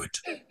do it.